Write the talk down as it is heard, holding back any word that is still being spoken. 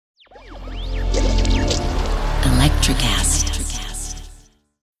Electrocast.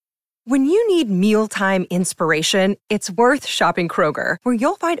 When you need mealtime inspiration, it's worth shopping Kroger, where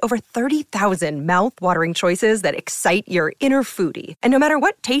you'll find over 30,000 mouth-watering choices that excite your inner foodie. And no matter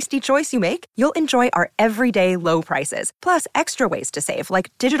what tasty choice you make, you'll enjoy our everyday low prices, plus extra ways to save,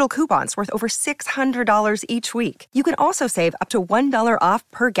 like digital coupons worth over $600 each week. You can also save up to $1 off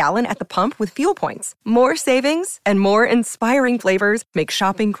per gallon at the pump with fuel points. More savings and more inspiring flavors make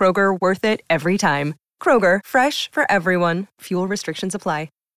shopping Kroger worth it every time. Kroger, fresh for everyone. Fuel restrictions apply.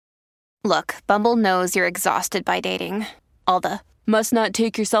 Look, Bumble knows you're exhausted by dating. All the, must not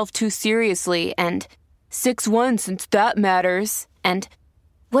take yourself too seriously, and 6'1" since that matters, and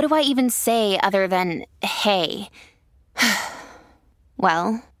what do I even say other than, hey?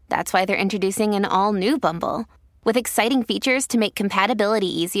 Well, that's why they're introducing an all-new Bumble, with exciting features to make compatibility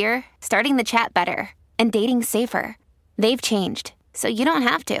easier, starting the chat better, and dating safer. They've changed, so you don't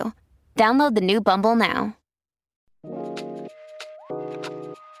have to. Download the new Bumble now.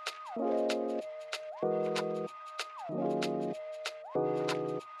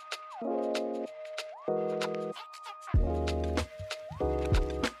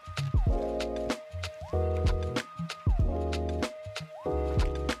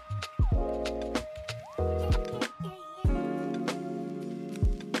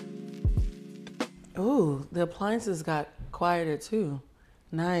 Ooh, the appliances got quieter too.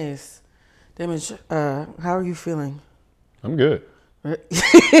 Nice. Damage, how are you feeling? I'm good.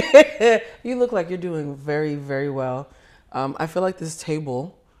 You look like you're doing very, very well. I feel like this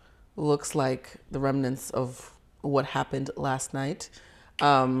table looks like the remnants of what happened last night.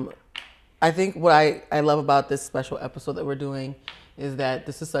 I think what I love about this special episode that we're doing is that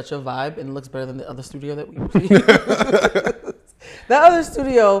this is such a vibe and it looks better than the other studio that we use. That other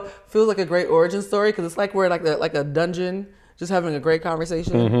studio feels like a great origin story because it's like we're like a dungeon, just having a great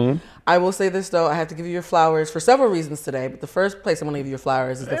conversation. Mm-hmm. I will say this though, I have to give you your flowers for several reasons today. But the first place I'm gonna give you your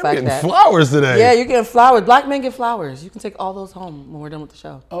flowers is the fact that flowers today. Yeah, you're getting flowers. Black men get flowers. You can take all those home when we're done with the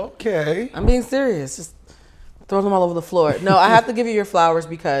show. Okay. I'm being serious. Just throw them all over the floor. No, I have to give you your flowers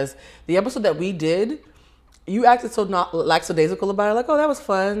because the episode that we did, you acted so not lackadaisical about it. Like, oh, that was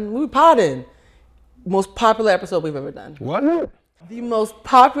fun. We were potting. Most popular episode we've ever done. What? The most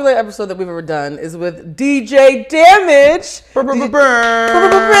popular episode that we've ever done is with DJ Damage.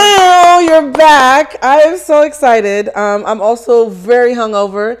 You're back. I am so excited. I'm also very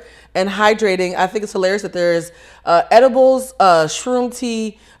hungover and hydrating. I think it's hilarious that there's edibles, shroom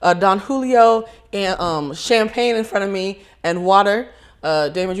tea, Don Julio, and champagne in front of me, and water.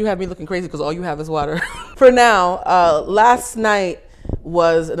 Damage, you have me looking crazy because all you have is water. For now, last night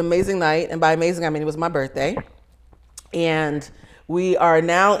was an amazing night, and by amazing I mean it was my birthday. And we are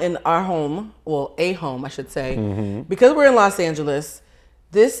now in our home, well, a home, I should say. Mm-hmm. Because we're in Los Angeles,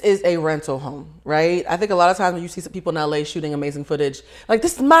 this is a rental home, right? I think a lot of times when you see some people in LA shooting amazing footage, like,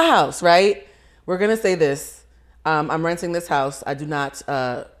 this is my house, right? We're going to say this. I'm renting this house. I do not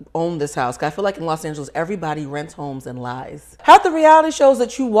own this house. 'Cause I feel like in Los Angeles, everybody rents homes and lies. Half the reality shows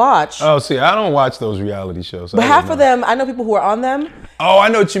that you watch. Oh, see, I don't watch those reality shows. But half of them, I know people who are on them. Oh, I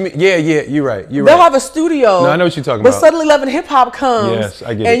know what you mean. Yeah, you're right. They'll have a studio. No, I know what you're talking but about. But suddenly Love and Hip Hop comes. Yes,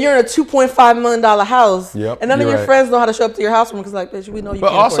 I get and it. you're in a $2.5 million house. Yep, and none of your right. friends know how to show up to your house because, like, bitch, we know you But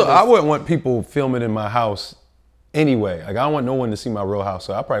can't also, afford this. I wouldn't want people filming in my house anyway. Like, I don't want no one to see my real house,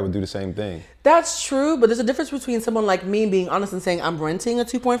 so I probably would do the same thing. That's true, but there's a difference between someone like me being honest and saying I'm renting a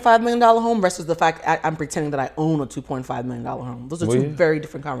 $2.5 million home versus the fact I'm pretending that I own a $2.5 million home. Those are two very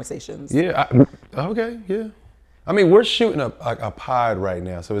different conversations. Yeah, okay, yeah. I mean, we're shooting a pod right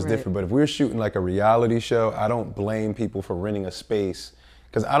now, so it's different. But if we're shooting like a reality show, I don't blame people for renting a space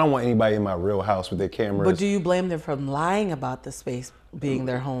because I don't want anybody in my real house with their cameras. But do you blame them for lying about the space being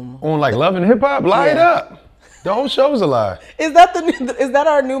their home? On like Love and Hip Hop? Lie it up. The whole show's a lie. Is that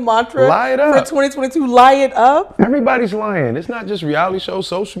our new mantra? Lie it up. For 2022, lie it up? Everybody's lying. It's not just reality shows,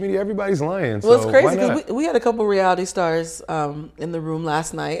 social media, everybody's lying. Well, so it's crazy because we had a couple reality stars in the room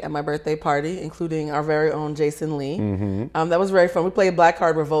last night at my birthday party, including our very own Jason Lee. Mm-hmm. That was very fun. We played Black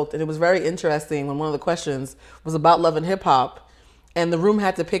Card Revoked, and it was very interesting when one of the questions was about Love and Hip Hop, and the room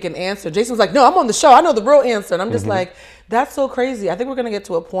had to pick an answer. Jason was like, no, I'm on the show. I know the real answer. And I'm just like, that's so crazy. I think we're going to get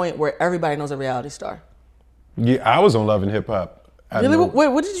to a point where everybody knows a reality star. Yeah, I was on Love and Hip Hop. Really? Wait,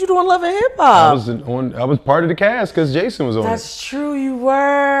 what did you do on Love and Hip Hop? I was part of the cast because Jason was on That's true, you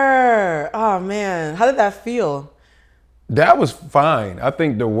were. Oh, man. How did that feel? That was fine. I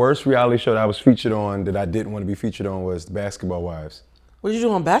think the worst reality show that I was featured on that I didn't want to be featured on was Basketball Wives. What did you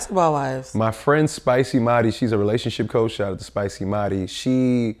do on Basketball Wives? My friend Spicy Madi, she's a relationship coach. Shout out to Spicy Madi.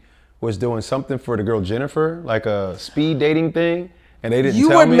 She was doing something for the girl Jennifer, like a speed dating thing. And they didn't You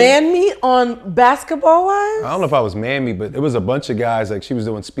tell were me. man meat on Basketball Wives? I don't know if I was man me, but it was a bunch of guys, like she was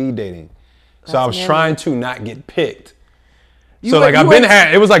doing speed dating. So I was trying to not get picked. So like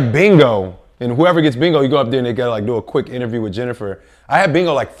it was like bingo. And whoever gets bingo, you go up there and they gotta like do a quick interview with Jennifer. I had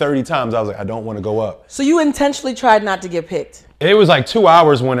bingo like 30 times. I was like, I don't want to go up. So you intentionally tried not to get picked? It was like 2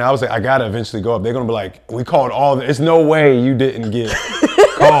 hours when I was like, I gotta eventually go up. They're gonna be like, we called all the, it's no way you didn't get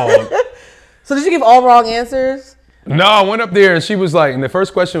called. So did you give all wrong answers? No, I went up there and she was like, and the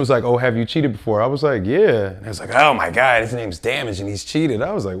first question was like, oh, have you cheated before? I was like, yeah. And I was like, oh my God, his name's Damage and he's cheated.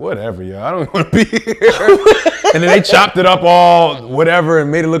 I was like, whatever, yo, I don't want to be here. And then they chopped it up all whatever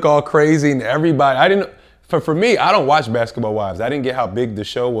and made it look all crazy and everybody, for me, I don't watch Basketball Wives. I didn't get how big the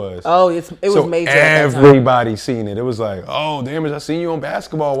show was. Oh, it was major at that time. Everybody seen it. It was like, oh, Damage, I seen you on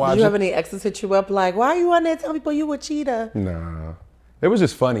Basketball Wives. Did you have any exes hit you up like, why are you on there telling people you a cheater? Nah, it was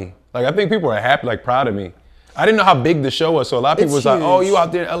just funny. Like, I think people were happy, like proud of me. I didn't know how big the show was, so a lot of people was like, oh, you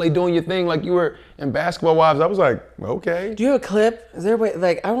out there in LA doing your thing like you were in Basketball Wives. I was like, okay. Do you have a clip? Is there a way,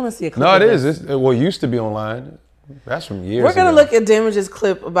 like, I want to see a clip. No, it is. It used to be online. That's from years ago. We're going to look at Damage's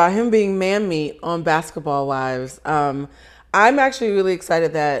clip about him being man meat on Basketball Wives. I'm actually really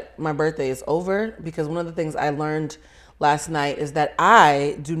excited that my birthday is over because one of the things I learned last night is that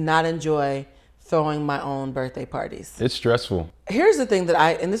I do not enjoy throwing my own birthday parties. It's stressful. Here's the thing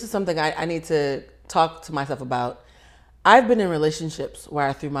and this is something I need to talk to myself about. I've been in relationships where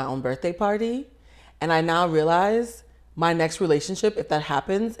I threw my own birthday party, and I now realize my next relationship, if that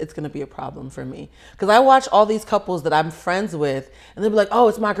happens, it's gonna be a problem for me. Because I watch all these couples that I'm friends with, and they'll be like, oh,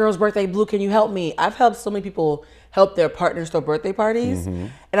 it's my girl's birthday, Blue, can you help me? I've helped so many people help their partners throw birthday parties,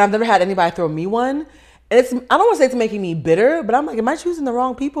 and I've never had anybody throw me one. And I don't want to say it's making me bitter, but I'm like, am I choosing the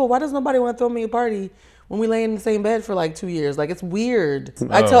wrong people? Why does nobody want to throw me a party when we lay in the same bed for like 2 years? Like, it's weird.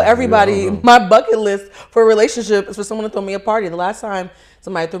 I tell everybody my bucket list for a relationship is for someone to throw me a party. The last time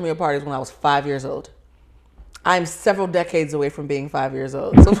somebody threw me a party was when I was 5 years old. I'm several decades away from being 5 years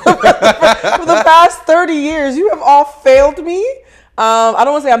old. So for the past 30 years, you have all failed me. I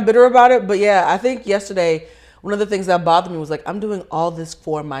don't want to say I'm bitter about it, but yeah, I think yesterday, one of the things that bothered me was like, I'm doing all this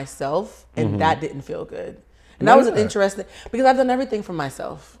for myself, and that didn't feel good. And that was an interesting, because I've done everything for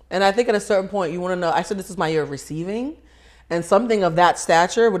myself. And I think at a certain point, you want to know, I said this is my year of receiving, and something of that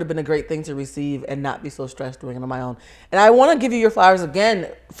stature would have been a great thing to receive and not be so stressed doing it on my own. And I want to give you your flowers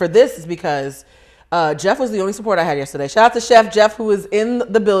again for this is because Jeff was the only support I had yesterday. Shout out to Chef Jeff, who is in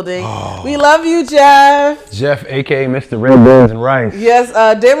the building. Oh. We love you, Jeff. Jeff, a.k.a. Mr. Red Beans and Rice. Yes,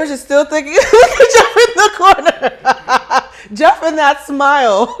 Damage is still thinking, look at Jeff in the corner. Jeff in that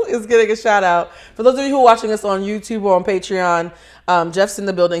smile is getting a shout out. For those of you who are watching us on YouTube or on Patreon, Jeff's in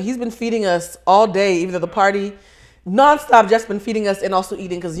the building. He's been feeding us all day, even though the party, nonstop. Jeff's been feeding us and also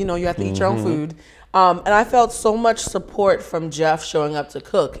eating because, you know, you have to eat your own food. And I felt so much support from Jeff showing up to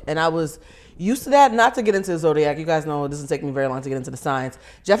cook. And I was used to that, not to get into the zodiac. You guys know it doesn't take me very long to get into the science.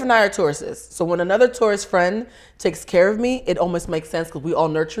 Jeff and I are Tauruses. So when another Taurus friend takes care of me, it almost makes sense because we all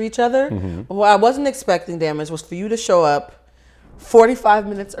nurture each other. But what I wasn't expecting, Damage, was for you to show up 45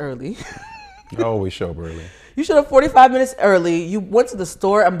 minutes early. I always show up early. You showed up 45 minutes early. You went to the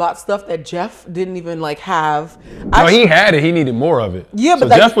store and bought stuff that Jeff didn't even like have. No, he had it. He needed more of it. Yeah, but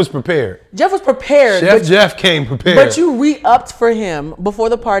so Jeff was prepared. Jeff was prepared. Jeff came prepared. But you re-upped for him before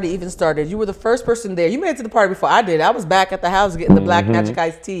the party even started. You were the first person there. You made it to the party before I did. I was back at the house getting the Black Magic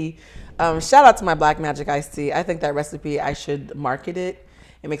Iced Tea. Shout out to my Black Magic Iced Tea. I think that recipe, I should market it.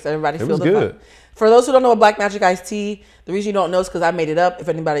 It makes everybody feel the good. For those who don't know what Black Magic Iced Tea, the reason you don't know is because I made it up. If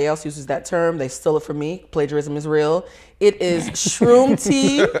anybody else uses that term, they stole it from me. Plagiarism is real. It is shroom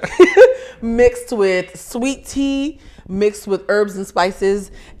tea mixed with sweet tea, mixed with herbs and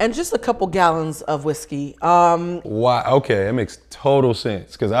spices, and just a couple gallons of whiskey. Why? Okay, that makes total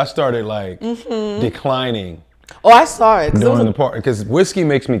sense because I started like declining. Oh, I saw it. During the party, because whiskey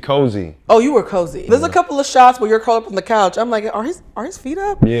makes me cozy. Oh, you were cozy. There's a couple of shots where you're curled up on the couch. I'm like, are his feet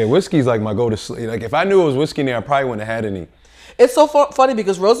up? Yeah, whiskey's like my go-to-sleep. Like, if I knew it was whiskey in there, I probably wouldn't have had any. It's so funny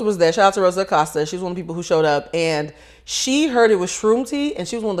because Rosa was there. Shout out to Rosa Acosta. She's one of the people who showed up, and she heard it was shroom tea, and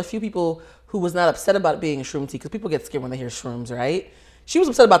she was one of the few people who was not upset about it being shroom tea because people get scared when they hear shrooms, right? She was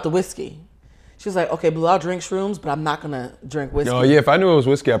upset about the whiskey. She was like, okay, Blue, I'll drink shrooms, but I'm not going to drink whiskey. Oh, yeah, if I knew it was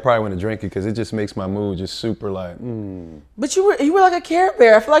whiskey, I probably wouldn't drink it because it just makes my mood just super like, But you were like a Care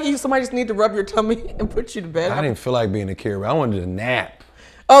Bear. I feel like somebody just need to rub your tummy and put you to bed. I didn't feel like being a Care Bear. I wanted to nap.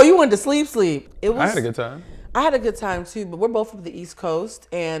 Oh, you wanted to sleep. I had a good time. I had a good time too, but we're both from the East Coast,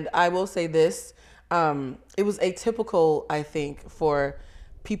 and I will say this, it was atypical, I think, for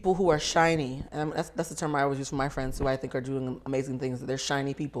people who are shiny. And that's the term I always use for my friends who I think are doing amazing things. They're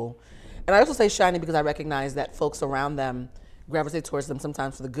shiny people. And I also say shiny because I recognize that folks around them gravitate towards them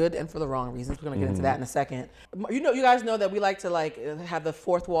sometimes for the good and for the wrong reasons. We're gonna get into that in a second. You guys know that we like to like have the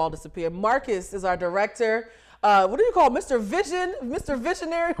fourth wall disappear. Marcus is our director. What do you call Mr. Vision? Mr.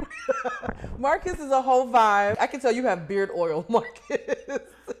 Visionary? Marcus is a whole vibe. I can tell you have beard oil, Marcus.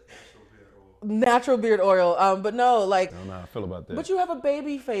 Natural beard oil. But no, like. I don't know how I feel about that. But you have a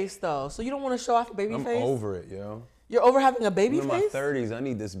baby face though, so you don't want to show off a baby face? I'm over it, yo. You're over having a baby I'm face? in my 30s. I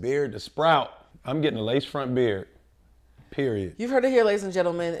need this beard to sprout. I'm getting a lace front beard. Period. You've heard it here, ladies and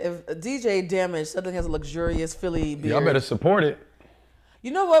gentlemen. If DJ Damage suddenly has a luxurious Philly beard. Y'all better support it. You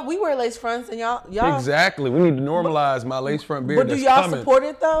know what? We wear lace fronts and y'all. Exactly. We need to normalize my lace front beard. But do y'all support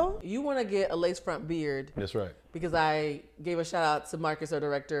it though? You want to get a lace front beard. That's right. Because I gave a shout out to Marcus, our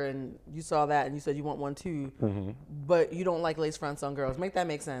director, and you saw that and you said you want one too. Mm-hmm. But you don't like lace fronts on girls. Make that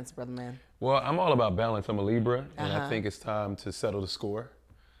make sense, brother man. Well, I'm all about balance. I'm a Libra, and I think it's time to settle the score.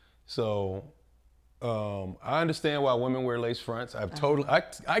 So I understand why women wear lace fronts. I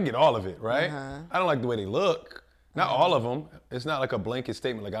get all of it, right? I don't like the way they look. Not all of them. It's not like a blanket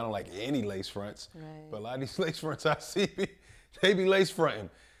statement. Like I don't like any lace fronts. Right. But a lot of these lace fronts I see, they be lace fronting.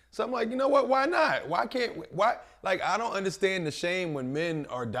 So I'm like, you know what? Why not? Why? Like I don't understand the shame when men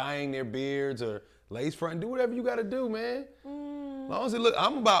are dyeing their beards or lace fronting. Do whatever you got to do, man. As long as it look,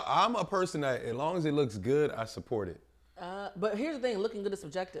 I'm a person that as long as it looks good, I support it. But here's the thing: looking good is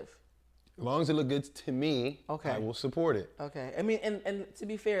subjective. As long as it looks good to me, I will support it. Okay. I mean, and to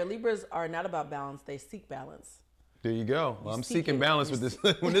be fair, Libras are not about balance; they seek balance. There you go. Well, I'm seeking balance with this.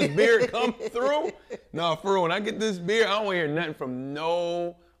 When this beard comes through, no, for real, when I get this beard, I don't want to hear nothing from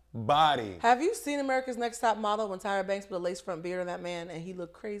nobody. Have you seen America's Next Top Model when Tyra Banks put a lace front beard on that man and he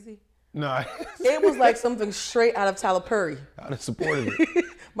looked crazy? No. It was like something straight out of Tyler Perry. I'd have supported it.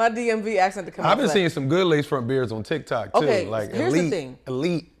 My DMV accent to come out. I've been seeing some good lace front beards on TikTok, too. Okay, like here's elite, the thing.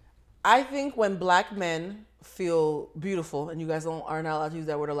 Elite. I think when black men feel beautiful, and you guys are not allowed to use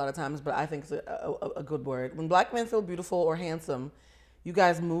that word a lot of times, but I think it's a good word. When black men feel beautiful or handsome, you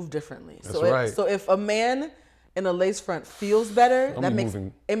guys move differently. That's right. So if a man in a lace front feels better,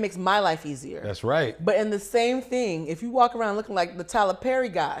 it makes my life easier. That's right. But in the same thing, if you walk around looking like the Tyler Perry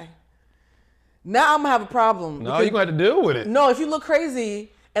guy, now I'm gonna have a problem. No, you're gonna have to deal with it. No, if you look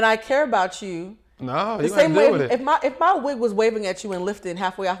crazy and I care about you. No, you're gonna have to deal with it. If my wig was waving at you and lifting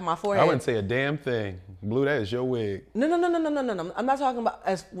halfway off my forehead, I wouldn't say a damn thing. Blue, that is your wig. No. I'm not talking about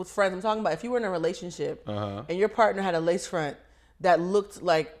as with friends. I'm talking about if you were in a relationship and your partner had a lace front that looked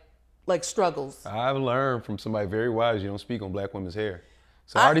like struggles. I've learned from somebody very wise, you don't speak on black women's hair.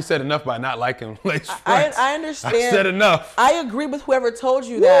 So I already said enough by not liking lace fronts. I understand. I said enough. I agree with whoever told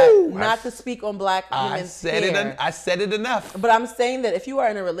you that not to speak on black women's hair. I said it enough. But I'm saying that if you are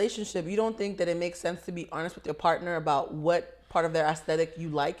in a relationship, you don't think that it makes sense to be honest with your partner about what part of their aesthetic you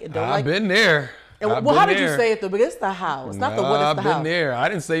like and don't like? I've been there. Well, how did you say it though? Because it's the how. It's not the what, it's the how. I've been there. I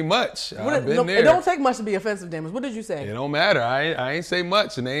didn't say much. I've been there. It don't take much to be offensive, Damage. What did you say? It don't matter. I ain't say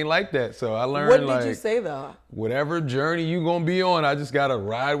much, and they ain't like that. So I learned. What did you say though? Whatever journey you gonna be on, I just gotta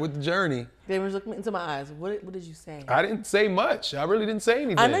ride with the journey. Damage, look into my eyes. What did you say? I didn't say much. I really didn't say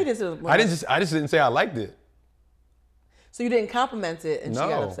anything. I know you didn't say much. I just didn't say I liked it. So you didn't compliment it, and she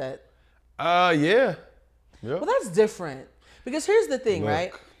got upset. Yeah. Yep. Well, that's different. Because here's the thing,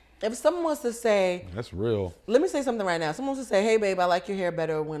 right? If someone wants to say... That's real. Let me say something right now. Someone wants to say, hey, babe, I like your hair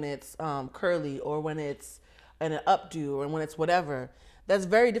better when it's curly or when it's in an updo or when it's whatever. That's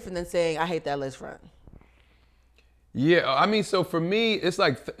very different than saying, I hate that lace front. Yeah, I mean, so for me, it's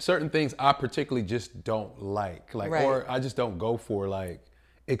like certain things I particularly just don't like. Or I just don't go for, like,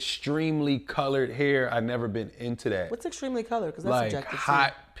 extremely colored hair. I've never been into that. What's extremely colored? Because that's subjective.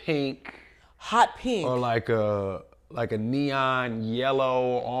 Hot pink. Hot pink. Or like a neon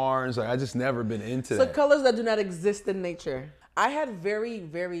yellow, orange. Like I just never been into that. So colors that do not exist in nature. I had very,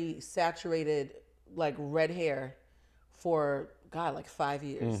 very saturated like red hair for like 5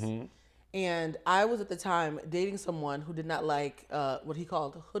 years. Mm-hmm. And I was at the time dating someone who did not like what he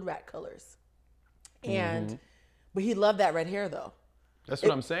called hood rat colors. And but he loved that red hair though. That's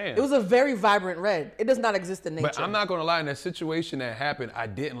what I'm saying. It was a very vibrant red. It does not exist in nature. But I'm not gonna lie, in that situation that happened, I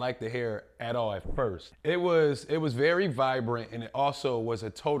didn't like the hair at all at first. It was very vibrant, and it also was a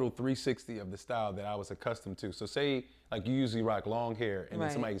total 360 of the style that I was accustomed to. So say like you usually rock long hair, and then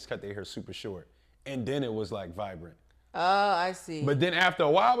somebody just cut their hair super short, and then it was like vibrant. Oh, I see. But then after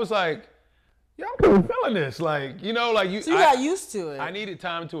a while, I was like, y'all feeling this, like you know, like you. So you got used to it. I needed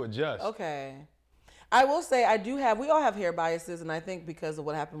time to adjust. Okay. I will say we all have hair biases, and I think because of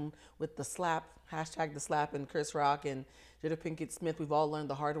what happened with the slap, hashtag the slap, and Chris Rock and Jada Pinkett Smith, we've all learned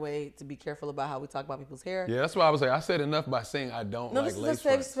the hard way to be careful about how we talk about people's hair. Yeah, that's why I was like, I said enough by saying I don't like lace No, this is a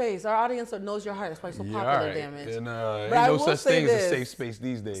safe space. Our audience knows your heart. That's why it's so popular, right. damage. And but ain't no such thing as a safe space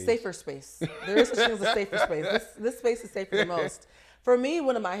these days. Safer space. There is such thing as a safer space. This space is safer than most. For me,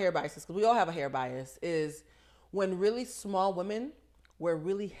 one of my hair biases, because we all have a hair bias, is when really small women wear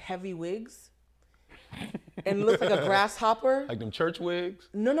really heavy wigs and look like a grasshopper. Like them church wigs?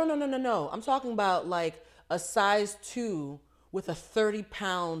 No. I'm talking about like a size 2 with a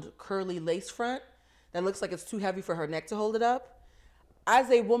 30-pound curly lace front that looks like it's too heavy for her neck to hold it up. As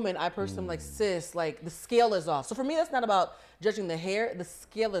a woman, I personally am like, sis, like the scale is off. So for me, that's not about judging the hair. The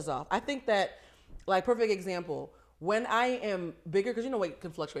scale is off. I think that, like, perfect example, when I am bigger, because you know weight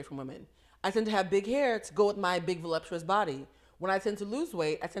can fluctuate from women, I tend to have big hair to go with my big voluptuous body. When I tend to lose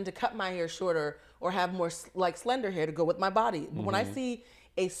weight, I tend to cut my hair shorter or have more like slender hair to go with my body. But when I see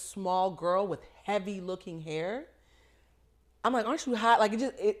a small girl with heavy looking hair, I'm like, aren't you hot? Like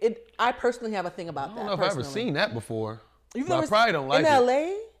I personally have a thing about that. I don't know if I've ever seen that before. You've I probably don't like it. In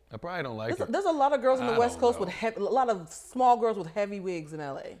LA? I probably don't like it. There's a lot of girls in the West Coast with a lot of small girls with heavy wigs in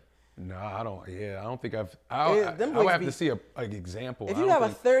LA. No, I don't. Yeah, I don't think I would have to see an example. If you have a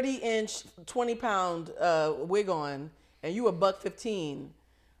 30-inch, 20-pound wig on and you a $115,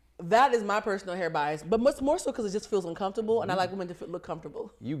 that is my personal hair bias. But much more so because it just feels uncomfortable, and I like women to look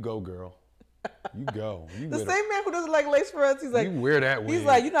comfortable. You go, girl. You go. The same man who doesn't like lace fronts, he's like, you wear that wig. He's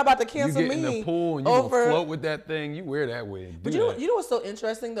like, you're not about to cancel me. You get in the pool and you gonna float with that thing. You wear that wig. But you know what's so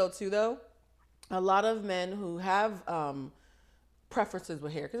interesting though? A lot of men who have preferences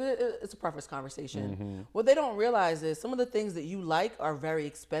with hair, because it's a preference conversation. What they don't realize is some of the things that you like are very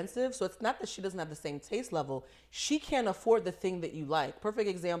expensive. So it's not that she doesn't have the same taste level. She can't afford the thing that you like. Perfect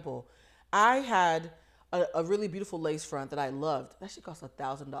example. I had a really beautiful lace front that I loved. That shit cost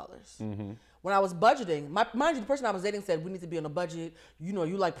 $1,000. When I was budgeting, mind you, the person I was dating said, we need to be on a budget. You know,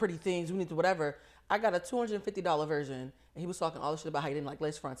 you like pretty things. We need to whatever. I got a $250 version, and he was talking all this shit about how he didn't like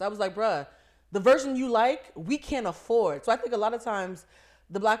lace fronts. I was like, bruh, the version you like, we can't afford. So I think a lot of times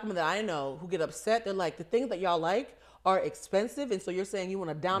the black women that I know who get upset, they're like, the things that y'all like are expensive. And so you're saying you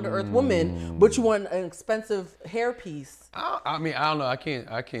want a down-to-earth woman, but you want an expensive hair piece. I mean, I don't know.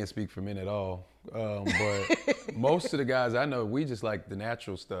 I can't speak for men at all. But most of the guys I know, we just like the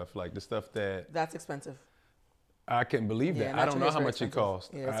natural stuff, like the stuff that's expensive. I can't believe that. I don't know how much it costs.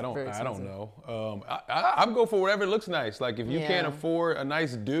 Yeah, I don't know. I go for whatever looks nice. Like if you can't afford a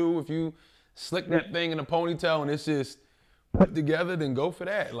nice do, if you slick that thing in a ponytail and it's just put together, then go for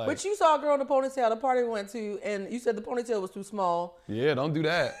that. Like, but you saw a girl in a ponytail at a party we went to, and you said the ponytail was too small. Yeah, don't do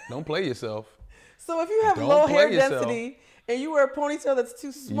that. Don't play yourself. So if you have low hair density and you wear a ponytail that's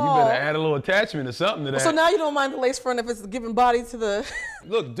too small, you better add a little attachment or something to that. So now you don't mind the lace front if it's giving body to the.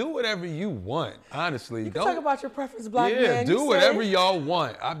 Look, do whatever you want. Honestly, you can talk about your preference, black man. Yeah, do whatever y'all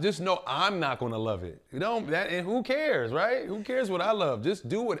want. I just know I'm not gonna love it. You know that, and who cares, right? Who cares what I love? Just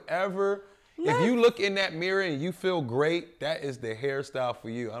do whatever. If you look in that mirror and you feel great, that is the hairstyle for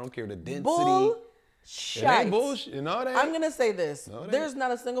you. I don't care the density. Bullshit. It ain't bullshit. You know that. I'm gonna say this. There's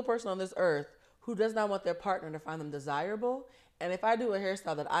not a single person on this earth who does not want their partner to find them desirable. And if I do a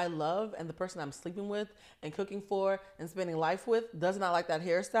hairstyle that I love and the person I'm sleeping with and cooking for and spending life with does not like that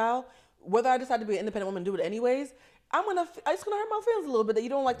hairstyle, whether I decide to be an independent woman and do it anyways, it's gonna hurt my feelings a little bit that you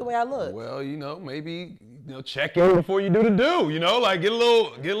don't like the way I look. Well, maybe check in before you do the do. Like get a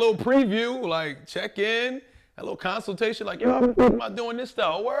little preview, like check in, a little consultation, like yo, I'm thinking about doing this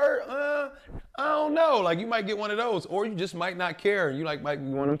style. Word, I don't know. Like you might get one of those, or you just might not care. You might be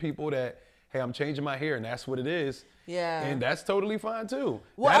one of them people that, hey, I'm changing my hair and that's what it is. Yeah. And that's totally fine too.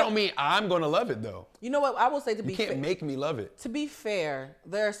 Well, that don't mean I'm gonna love it though. You know what? I will say you can't make me love it. To be fair,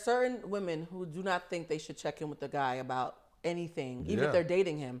 there are certain women who do not think they should check in with the guy about anything, even if they're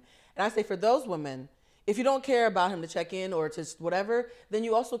dating him. And I say for those women, if you don't care about him to check in or to whatever, then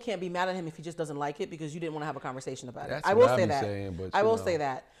you also can't be mad at him if he just doesn't like it because you didn't want to have a conversation about it. I will say that. I will say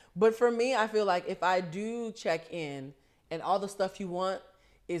that. But for me, I feel like if I do check in and all the stuff you want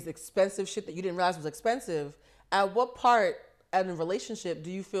is expensive shit that you didn't realize was expensive, at what part in a relationship do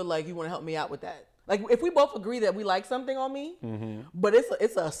you feel like you want to help me out with that? Like if we both agree that we like something on me, but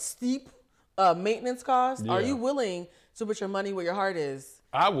it's a steep maintenance cost, are you willing to put your money where your heart is?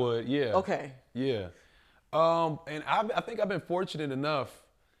 I would, yeah. Okay. Yeah. And I think I've been fortunate enough.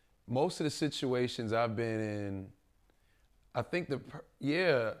 Most of the situations I've been in, I think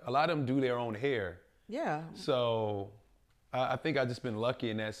a lot of them do their own hair. Yeah. So I think I've just been lucky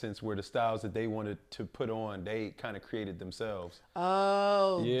in that sense where the styles that they wanted to put on, they kind of created themselves.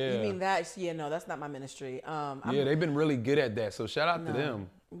 Oh, Yeah. You mean that? Yeah, no, that's not my ministry. Yeah, they've been really good at that. So shout out to them.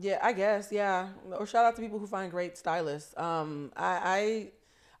 Yeah, I guess, yeah. Or shout out to people who find great stylists. I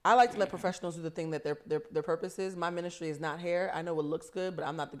like to let professionals do the thing that their purpose is. My ministry is not hair. I know it looks good, but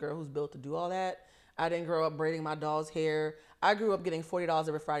I'm not the girl who's built to do all that. I didn't grow up braiding my doll's hair. I grew up getting $40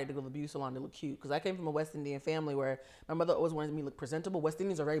 every Friday to go to the beauty salon to look cute because I came from a West Indian family where my mother always wanted me to look presentable. West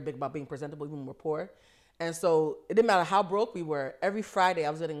Indians are very big about being presentable even when we're poor. And so it didn't matter how broke we were. Every Friday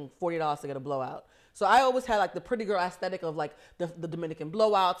I was getting $40 to get a blowout. So I always had like the pretty girl aesthetic of like the Dominican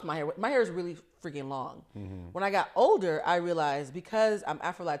blowouts. My hair is really freaking long. Mm-hmm. When I got older, I realized because I'm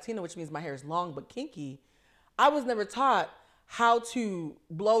Afro-Latina, which means my hair is long but kinky, I was never taught how to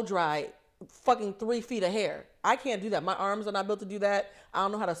blow dry fucking 3 feet of hair. I can't do that. My arms are not built to do that. I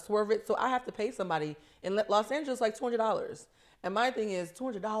don't know how to swerve it. So I have to pay somebody in Los Angeles like $200. And my thing is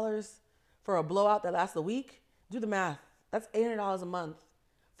 $200 for a blowout that lasts a week? Do the math. That's $800 a month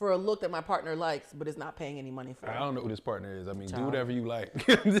for a look that my partner likes, but is not paying any money for. I don't know who this partner is. I mean, Child. do whatever you like.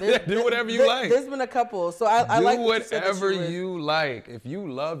 Do whatever you like. There's been a couple. So I do like whatever you like. If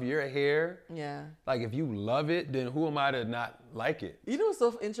you love your hair, yeah. Like if you love it, then who am I to not like it? You know what's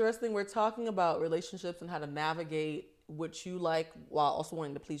so interesting? We're talking about relationships and how to navigate what you like while also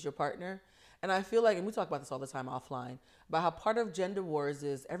wanting to please your partner. And I feel like, and we talk about this all the time offline, about how part of gender wars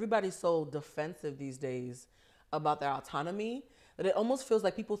is everybody's so defensive these days about their autonomy that it almost feels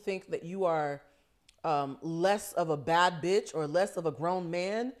like people think that you are less of a bad bitch or less of a grown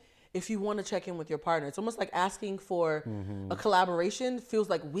man if you want to check in with your partner. It's almost like asking for a collaboration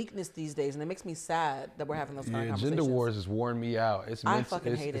feels like weakness these days, and it makes me sad that we're having those kind of conversations. Gender wars has worn me out. It's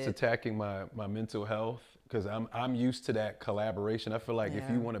hate attacking my mental health because I'm used to that collaboration. I feel like if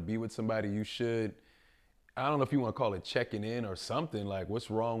you want to be with somebody, you should. I don't know if you want to call it checking in or something. Like, what's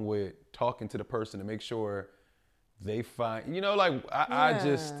wrong with talking to the person to make sure they find, I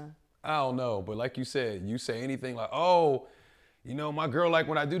don't know. But like you said, you say anything like, oh, my girl like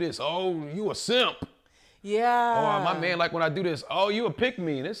when I do this, oh, you a simp. Yeah. Oh, my man like when I do this, oh, you a pick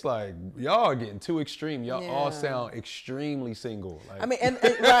me. And it's like, y'all are getting too extreme. Y'all all sound extremely single. Like, I mean, and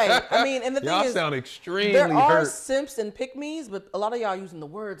right. I mean, and the thing y'all is, sound extremely there are hurt. simps and pick me's, but a lot of y'all using the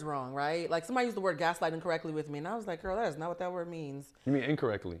words wrong, right? Like somebody used the word gaslight incorrectly with me, and I was like, girl, that is not what that word means. You mean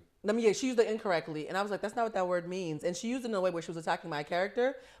incorrectly? I mean, yeah, she used it incorrectly, and I was like, that's not what that word means. And she used it in a way where she was attacking my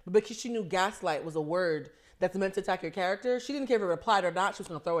character, but because she knew gaslight was a word that's meant to attack your character, she didn't care if it replied or not, she was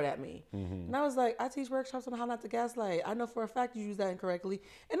going to throw it at me. Mm-hmm. And I was like, I teach workshops on how not to gaslight. I know for a fact you use that incorrectly,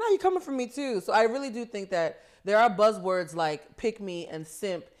 and now you're coming for me too. So I really do think that there are buzzwords like pick me and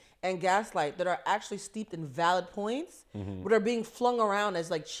simp and gaslight that are actually steeped in valid points, but are being flung around as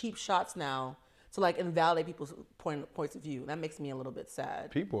like cheap shots now to like invalidate people's points of view. That makes me a little bit sad.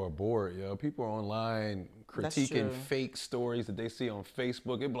 People are bored, yo. People are online critiquing fake stories that they see on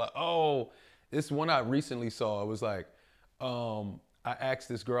Facebook. It'd be like, oh, this one I recently saw, it was like, I asked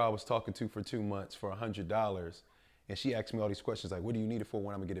this girl I was talking to for 2 months for $100, and she asked me all these questions like, what do you need it for,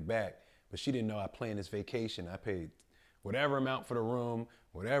 when I'm gonna get it back? But she didn't know I planned this vacation. I paid whatever amount for the room,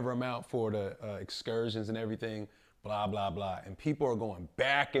 whatever amount for the excursions and everything, blah, blah, blah. And people are going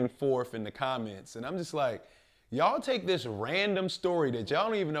back and forth in the comments. And I'm just like, y'all take this random story that y'all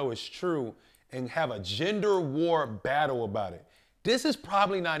don't even know is true and have a gender war battle about it. This is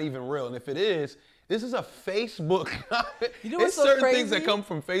probably not even real. And if it is, this is a Facebook comment. You know what's so certain crazy? things that come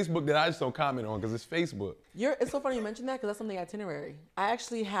from Facebook that I just don't comment on because it's Facebook. It's so funny you mentioned that because that's something itinerary. I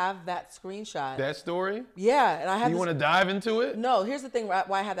actually have that screenshot. That story? Yeah. And I have. You want to dive into it? No, here's the thing why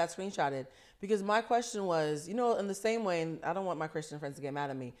I have that screenshotted. Because my question was, in the same way, and I don't want my Christian friends to get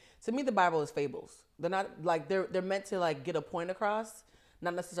mad at me. To me, the Bible is fables. They're not like they're meant to like get a point across,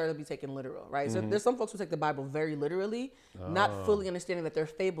 not necessarily be taken literal, right? Mm-hmm. So there's some folks who take the Bible very literally, not fully understanding that they're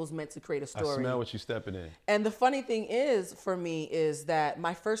fables meant to create a story. I smell what you're stepping in. And the funny thing is, for me, is that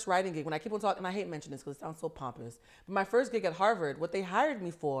my first writing gig, when I keep on talking, and I hate mentioning this because it sounds so pompous, but my first gig at Harvard, what they hired me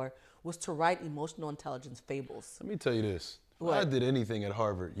for was to write emotional intelligence fables. Let me tell you this. If What? I did anything at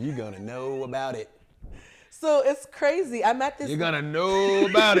Harvard, you're going to know about it. So it's crazy. I'm at this. You're going to know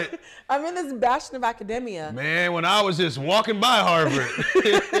about it. I'm in this bastion of academia. Man, when I was just walking by Harvard,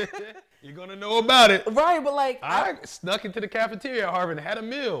 you're going to know about it. Right, but like. I snuck into the cafeteria at Harvard and had a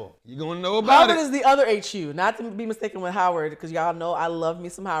meal. You're going to know about Harvard it. is the other HU, not to be mistaken with Howard, because y'all know I love me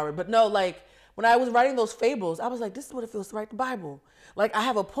some Howard. But no, like, when I was writing those fables, I was like, this is what it feels to write the Bible. Like, I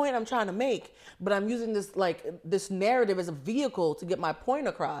have a point I'm trying to make, but I'm using this narrative as a vehicle to get my point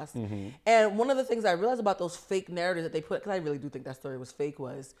across. Mm-hmm. And one of the things I realized about those fake narratives that they put, because I really do think that story was fake,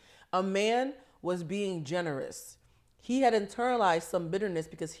 was a man was being generous. he had internalized some bitterness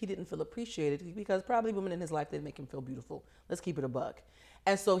because he didn't feel appreciated, because probably women in his life didn't make him feel beautiful. Let's keep it a buck.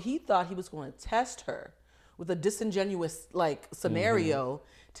 And so he thought he was going to test her with a disingenuous like scenario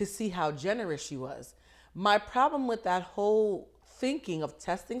to see how generous she was. My problem with that whole thinking of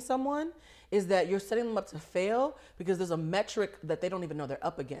testing someone is that you're setting them up to fail because there's a metric that they don't even know they're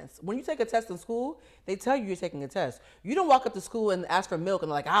up against. When you take a test in school, they tell you you're taking a test. You don't walk up to school and ask for milk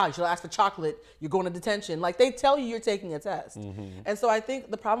and they're like, you should ask for chocolate, you're going to detention. Like, they tell you you're taking a test. And so I think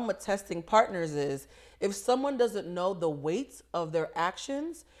the problem with testing partners is if someone doesn't know the weight of their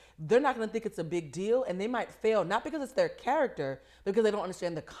actions, they're not going to think it's a big deal, and they might fail, not because it's their character, because they don't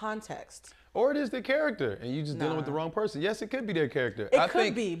understand the context. Or it is their character, and you just dealing with the wrong person. Yes, it could be their character. It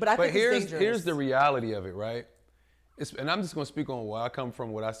could be, but I think it's dangerous. Here's the reality of it, right? And I'm just going to speak on where I come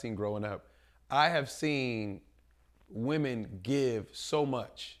from, what I've seen growing up. I have seen women give so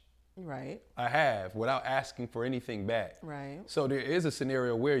much. Right. I have, without asking for anything back. Right. So there is a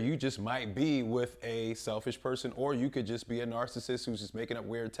scenario where you just might be with a selfish person, or you could just be a narcissist who's just making up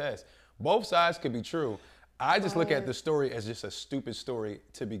weird tests. Both sides could be true. I just look at the story as just a stupid story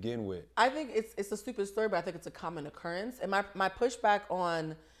to begin with. I think it's a stupid story, but I think it's a common occurrence. And my pushback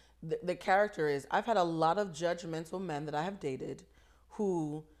on the character is, I've had a lot of judgmental men that I have dated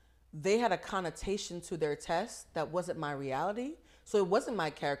who they had a connotation to their test that wasn't my reality. So it wasn't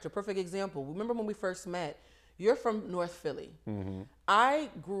my character. Perfect example. Remember when we first met? You're from North Philly. I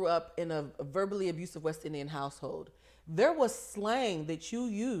grew up in a verbally abusive West Indian household. There was slang that you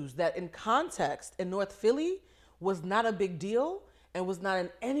used that in context in North Philly was not a big deal and was not in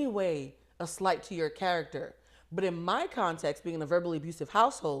any way a slight to your character. But in my context, being in a verbally abusive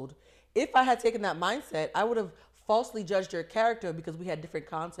household, if I had taken that mindset, I would have falsely judged your character because we had different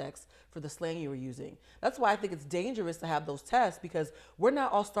contexts for the slang you were using. That's why I think it's dangerous to have those tests, because we're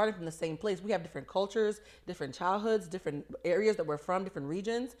not all starting from the same place. We have different cultures, different childhoods, different areas that we're from, different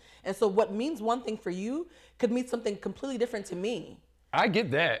regions. And so what means one thing for you could mean something completely different to me. I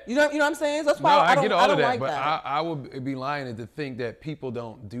get that. You know what I'm saying? So that's why I get all of that, like but that. I would be lying to think that people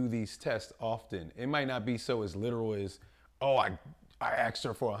don't do these tests often. It might not be so as literal as, I asked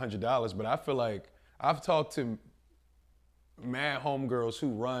her for $100, but I feel like I've talked to mad homegirls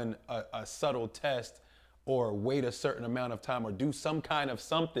who run a subtle test or wait a certain amount of time or do some kind of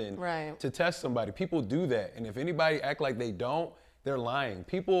something to test somebody. People do that. And if anybody act like they don't, they're lying.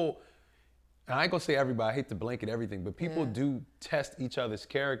 People, and I ain't gonna say everybody, I hate to blanket everything, but people do test each other's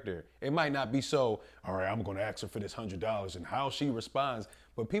character. It might not be so, all right, I'm gonna ask her for this $100 and how she responds,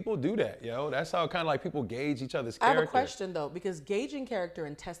 but people do that, That's how kind of like people gauge each other's character. I have a question though, because gauging character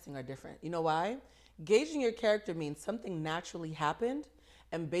and testing are different. You know why? Gauging your character means something naturally happened,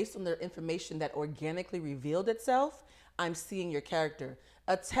 and based on the information that organically revealed itself, I'm seeing your character.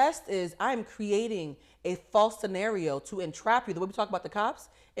 A test is I'm creating a false scenario to entrap you. The way we talk about the cops,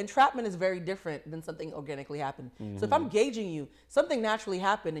 entrapment is very different than something organically happened. So if I'm gauging you, something naturally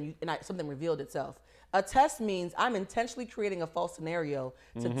happened and something revealed itself. A test means I'm intentionally creating a false scenario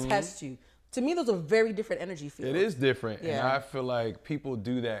to test you. To me, those are very different energy fields. It is different, and I feel like people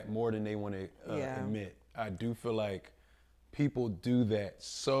do that more than they want to admit. I do feel like people do that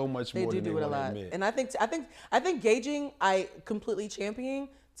so much more than they want to admit. And I think gauging, I completely champion.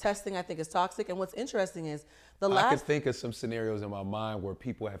 Testing, I think, is toxic. And what's interesting is I could think of some scenarios in my mind where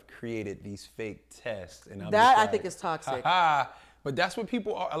people have created these fake tests, and I think is toxic. But that's what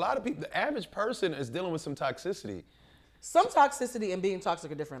people are. A lot of people, the average person is dealing with some toxicity. Some toxicity and being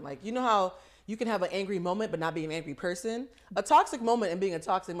toxic are different. Like, you know how you can have an angry moment but not be an angry person? A toxic moment and being a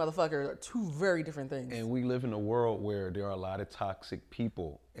toxic motherfucker are two very different things. And we live in a world where there are a lot of toxic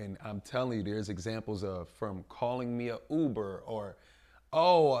people. And I'm telling you, there's examples of from calling me a Uber or,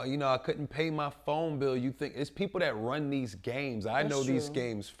 I couldn't pay my phone bill. You think it's people that run these games. I know these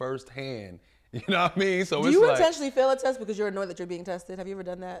games firsthand. You know what I mean? So do you intentionally fail a test because you're annoyed that you're being tested? Have you ever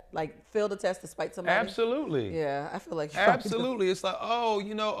done that? Like, failed a test to spite somebody? Absolutely. Yeah, I feel like absolutely. It's like,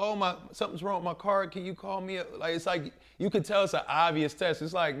 something's wrong with my card. Can you call me? Like, it's like you could tell it's an obvious test.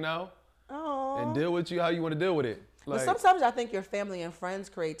 It's like, no. Oh. And deal with you how you want to deal with it. But sometimes I think your family and friends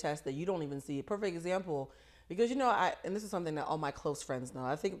create tests that you don't even see. A perfect example, because and this is something that all my close friends know.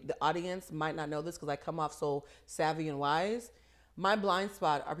 I think the audience might not know this because I come off so savvy and wise. My blind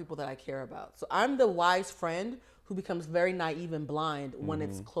spot are people that I care about. So I'm the wise friend who becomes very naive and blind when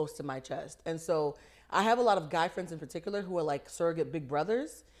it's close to my chest. And so I have a lot of guy friends in particular who are like surrogate big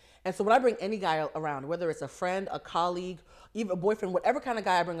brothers. And so when I bring any guy around, whether it's a friend, a colleague, even a boyfriend, whatever kind of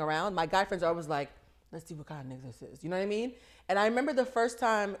guy I bring around, my guy friends are always like, let's see what kind of nigga this is. You know what I mean? And I remember the first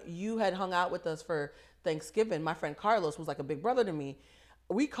time you had hung out with us for Thanksgiving, my friend Carlos was like a big brother to me.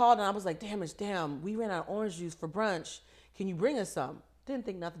 we called and I was like, damn, we ran out of orange juice for brunch. Can you bring us some? Didn't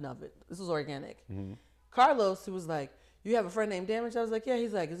think nothing of it. This was organic. Carlos, who was like, you have a friend named Damage? I was like, yeah.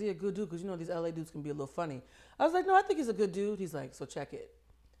 He's like, is he a good dude? Because these LA dudes can be a little funny. I was like, no, I think he's a good dude. He's like, so check it.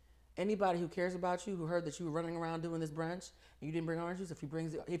 Anybody who cares about you, who heard that you were running around doing this brunch and you didn't bring orange juice,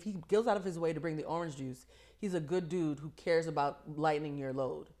 if he goes out of his way to bring the orange juice, he's a good dude who cares about lightening your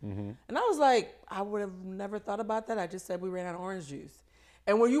load. And I was like, I would have never thought about that. I just said we ran out of orange juice.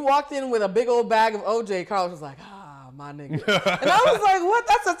 And when you walked in with a big old bag of OJ, Carlos was like, my nigga. And I was like, what?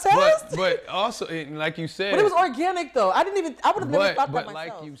 That's a test? But also, like you said. But it was organic though. I would have never thought that myself. But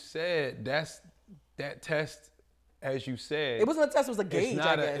like you said, that test, as you said. It wasn't a test, it was a gauge,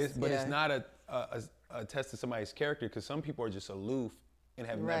 I guess. It's not a test of somebody's character, because some people are just aloof and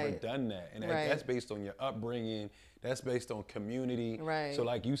have never done that. And that's based on your upbringing. That's based on community. Right. So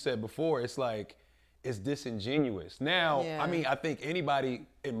like you said before, it's like, it's disingenuous. Now, I mean, I think anybody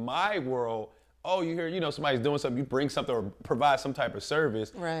in my world, you hear, somebody's doing something, you bring something or provide some type of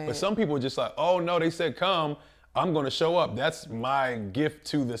service. Right. But some people are just like, oh no, they said come, I'm gonna show up. That's my gift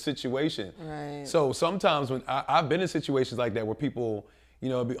to the situation. Right. So sometimes when I've been in situations like that where people,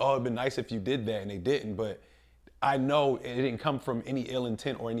 it'd be nice if you did that, and they didn't, but I know it didn't come from any ill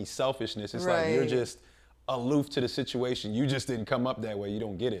intent or any selfishness. It's like you're just aloof to the situation. You just didn't come up that way. You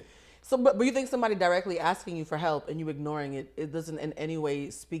don't get it. So, but you think somebody directly asking you for help and you ignoring it, it doesn't in any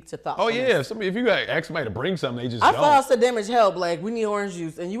way speak to thoughtfulness? Oh yeah, if you ask somebody to bring something, they just I don't. thought I said Damage help, like we need orange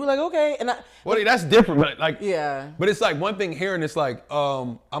juice, and you were like, okay, and that's different, but like yeah. But it's like one thing hearing it's like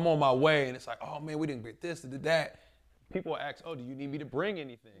I'm on my way, and it's like, oh man, we didn't get this, did that. People ask, oh, do you need me to bring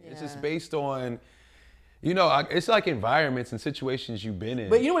anything? Yeah. It's just based on. It's like environments and situations you've been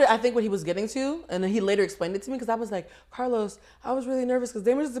in. But you know what I think what he was getting to? And then he later explained it to me, because I was like, Carlos, I was really nervous because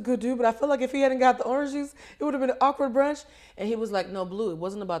Damage is a good dude, but I feel like if he hadn't got the orange juice, it would have been an awkward brunch. And he was like, no, Blue, it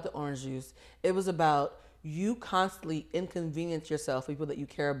wasn't about the orange juice. It was about you constantly inconvenience yourself for people that you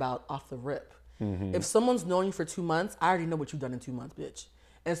care about off the rip. If someone's known you for 2 months, I already know what you've done in 2 months, bitch.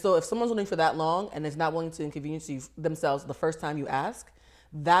 And so if someone's known you for that long and is not willing to inconvenience you themselves the first time you ask,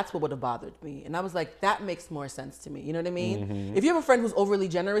 that's what would have bothered me. And I was like, that makes more sense to me. You know what I mean? If you have a friend who's overly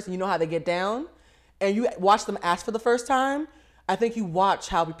generous and you know how they get down and you watch them ask for the first time, I think you watch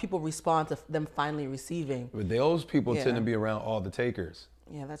how people respond to them finally receiving. But those people tend to be around all the takers.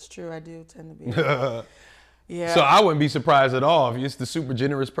 Yeah, that's true. I do tend to be. Yeah. So I wouldn't be surprised at all if it's the super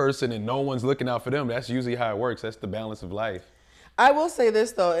generous person and no one's looking out for them. That's usually how it works. That's the balance of life. I will say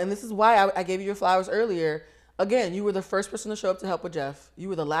this though, and this is why I gave you your flowers earlier. Again, you were the first person to show up to help with Jeff. You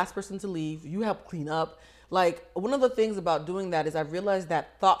were the last person to leave. You helped clean up. Like, one of the things about doing that is I've realized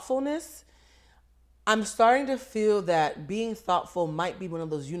that thoughtfulness, I'm starting to feel that being thoughtful might be one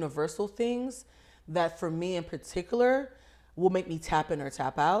of those universal things that for me in particular will make me tap in or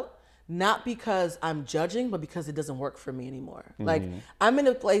tap out. Not because I'm judging, but because it doesn't work for me anymore. Like, I'm in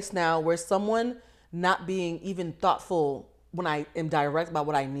a place now where someone not being even thoughtful when I am direct about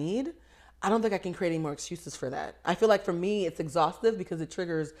what I need, I don't think I can create any more excuses for that. I feel like for me, it's exhaustive because it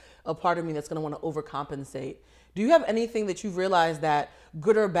triggers a part of me that's going to want to overcompensate. Do you have anything that you've realized that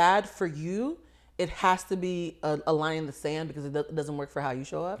good or bad for you, it has to be a line in the sand because it doesn't work for how you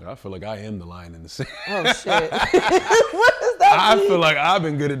show up? I feel like I am the line in the sand. Oh, shit. What does that mean? I feel like I've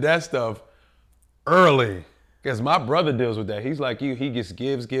been good at that stuff early. Because my brother deals with that. He's like you. He just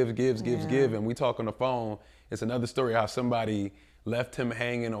gives. And we talk on the phone. It's another story how somebody left him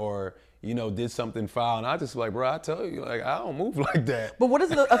hanging or did something foul, and I just like, bro, I tell you, like, I don't move like that. But what is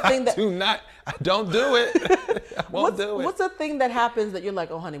a thing that I don't do it. I won't do it. What's a thing that happens that you're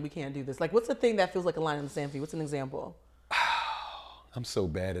like, oh, honey, we can't do this? Like, what's a thing that feels like a line in the sand for you? What's an example? I'm so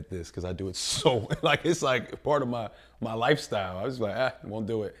bad at this because I do it so like it's like part of my lifestyle. I was like, I won't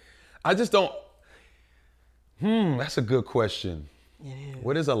do it. I just don't. That's a good question. It is.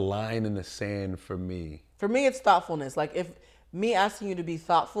 What is a line in the sand for me? For me, it's thoughtfulness. Like, if me asking you to be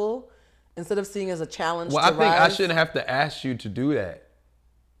thoughtful, instead of seeing it as a challenge well, to I think rise, I shouldn't have to ask you to do that.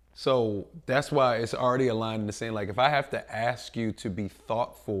 So that's why it's already a line in the sand. Like, if I have to ask you to be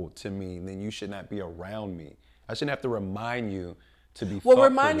thoughtful to me, then you should not be around me. I shouldn't have to remind you to be thoughtful. Well,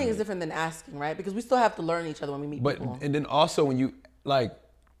 reminding is different than asking, right? Because we still have to learn each other when we meet people. And then also when you, like,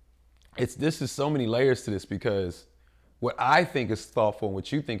 this is so many layers to this because what I think is thoughtful and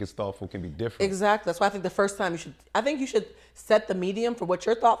what you think is thoughtful can be different. Exactly. That's why I think the first time you should set the medium for what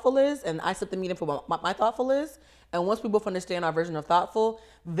your thoughtful is, and I set the medium for what my thoughtful is. And once we both understand our version of thoughtful,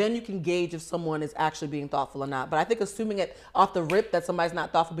 then you can gauge if someone is actually being thoughtful or not. But I think assuming it off the rip that somebody's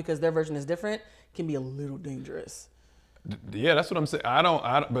not thoughtful because their version is different can be a little dangerous. Yeah, that's what I'm saying.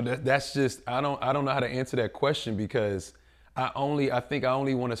 But that's just I don't know how to answer that question because I think I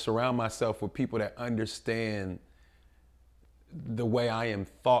only want to surround myself with people that understand the way I am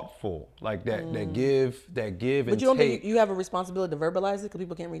thoughtful, like that give and take. But you don't think you have a responsibility to verbalize it because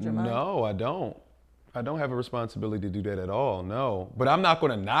people can't read your mind? No, I don't. I don't have a responsibility to do that at all, no. But I'm not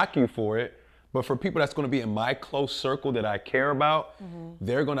going to knock you for it. But for people that's going to be in my close circle that I care about,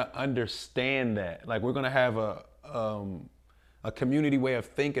 they're going to understand that. Like, we're going to have a community way of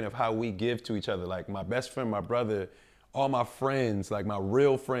thinking of how we give to each other. Like, my best friend, my brother, all my friends, like my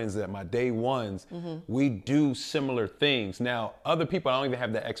real friends, that my day ones, we do similar things. Now, other people, I don't even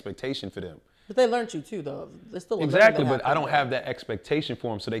have that expectation for them. But they learned you too, though. There's still Exactly, but I don't have that expectation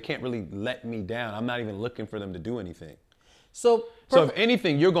for them, so they can't really let me down. I'm not even looking for them to do anything. So if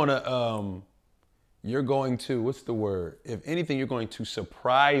anything, you're going to, what's the word? If anything, you're going to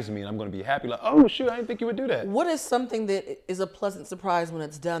surprise me, and I'm going to be happy, like, oh, shoot, I didn't think you would do that. What is something that is a pleasant surprise when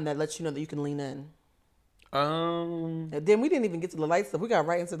it's done that lets you know that you can lean in? And then we didn't even get to the light stuff. We got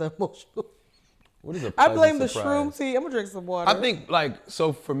right into the emotional. What is a I blame the surprise? shroom tea. I'm going to drink some water. I think,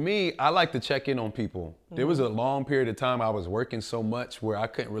 so for me, I like to check in on people. There was a long period of time I was working so much where I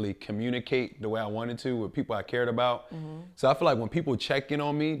couldn't really communicate the way I wanted to with people I cared about. So I feel like when people check in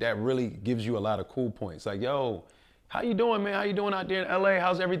on me, that really gives you a lot of cool points. Like, yo, how you doing, man? How you doing out there in LA?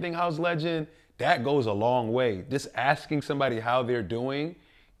 How's everything? How's Legend? That goes a long way. Just asking somebody how they're doing,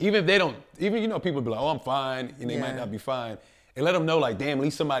 even if they don't, people be like, oh, I'm fine, and they might not be fine. And let them know, like, damn, at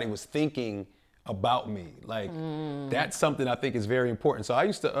least somebody was thinking about me. Like, that's something I think is very important. So I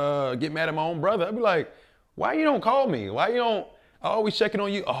used to get mad at my own brother. I'd be like, why you don't call me? Why you don't, I always checking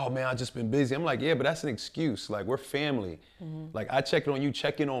on you. Oh man, I just been busy. I'm like, yeah, but that's an excuse. Like, we're family. Like, I check on you,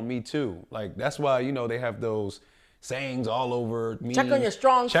 check in on me too. Like, that's why, they have those sayings all over me. Check on your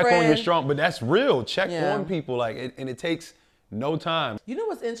strong Check friend. on your strong, but that's real. Check on people, like, and it takes no time. You know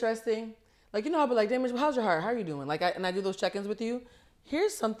what's interesting? Like, I'll be like, Damage, how's your heart? How are you doing? Like, I do those check-ins with you.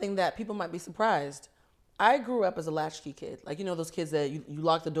 Here's something that people might be surprised. I grew up as a latchkey kid. Like, those kids that you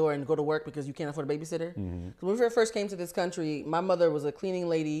lock the door and go to work because you can't afford a babysitter. Because when we first came to this country, my mother was a cleaning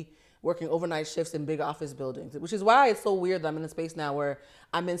lady working overnight shifts in big office buildings, which is why it's so weird that I'm in a space now where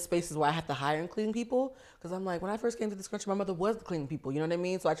I'm in spaces where I have to hire and clean people. Because I'm like, when I first came to this country, my mother was the cleaning people. You know what I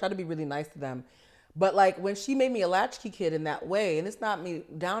mean? So I try to be really nice to them. But like, when she made me a latchkey kid in that way, and it's not me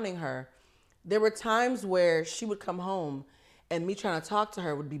downing her, there were times where she would come home and me trying to talk to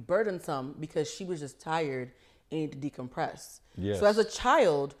her would be burdensome because she was just tired and needed to decompress. Yes. So as a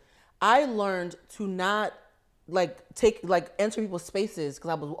child, I learned to not enter people's spaces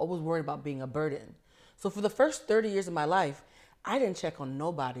because I was always worried about being a burden. So for the first 30 years of my life, I didn't check on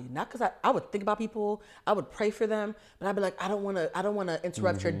nobody. Not because I would think about people, I would pray for them, but I'd be like, I don't want to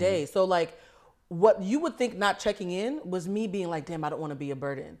interrupt your day. So like, what you would think not checking in was me being like, damn, I don't want to be a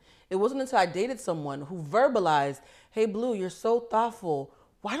burden. It wasn't until I dated someone who verbalized, hey, Blue, you're so thoughtful.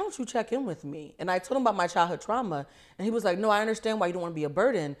 Why don't you check in with me? And I told him about my childhood trauma. And he was like, no, I understand why you don't want to be a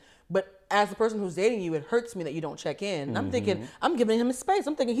burden. But as the person who's dating you, it hurts me that you don't check in. And I'm thinking, I'm giving him his space.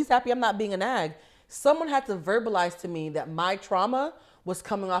 I'm thinking he's happy I'm not being a nag. Someone had to verbalize to me that my trauma was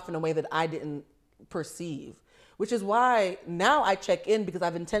coming off in a way that I didn't perceive, which is why now I check in because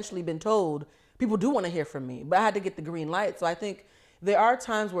I've intentionally been told people do want to hear from me, but I had to get the green light. So I think there are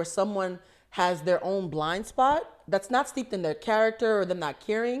times where someone has their own blind spot that's not steeped in their character or them not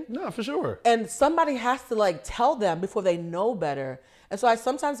caring. No, for sure. And somebody has to like tell them before they know better. And so I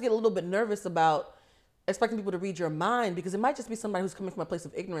sometimes get a little bit nervous about expecting people to read your mind because it might just be somebody who's coming from a place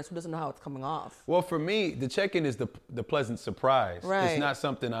of ignorance who doesn't know how it's coming off. Well, for me, the check-in is the pleasant surprise. Right. It's not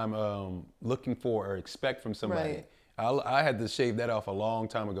something I'm looking for or expect from somebody. Right. I had to shave that off a long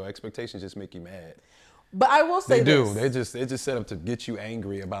time ago. Expectations just make you mad. But I will say They just set up to get you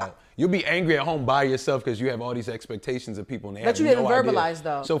angry about. You'll be angry at home by yourself because you have all these expectations of people and they that have you didn't no verbalize idea.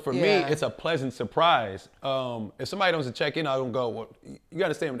 though. So for me, it's a pleasant surprise. If somebody doesn't check in, I don't go. Well, you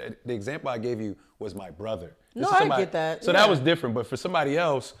got to understand. The example I gave you was my brother. I get that. So that was different. But for somebody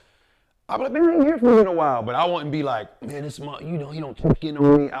else, I'm like, man, I ain't here for you in a while. But I wouldn't be like, man, this month, he don't check in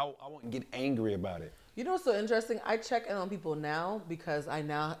on me. I wouldn't get angry about it. You know what's so interesting? I check in on people now because I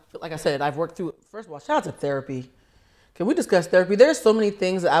now, like I said, I've worked through, first of all, shout out to therapy. Can we discuss therapy? There's so many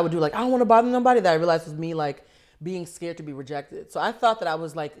things that I would do, like, I don't want to bother nobody, that I realized was me, like, being scared to be rejected. So I thought that I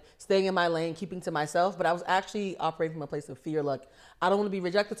was, like, staying in my lane, keeping to myself, but I was actually operating from a place of fear, like, I don't want to be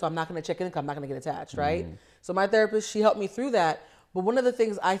rejected, so I'm not going to check in because I'm not going to get attached, right? So my therapist, she helped me through that. But one of the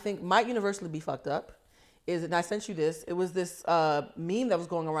things I think might universally be fucked up is, and I sent you this, it was this meme that was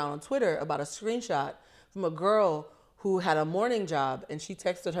going around on Twitter about a screenshot from a girl who had a morning job, and she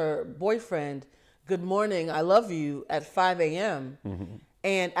texted her boyfriend, good morning, I love you, at 5 a.m.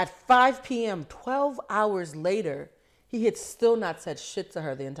 And at 5 p.m., 12 hours later, He had still not said shit to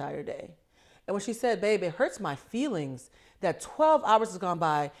her the entire day. And when she said, babe, it hurts my feelings that 12 hours has gone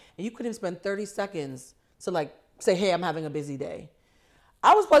by and you couldn't even spend 30 seconds to like say, hey, I'm having a busy day.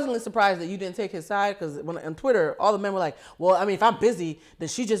 I was pleasantly surprised that you didn't take his side, because when on Twitter, all the men were like, well, I mean, if I'm busy, then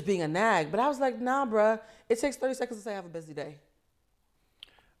she's just being a nag. But I was like, nah, bruh, it takes 30 seconds to say I have a busy day.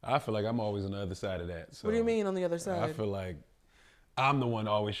 I feel like I'm always on the other side of that. So What do you mean on the other side? I feel like I'm the one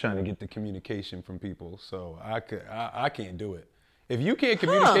always trying to get the communication from people. So I can't do it. If you can't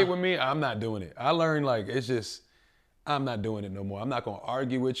communicate with me, I'm not doing it. I learned like, it's just, I'm not doing it no more. I'm not going to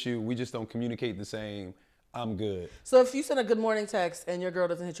argue with you. We just don't communicate the same. I'm good. So if you send a good morning text and your girl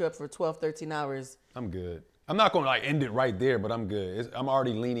doesn't hit you up for 12, 13 hours. I'm good. I'm not going to like end it right there, but I'm good. I'm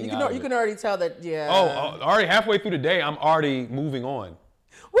already leaning out. You can already tell that, yeah. Oh, already halfway through the day, I'm already moving on.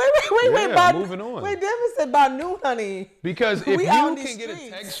 Wait. Yeah, moving on. Wait, Devin said by noon, honey. Because if you can get a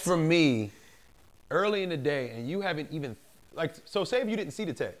text from me early in the day and you haven't even, like, so say if you didn't see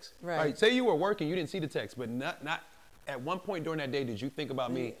the text. Right. Say you were working, you didn't see the text, but not at one point during that day did you think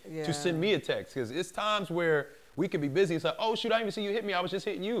about me to send me a text? Because it's times where we could be busy. It's like, oh, shoot, I didn't even see you hit me. I was just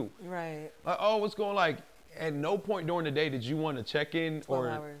hitting you. Right. Like, oh, what's going on? Like, at no point during the day did you want to check in 12 or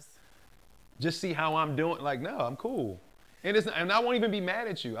hours. just see how I'm doing. Like, no, I'm cool. And I won't even be mad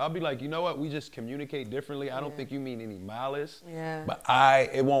at you. I'll be like, you know what? We just communicate differently. I don't think you mean any malice. Yeah. But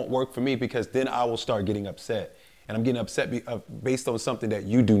it won't work for me, because then I will start getting upset. And I'm getting upset based on something that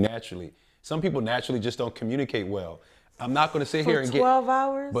you do naturally. Some people naturally just don't communicate well. I'm not going to sit here and 12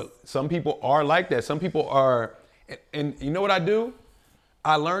 hours? But some people are like that. Some people are, and you know what I do?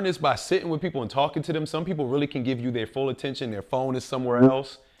 I learned this by sitting with people and talking to them. Some people really can give you their full attention. Their phone is somewhere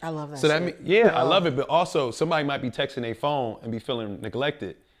else. I love that. So shit. I love it. But also, somebody might be texting their phone and be feeling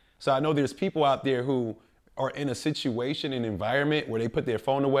neglected. So I know there's people out there who are in a situation, an environment where they put their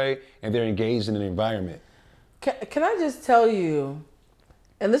phone away and they're engaged in an environment. Can I just tell you,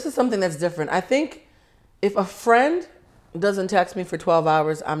 and this is something that's different. I think if a friend doesn't text me for 12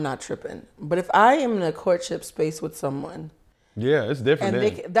 hours, I'm not tripping. But if I am in a courtship space with someone, yeah, it's different.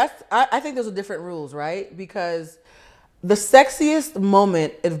 And I think those are different rules, right? Because the sexiest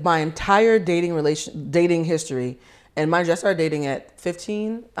moment of my entire dating history, and mind you, I started dating at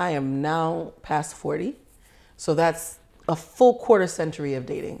 15. I am now past 40, so that's a full quarter century of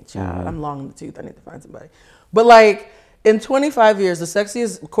dating. Child, I'm long in the tooth. I need to find somebody. But like in 25 years, the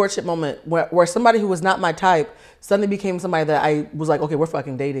sexiest courtship moment where somebody who was not my type suddenly became somebody that I was like, okay, we're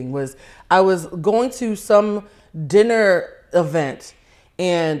fucking dating, was I was going to some dinner event,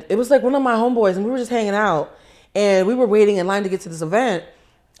 and it was like one of my homeboys, and we were just hanging out, and we were waiting in line to get to this event,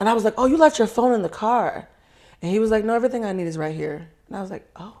 and I was like, oh, you left your phone in the car. And he was like, no, everything I need is right here. And I was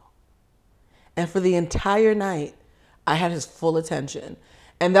like, oh. And for the entire night, I had his full attention.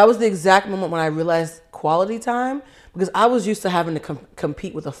 And that was the exact moment when I realized quality time, because I was used to having to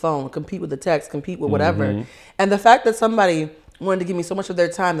compete with a phone, compete with a text, compete with whatever. Mm-hmm. And the fact that somebody wanted to give me so much of their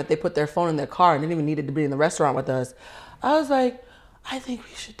time that they put their phone in their car and didn't even needed to be in the restaurant with us, I was like, I think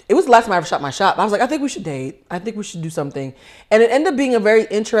we should. It was the last time I ever shot my shot. I was like, I think we should date. I think we should do something. And it ended up being a very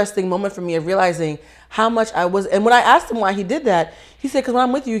interesting moment for me of realizing how much I was. And when I asked him why he did that, he said, because when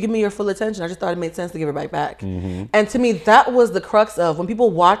I'm with you, you give me your full attention. I just thought it made sense to give it right back. Mm-hmm. And to me, that was the crux of when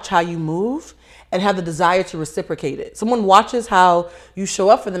people watch how you move and have the desire to reciprocate it. Someone watches how you show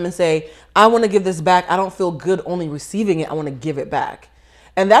up for them and say, I want to give this back. I don't feel good only receiving it. I want to give it back.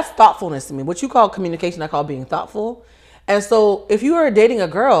 And that's thoughtfulness to me. What you call communication, I call being thoughtful. And so if you are dating a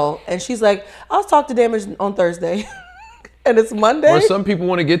girl and she's like, I'll talk to Damage on Thursday and it's Monday. Or some people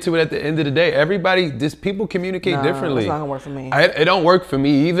want to get to it at the end of the day. People communicate differently. It's not gonna work for me. It don't work for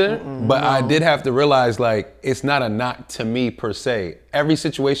me either, but no. I did have to realize like, it's not a knock to me per se. Every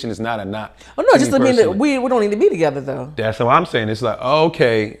situation is not a knock. Oh no, just to mean that we don't need to be together though. That's what I'm saying. It's like, oh,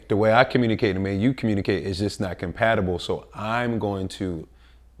 okay, the way I communicate and the way you communicate is just not compatible. So I'm going to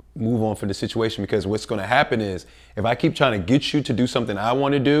move on from the situation, because what's going to happen is if I keep trying to get you to do something I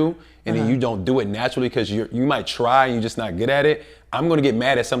want to do and then you don't do it naturally because you might try and you're just not good at it, I'm going to get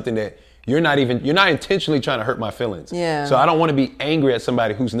mad at something that you're not intentionally trying to hurt my feelings. Yeah. So I don't want to be angry at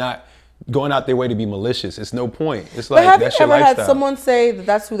somebody who's not going out their way to be malicious. It's no point. It's like, that's your lifestyle. But have you ever had someone say that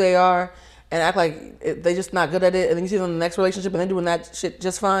that's who they are and act like they're just not good at it, and then you see them in the next relationship and they're doing that shit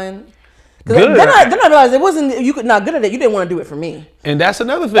just fine? Then I realized it wasn't you could not good at it. You didn't want to do it for me. And that's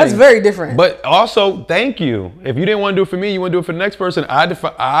another thing. That's very different. But also, thank you. If you didn't want to do it for me, you want to do it for the next person.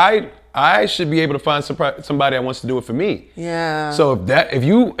 I should be able to find somebody that wants to do it for me. Yeah. So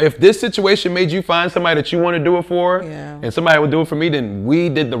if this situation made you find somebody that you want to do it for, and somebody would do it for me, then we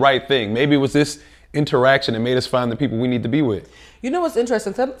did the right thing. Maybe it was this interaction that made us find the people we need to be with. You know what's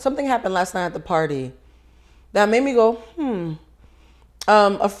interesting? Something happened last night at the party that made me go,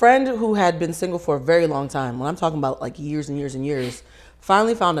 a friend who had been single for a very long time, when I'm talking about like years and years and years,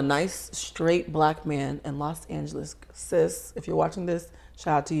 finally found a nice, straight black man in Los Angeles. Sis, if you're watching this,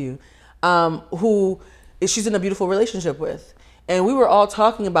 shout out to you. She's in a beautiful relationship with. And we were all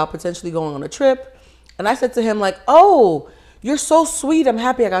talking about potentially going on a trip. And I said to him, like, oh, you're so sweet. I'm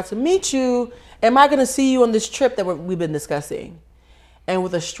happy I got to meet you. Am I going to see you on this trip that we've been discussing? And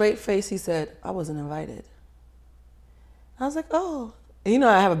with a straight face, he said, I wasn't invited. I was like, oh. And you know,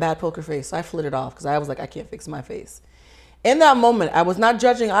 I have a bad poker face, so I flitted off because I was like, I can't fix my face. In that moment, I was not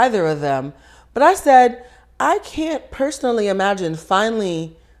judging either of them, but I said, I can't personally imagine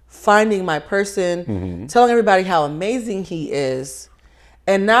finally finding my person, telling everybody how amazing he is,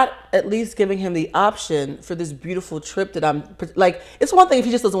 and not at least giving him the option for this beautiful trip that I'm, like, it's one thing if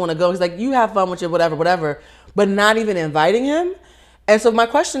he just doesn't want to go. He's like, you have fun with your whatever, but not even inviting him. And so my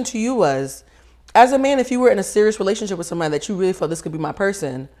question to you was, as a man, if you were in a serious relationship with somebody that you really felt this could be my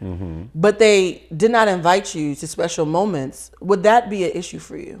person, but they did not invite you to special moments, would that be an issue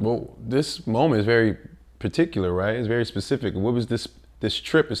for you? Well, this moment is very particular, right? It's very specific. What was this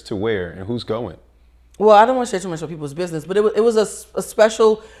trip is to where and who's going? Well, I don't want to share too much of people's business, but it was a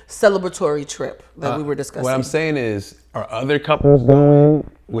special celebratory trip that we were discussing. What I'm saying is, are other couples going?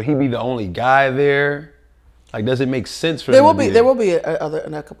 Would he be the only guy there? Like, does it make sense for them to be there? There will be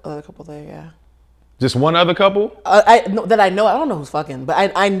another couple there, yeah. Just one other couple? I don't know who's fucking,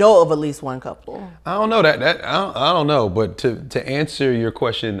 but I know of at least one couple. I don't know that I don't know, but to answer your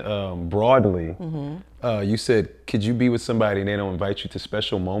question broadly, you said, could you be with somebody and they don't invite you to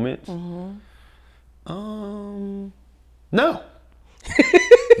special moments? No.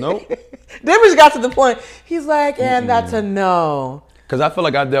 Nope. Denver's got to the point. He's like, and that's a no. Because I feel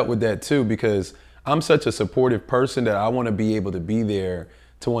like I dealt with that too, because I'm such a supportive person that I want to be able to be there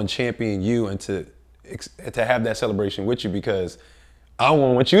to champion you and to have that celebration with you, because I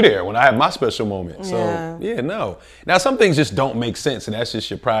want you there when I have my special moment. So yeah, no. Now some things just don't make sense, and that's just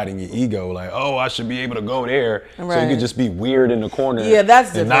your pride and your ego. Like, oh, I should be able to go there, so you could just be weird in the corner. Yeah,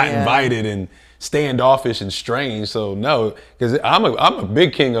 that's and not invited and standoffish and strange. So no, because I'm a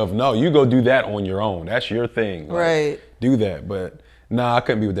big king of no. You go do that on your own. That's your thing. Like, right. Do that, but. Nah, I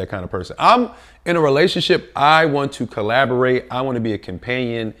couldn't be with that kind of person. I'm in a relationship. I want to collaborate. I want to be a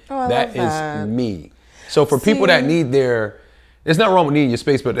companion. Oh, that is me. So for people that need there's not wrong with needing your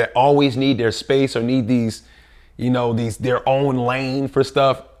space, but that always need their space or need their own lane for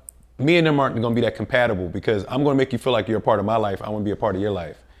stuff. Me and them aren't going to be that compatible, because I'm going to make you feel like you're a part of my life. I want to be a part of your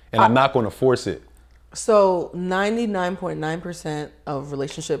life, and I'm not going to force it. So 99.9% of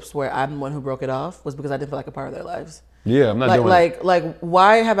relationships where I'm the one who broke it off was because I didn't feel like a part of their lives. Yeah, I'm not doing it. Like,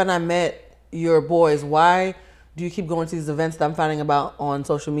 why haven't I met your boys? Why do you keep going to these events that I'm finding about on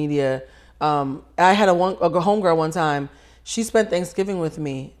social media? I had a homegirl one time. She spent Thanksgiving with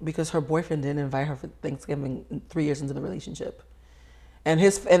me because her boyfriend didn't invite her for Thanksgiving 3 years into the relationship, and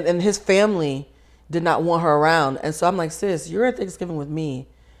his family did not want her around. And so I'm like, sis, you're at Thanksgiving with me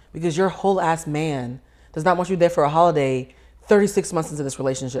because your whole ass man does not want you there for a holiday 36 months into this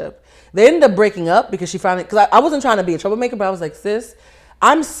relationship. They ended up breaking up because she finally, because I wasn't trying to be a troublemaker, but I was like, sis,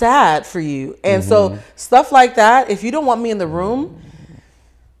 I'm sad for you. And so stuff like that, if you don't want me in the room,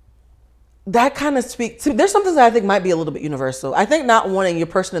 that kind of speaks to, there's something that I think might be a little bit universal. I think not wanting your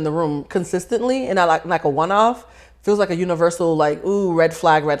person in the room consistently and not like a one-off feels like a universal, like, ooh, red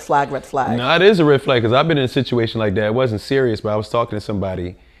flag, red flag, red flag. No, it is a red flag, because I've been in a situation like that. It wasn't serious, but I was talking to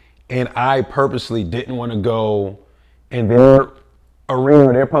somebody and I purposely didn't want to go in their arena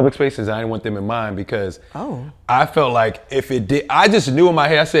or their public spaces. I didn't want them in mine, because I felt like if it did, I just knew in my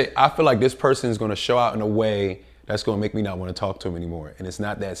head, I said, I feel like this person is going to show out in a way that's going to make me not want to talk to him anymore. And it's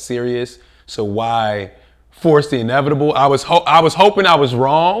not that serious. So why force the inevitable? I was hoping I was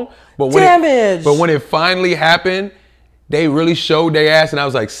wrong, but when it finally happened, they really showed their ass, and I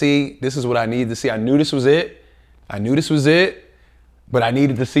was like, see, this is what I needed to see. I knew this was it, but I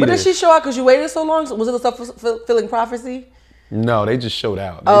needed to see this. But did she show out because you waited so long? Was it a self-fulfilling prophecy? No, they just showed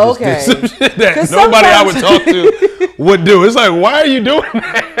out. They just did some shit that nobody I would talk to would do. It's like, why are you doing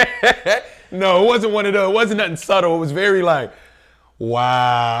that? No, it wasn't one of those. It wasn't nothing subtle. It was very like,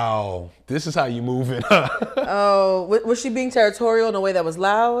 wow, this is how you move it. Oh, was she being territorial in a way that was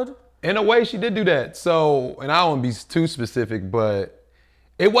loud? In a way, she did do that. So, and I don't want to be too specific, but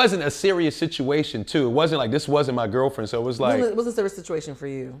it wasn't a serious situation too. It wasn't like, this wasn't my girlfriend. So it was like. It wasn't a serious situation for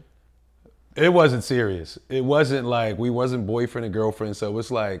you. It wasn't serious. It wasn't like, we wasn't boyfriend and girlfriend. So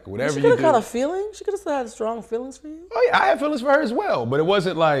it's like, whatever you do. She could have got a feeling. She could have still had strong feelings for you. Oh yeah, I had feelings for her as well. But it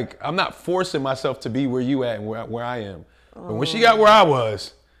wasn't like, I'm not forcing myself to be where you at and where I am. But when she got where I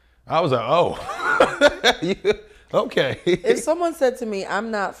was like, oh. Okay. If someone said to me,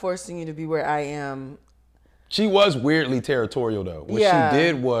 I'm not forcing you to be where I am. She was weirdly territorial, though. What she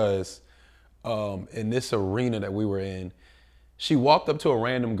did was, in this arena that we were in, she walked up to a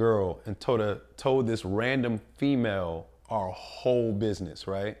random girl and told this random female our whole business,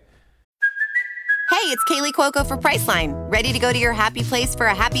 right? Hey, it's Kaylee Cuoco for Priceline. Ready to go to your happy place for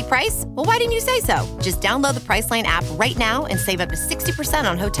a happy price? Well, why didn't you say so? Just download the Priceline app right now and save up to 60%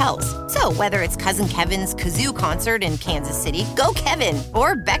 on hotels. So whether it's Cousin Kevin's Kazoo Concert in Kansas City, go Kevin,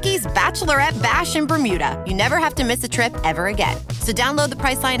 or Becky's Bachelorette Bash in Bermuda, you never have to miss a trip ever again. So download the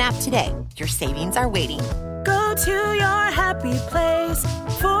Priceline app today. Your savings are waiting. Go to your happy place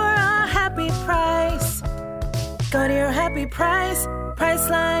for a happy price. Go to your happy price,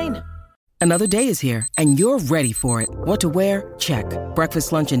 Priceline. Another day is here, and you're ready for it. What to wear? Check.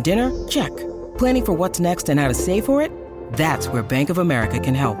 Breakfast, lunch, and dinner? Check. Planning for what's next and how to save for it? That's where Bank of America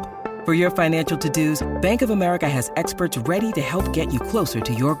can help. For your financial to-dos, Bank of America has experts ready to help get you closer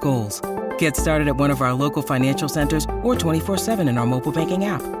to your goals. Get started at one of our local financial centers or 24/7 in our mobile banking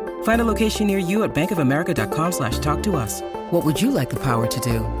app. Find a location near you at bankofamerica.com/talktous. What would you like the power to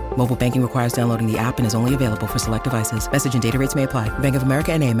do? Mobile banking requires downloading the app and is only available for select devices. Message and data rates may apply. Bank of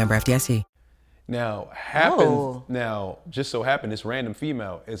America N.A., member FDIC. Now, just so happened, this random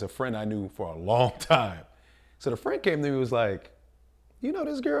female is a friend I knew for a long time. So the friend came to me and was like, you know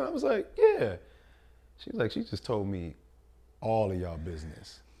this girl? I was like, yeah. She was like, she just told me all of y'all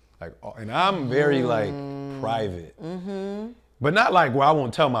business. Like, and I'm very private. Mm-hmm. But not like where I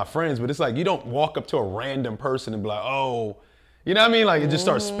won't tell my friends, but it's like you don't walk up to a random person and be like, oh, you know what I mean? Like it just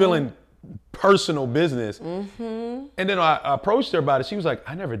starts spilling personal business. Mm-hmm. And then I approached her about it. She was like,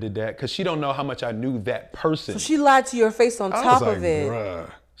 I never did that because she don't know how much I knew that person. So she lied to your face on top of it.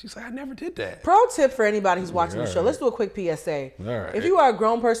 Bruh. She's like, I never did that. Pro tip for anybody who's watching the show. Let's do a quick PSA. Right. If you are a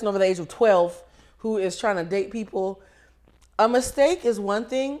grown person over the age of 12 who is trying to date people, a mistake is one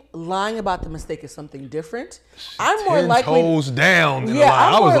thing. Lying about the mistake is something different. I'm more likely toes down.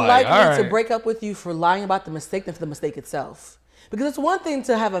 I'm more likely to break up with you for lying about the mistake than for the mistake itself. Because it's one thing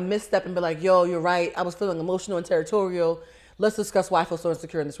to have a misstep and be like, yo, you're right. I was feeling emotional and territorial. Let's discuss why I feel so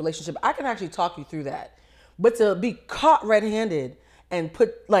insecure in this relationship. I can actually talk you through that. But to be caught red-handed and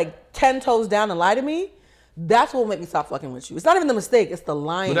put like 10 toes down and lie to me, that's what will make me stop fucking with you. It's not even the mistake, it's the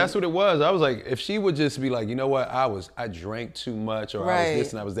lying. But that's what it was. I was like, if she would just be like, you know what, I drank too much, or I was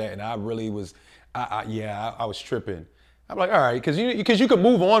this and I was that, and I really was, I was tripping. I'm like, all right, because you could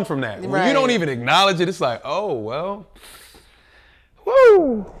move on from that. When you don't even acknowledge it, it's like, oh, well,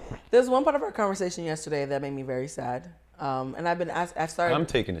 woo. There's one part of our conversation yesterday that made me very sad. And I'm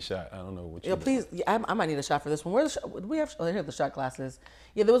taking a shot. I don't know what you please, I might need a shot for this one. We have here the shot glasses.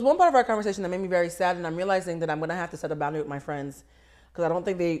 Yeah, there was one part of our conversation that made me very sad, and I'm realizing that I'm going to have to set a boundary with my friends because I don't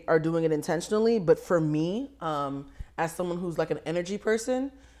think they are doing it intentionally. But for me, as someone who's like an energy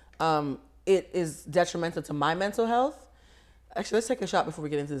person, it is detrimental to my mental health. Actually, let's take a shot before we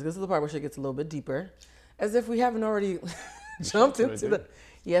get into this. This is the part where shit gets a little bit deeper. As if we haven't already jumped into the...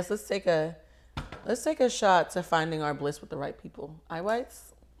 Yes, let's take a shot to finding our bliss with the right people. Eye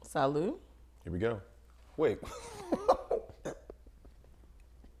whites, salud. Here we go. Wait.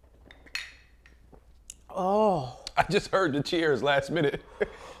 Oh. I just heard the cheers last minute.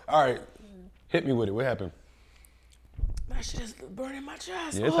 All right, hit me with it. What happened? That shit is burning my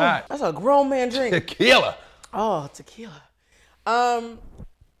chest. Yeah, it's hot. That's a grown man drink. Tequila. Oh, tequila.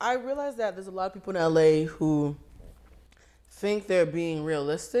 I realize that there's a lot of people in LA who think they're being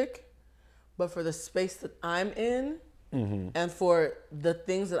realistic, but for the space that I'm in and for the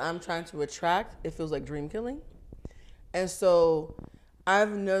things that I'm trying to attract, it feels like dream killing. And so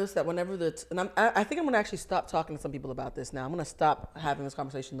I've noticed that whenever I think I'm going to actually stop talking to some people about this now. I'm going to stop having this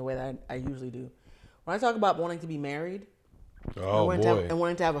conversation the way that I usually do. When I talk about wanting to be married and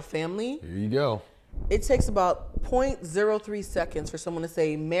wanting to have a family, here you go. It takes about 0.03 seconds for someone to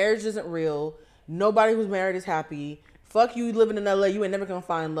say marriage isn't real, nobody who's married is happy, fuck you living in LA, you ain't never gonna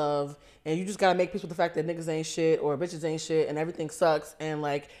find love, and you just gotta make peace with the fact that niggas ain't shit or bitches ain't shit and everything sucks and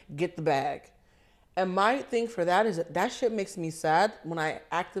like get the bag. And my thing for that is that shit makes me sad when I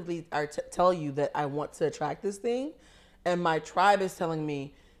actively tell you that I want to attract this thing and my tribe is telling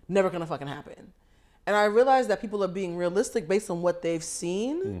me never gonna fucking happen. And I realize that people are being realistic based on what they've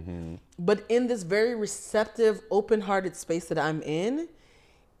seen. But in this very receptive, open-hearted space that I'm in,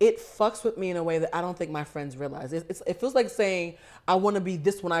 it fucks with me in a way that I don't think my friends realize. It feels like saying, I want to be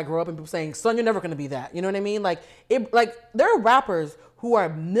this when I grow up, and people saying, son, you're never going to be that. You know what I mean? Like there are rappers who are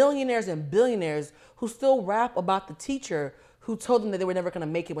millionaires and billionaires who still rap about the teacher who told them that they were never going to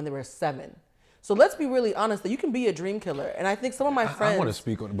make it when they were 7. So let's be really honest that you can be a dream killer. And I think some of my friends. I want to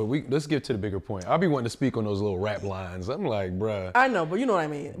speak on it, but let's get to the bigger point. I'll be wanting to speak on those little rap lines. I'm like, bruh. I know, but you know what I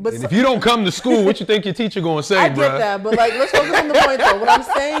mean. But if you don't come to school, what you think your teacher gonna say, bruh? I get that, but like, let's focus on the point though. What I'm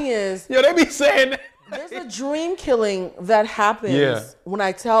saying is. Yo, they be saying that. There's a dream killing that happens when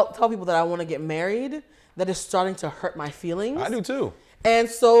I tell people that I want to get married that is starting to hurt my feelings. I do too. And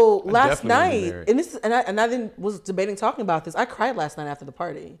so last night, and was debating talking about this. I cried last night after the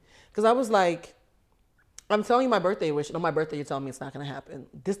party because I was like, I'm telling you my birthday wish, and on my birthday you're telling me it's not going to happen.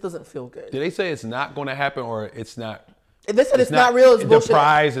 This doesn't feel good. Did they say it's not going to happen or it's not? They said it's not real. It's bullshit. The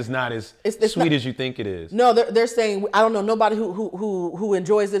prize is not as sweet not, as you think it is. No, they're saying I don't know nobody who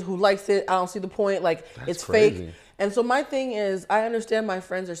enjoys it, who likes it. I don't see the point. Like it's crazy. Fake. And so my thing is, I understand my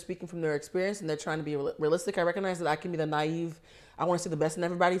friends are speaking from their experience and they're trying to be realistic. I recognize that I can be the naive, I want to see the best in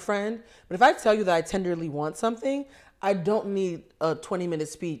everybody friend. But if I tell you that I tenderly want something, I don't need a 20-minute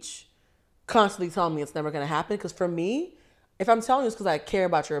speech constantly telling me it's never going to happen. Because for me, if I'm telling you it's because I care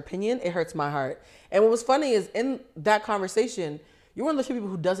about your opinion, it hurts my heart. And what was funny is in that conversation, you're one of the few people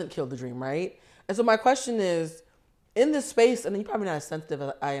who doesn't kill the dream, right? And so my question is, in this space, and you're probably not as sensitive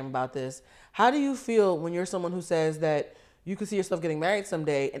as I am about this, how do you feel when you're someone who says that you could see yourself getting married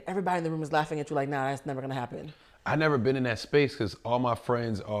someday and everybody in the room is laughing at you like, nah, that's never going to happen? I've never been in that space because all my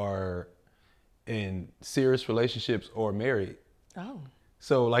friends are in serious relationships or married. Oh.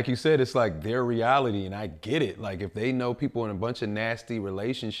 So like you said, it's like their reality, and I get it. Like if they know people in a bunch of nasty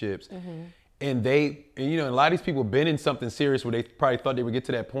relationships, and you know, a lot of these people been in something serious where they probably thought they would get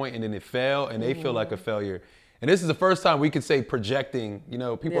to that point and then it fell and they feel like a failure. And this is the first time we could say projecting, you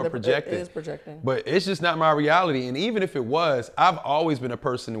know, people are projecting. It is projecting. But it's just not my reality. And even if it was, I've always been a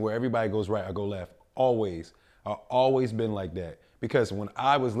person where everybody goes right, I go left. Always. I've always been like that. Because when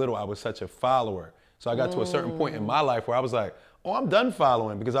I was little, I was such a follower. So I got to a certain point in my life where I was like, oh, I'm done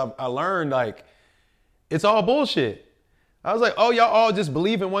following, because I learned like, it's all bullshit. I was like, oh, y'all all just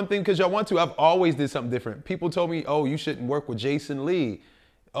believe in one thing because y'all want to. I've always did something different. People told me, oh, you shouldn't work with Jason Lee.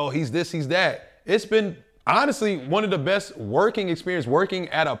 Oh, he's this, he's that. It's been honestly one of the best working experience working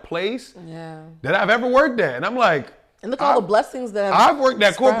at a place that I've ever worked at. And I'm like, and look at all the blessings that I've worked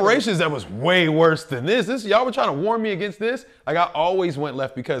at corporations that was way worse than this. Y'all were trying to warn me against this. Like I always went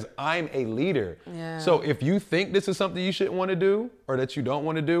left because I'm a leader. Yeah. So if you think this is something you shouldn't want to do or that you don't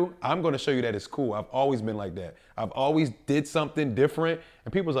want to do, I'm going to show you that it's cool. I've always been like that. I've always did something different.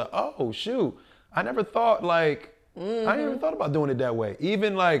 And people's like, oh, shoot, I never thought like, I never thought about doing it that way.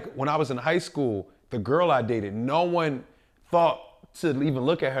 Even like when I was in high school, the girl I dated, no one thought to even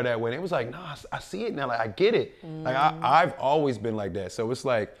look at her that way. And it was like, nah, I see it now. Like, I get it. Like, I've always been like that. So it's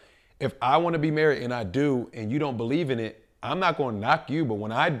like, if I want to be married and I do, and you don't believe in it, I'm not going to knock you. But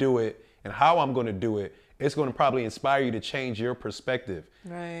when I do it and how I'm going to do it, it's going to probably inspire you to change your perspective.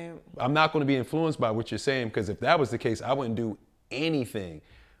 Right. I'm not going to be influenced by what you're saying, because if that was the case, I wouldn't do anything.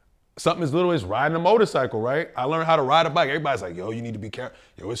 Something as little as riding a motorcycle, right? I learned how to ride a bike. Everybody's like, yo, you need to be careful.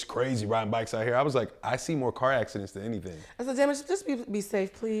 Yo, it's crazy riding bikes out here. I was like, I see more car accidents than anything. I said, damn it, just be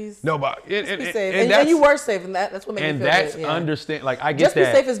safe, please. No, but be safe. And you were safe, and that's what made me feel good. And that's understand. Like I get just that.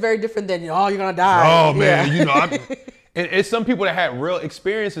 Just be safe is very different than, oh, you're gonna die. Oh man, you know. And it's some people that had real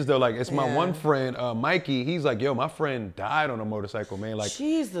experiences though. Like it's my one friend, Mikey. He's like, yo, my friend died on a motorcycle, man. Like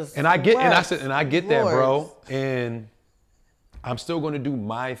Jesus. And I get, and I get that, bro. And I'm still gonna do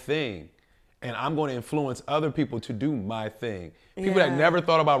my thing. And I'm going to influence other people to do my thing. People that never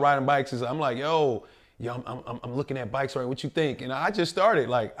thought about riding bikes, I'm like, yo, I'm looking at bikes, right? What you think? And I just started.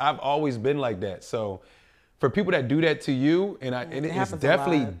 Like, I've always been like that. So for people that do that to you, and it's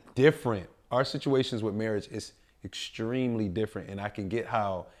definitely different. Our situations with marriage is extremely different. And I can get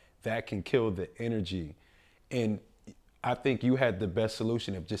how that can kill the energy. And I think you had the best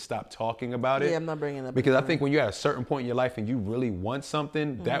solution of just stop talking about it. Yeah, I'm not bringing it up. Because I think when you're at a certain point in your life and you really want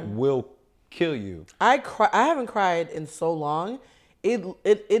something, that will kill you. I haven't cried in so long. It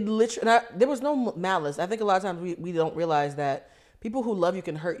literally, there was no malice. I think a lot of times we don't realize that people who love you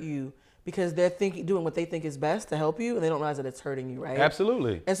can hurt you because they're doing what they think is best to help you, and they don't realize that it's hurting you, right?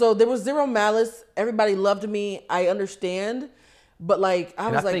 Absolutely. And so there was zero malice. Everybody loved me. I understand. But like,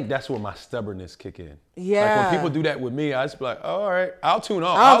 I think that's where my stubbornness kick in. Yeah. Like when people do that with me, I just be like, oh, all right, I'll tune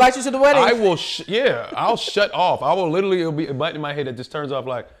off. I'll invite you to the wedding. I will, I'll shut off. I will literally, it'll be a button in my head that just turns off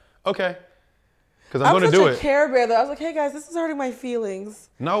like, okay. Because I'm going to do it. I was such a Care Bear though. I was like, hey guys, this is hurting my feelings.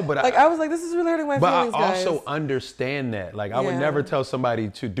 No, but I was like, this is really hurting my feelings, guys. But I also understand that. Like I would never tell somebody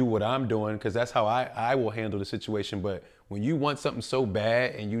to do what I'm doing because that's how I will handle the situation. But when you want something so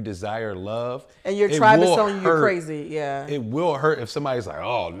bad and you desire love. And your tribe is telling you you're crazy, It will hurt if somebody's like,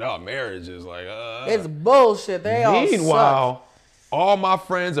 oh no, marriage is like, it's bullshit. They all suck. All my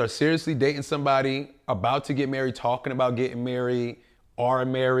friends are seriously dating somebody, about to get married, talking about getting married, are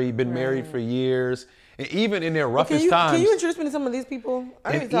married, been married for years. And even in their roughest times. Can you introduce me to some of these people?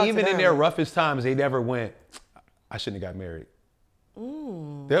 Even in their roughest times, they never went, I shouldn't have got married.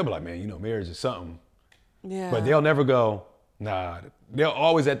 They'll be like, man, you know, marriage is something. Yeah. But they'll never go, nah. They'll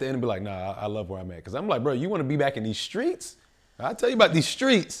always at the end be like, nah, I love where I'm at. Because I'm like, bro, you want to be back in these streets? I'll tell you about these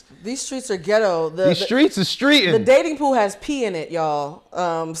streets. These streets are ghetto. These streets are streeting. The dating pool has pee in it,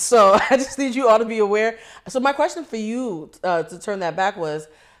 y'all. So I just need you all to be aware. So my question for you to turn that back was,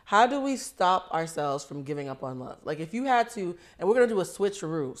 how do we stop ourselves from giving up on love? Like if you had to, and we're going to do a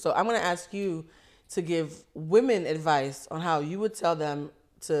switcheroo. So I'm going to ask you to give women advice on how you would tell them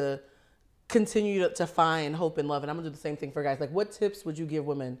to continue to find hope and love. And I'm going to do the same thing for guys. Like what tips would you give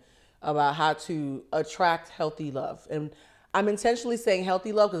women about how to attract healthy love? And I'm intentionally saying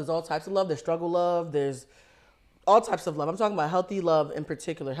healthy love because there's all types of love. There's struggle love. There's all types of love. I'm talking about healthy love in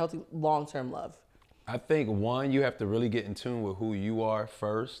particular, healthy long-term love. I think, one, you have to really get in tune with who you are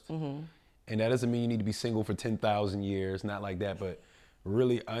first. And that doesn't mean you need to be single for 10,000 years, not like that, but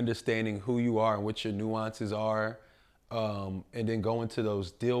really understanding who you are and what your nuances are. And then go into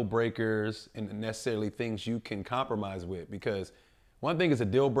those deal breakers and necessarily things you can compromise with. Because one thing is a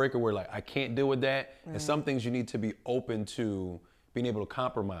deal breaker where like, I can't deal with that. And some things you need to be open to being able to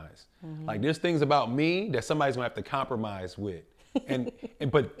compromise. Like there's things about me that somebody's gonna have to compromise with.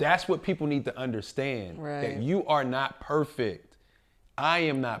 But that's what people need to understand, that you are not perfect. I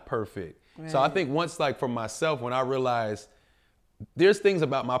am not perfect. So I think once, like for myself, when I realized there's things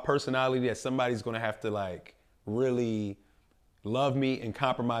about my personality that somebody's gonna have to like really love me and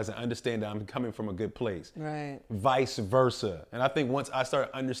compromise and understand that I'm coming from a good place. Right. Vice versa. And I think once I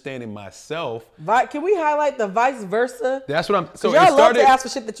started understanding myself. Can we highlight the vice versa? That's what I'm, so y'all love to ask for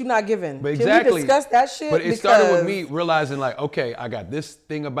shit that you're not giving. But exactly. Can we discuss that shit? But it started with me realizing like, okay, I got this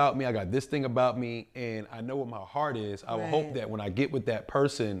thing about me, I got this thing about me, and I know what my heart is. I will hope that when I get with that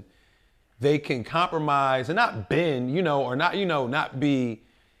person, they can compromise and not bend, or not be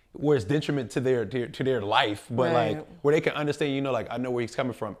where it's detriment to their life, but like where they can understand, like I know where he's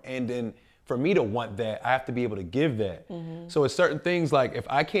coming from. And then for me to want that, I have to be able to give that. So it's certain things like if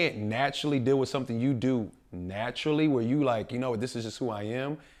I can't naturally deal with something you do naturally, where you like, this is just who I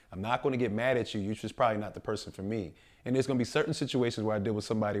am, I'm not going to get mad at you. You're just probably not the person for me. And there's going to be certain situations where I deal with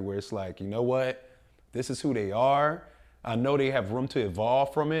somebody where it's like, you know what? This is who they are. I know they have room to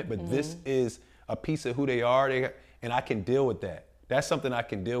evolve from it, but this is a piece of who they are, and I can deal with that. That's something I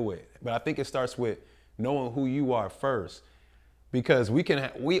can deal with. But I think it starts with knowing who you are first, because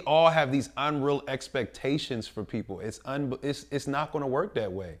we all have these unreal expectations for people. It's not going to work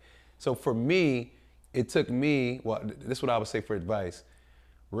that way. So for me, it took me, this is what I would say for advice.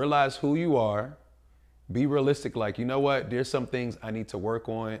 Realize who you are. Be realistic. Like, you know what? There's some things I need to work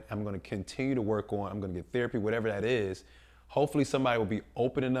on. I'm going to continue to work on. I'm going to get therapy, whatever that is. Hopefully somebody will be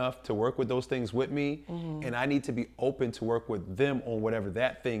open enough to work with those things with me. And I need to be open to work with them on whatever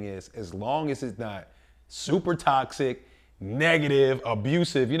that thing is, as long as it's not super toxic, negative,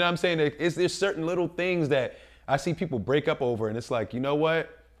 abusive. You know what I'm saying? There's certain little things that I see people break up over, and it's like, you know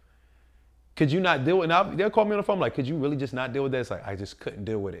what? Could you not deal with it? And they'll call me on the phone like, could you really just not deal with that? It's like, I just couldn't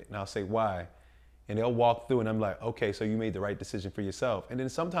deal with it. And I'll say, why? And they'll walk through, and I'm like, okay, so you made the right decision for yourself. And then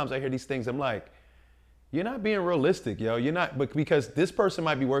sometimes I hear these things, I'm like, you're not being realistic, yo. You're not, but because this person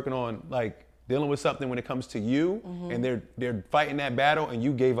might be working on like dealing with something when it comes to you, and they're fighting that battle, and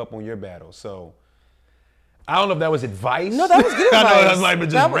you gave up on your battle. So I don't know if that was advice. No, that was good advice. I know that's like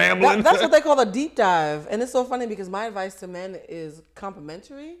just rambling. That's what they call a deep dive. And it's so funny because my advice to men is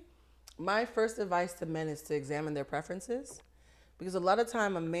complimentary. My first advice to men is to examine their preferences. Because a lot of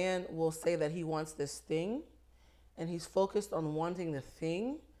time a man will say that he wants this thing, and he's focused on wanting the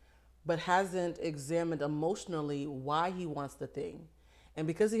thing, but hasn't examined emotionally why he wants the thing. And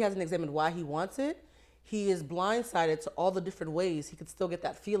because he hasn't examined why he wants it, he is blindsided to all the different ways he could still get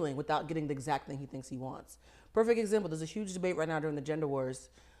that feeling without getting the exact thing he thinks he wants. Perfect example, there's a huge debate right now during the gender wars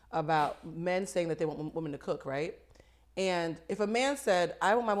about men saying that they want women to cook, right? And if a man said,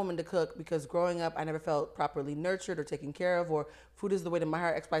 I want my woman to cook because growing up I never felt properly nurtured or taken care of, or food is the way to my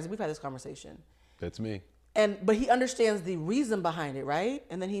heart, X, we've had this conversation. That's me. But he understands the reason behind it, right?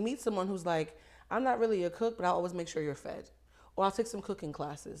 And then he meets someone who's like, I'm not really a cook, but I'll always make sure you're fed. Or I'll take some cooking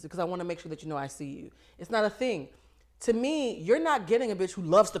classes because I want to make sure that you know I see you. It's not a thing. To me, you're not getting a bitch who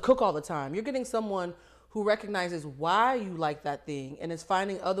loves to cook all the time. You're getting someone who recognizes why you like that thing and is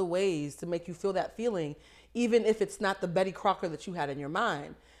finding other ways to make you feel that feeling, even if it's not the Betty Crocker that you had in your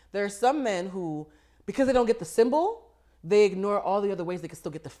mind. There are some men who, because they don't get the symbol, they ignore all the other ways they can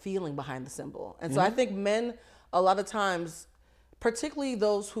still get the feeling behind the symbol. And so I think men, a lot of times, particularly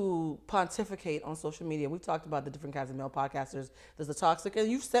those who pontificate on social media. We've talked about the different kinds of male podcasters. There's the toxic,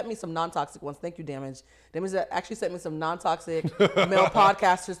 and you've sent me some non-toxic ones. Thank you, Damage. Damage actually sent me some non-toxic male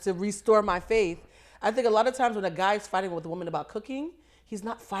podcasters to restore my faith. I think a lot of times when a guy is fighting with a woman about cooking, he's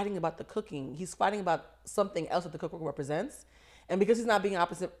not fighting about the cooking. He's fighting about something else that the cookbook represents. And because he's not being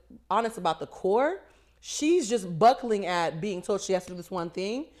honest about the core, she's just buckling at being told she has to do this one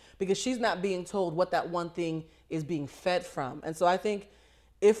thing because she's not being told what that one thing is being fed from. And so I think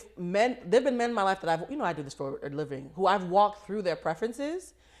if men, there've been men in my life that I do this for a living, who I've walked through their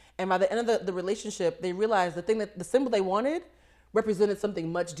preferences. And by the end of the relationship, they realized the symbol they wanted represented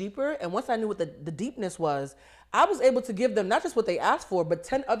something much deeper. And once I knew what the deepness was, I was able to give them not just what they asked for, but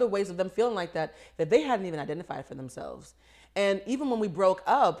 10 other ways of them feeling like that they hadn't even identified for themselves. And even when we broke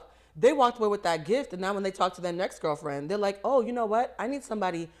up, they walked away with that gift. And now when they talk to their next girlfriend, they're like, oh, you know what? I need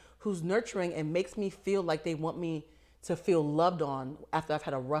somebody who's nurturing and makes me feel like they want me to feel loved on after I've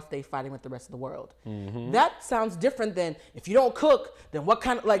had a rough day fighting with the rest of the world. Mm-hmm. That sounds different than if you don't cook, then what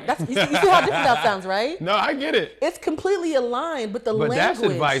kind of, like, that's, you see how different that sounds, right? No, I get it. It's completely aligned, but language. But that's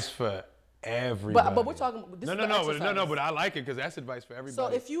advice for everybody. But we're talking, No, but I like it because that's advice for everybody.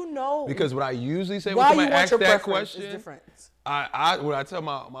 So if you know. Because what I usually say when somebody asks that question, is different. What I tell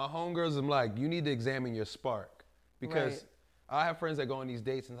my homegirls, I'm like, you need to examine your spark. Because I have friends that go on these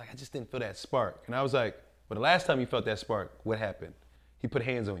dates and like, I just didn't feel that spark. And I was like, but the last time you felt that spark, what happened? He put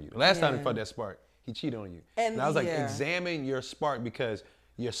hands on you. The last time you felt that spark, he cheated on you. And I was like, examine your spark because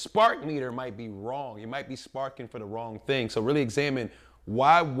your spark meter might be wrong. You might be sparking for the wrong thing. So really examine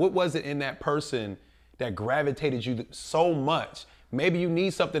what was it in that person that gravitated you so much? Maybe you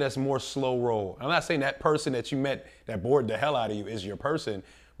need something that's more slow roll. I'm not saying that person that you met that bored the hell out of you is your person,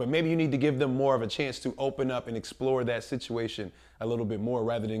 but maybe you need to give them more of a chance to open up and explore that situation a little bit more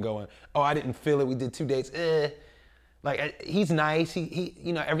rather than going, oh, I didn't feel it. We did 2 dates. Like, he's nice. He,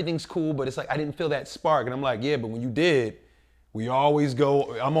 everything's cool, but it's like, I didn't feel that spark. And I'm like, yeah, but when you did, we always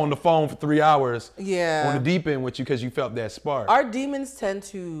go, I'm on the phone for 3 hours on the deep end with you because you felt that spark. Our demons tend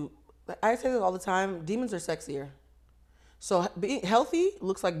to, I say this all the time, demons are sexier. So being healthy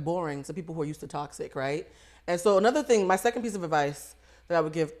looks like boring to people who are used to toxic, right? And so another thing, my second piece of advice that I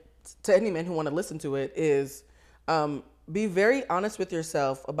would give to any men who want to listen to it is be very honest with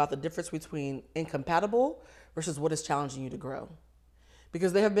yourself about the difference between incompatible versus what is challenging you to grow.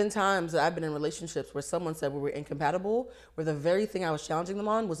 Because there have been times that I've been in relationships where someone said we were incompatible, where the very thing I was challenging them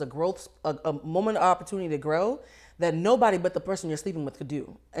on was a moment of opportunity to grow that nobody but the person you're sleeping with could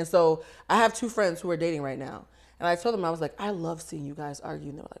do. And so I have 2 friends who are dating right now. And I told them, I was like, I love seeing you guys argue.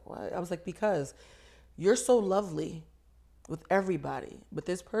 And they were like, what? I was like, because you're so lovely with everybody, but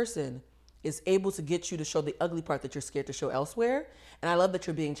this person is able to get you to show the ugly part that you're scared to show elsewhere. And I love that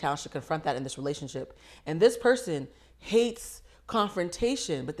you're being challenged to confront that in this relationship. And this person hates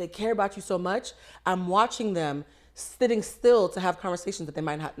confrontation, but they care about you so much. I'm watching them sitting still to have conversations that they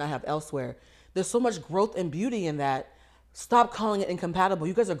might not have elsewhere. There's so much growth and beauty in that. Stop calling it incompatible.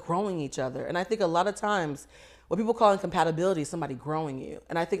 You guys are growing each other. And I think a lot of times what people call incompatibility is somebody growing you.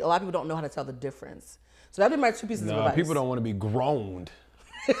 And I think a lot of people don't know how to tell the difference. So that'd be my 2 pieces of advice. People don't want to be groaned.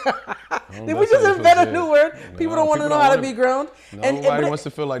 Did we just invent a new word? People don't want to know how to be groaned. Nobody wants to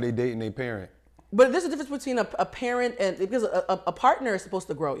feel like they're dating their parent. But there's a difference between a parent and, because a partner is supposed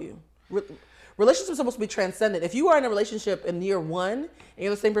to grow you. Relationships are supposed to be transcendent. If you are in a relationship in year 1 and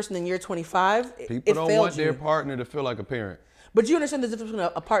you're the same person in year 25, people don't want their partner to feel like a parent. But you understand the difference between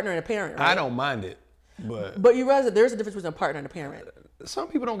a partner and a parent, right? I don't mind it. But you realize that there's a difference between a partner and a parent. Some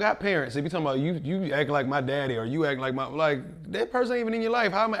people don't got parents. If you're talking about you act like my daddy or you act like that person ain't even in your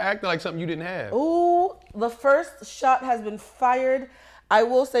life. How am I acting like something you didn't have? Ooh, the first shot has been fired. I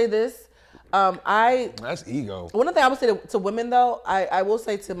will say this. That's ego. One thing I would say to women though, I will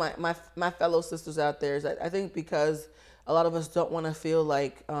say to my fellow sisters out there is that I think because a lot of us don't want to feel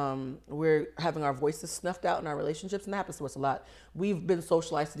like we're having our voices snuffed out in our relationships, and that happens to us a lot. We've been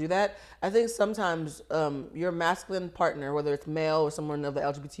socialized to do that. I think sometimes your masculine partner, whether it's male or someone of the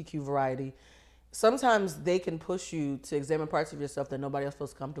LGBTQ variety, sometimes they can push you to examine parts of yourself that nobody else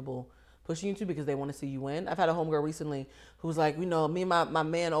feels comfortable pushing you to because they want to see you win. I've had a homegirl recently who was like, me and my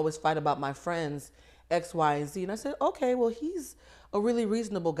man always fight about my friends X, Y, and Z. And I said, okay, well, he's a really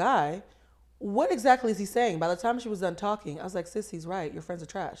reasonable guy. What exactly is he saying? By the time she was done talking, I was like, sis, he's right. Your friends are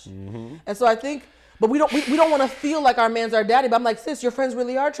trash. Mm-hmm. And so I think, but we don't want to feel like our man's our daddy. But I'm like, sis, your friends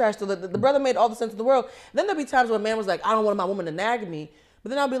really are trash. So the brother made all the sense in the world. Then there'll be times when a man was like, I don't want my woman to nag me. But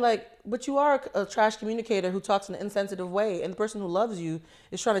then I'll be like, but you are a trash communicator who talks in an insensitive way, and the person who loves you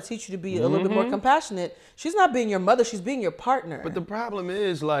is trying to teach you to be a little bit more compassionate. She's not being your mother, she's being your partner. But the problem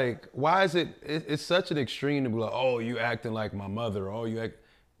is, like, why is it's such an extreme to be like, oh, you acting like my mother, oh, you act.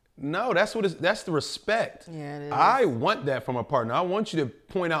 No, that's the respect. Yeah, it is. I want that from a partner. I want you to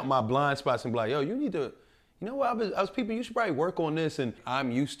point out my blind spots and be like, yo, you need to, you know what, I was peeping, you should probably work on this. And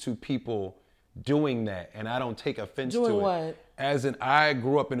I'm used to people doing that, and I don't take offense to it. Doing what? As in, I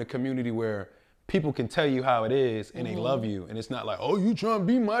grew up in a community where people can tell you how it is and they love you. And it's not like, oh, you trying to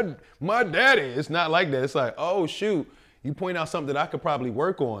be my daddy. It's not like that. It's like, oh, shoot, you point out something that I could probably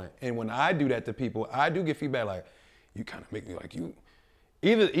work on. And when I do that to people, I do get feedback like, you kind of make me like you.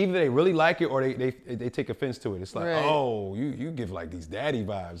 Either they really like it or they take offense to it. It's like, Right. oh, you give like these daddy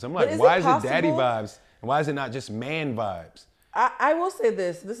vibes. I'm like, is why it is it daddy possible? vibes? And why is it not just man vibes? I will say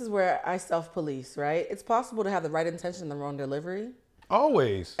this is where I self-police, right? It's possible to have the right intention and the wrong delivery.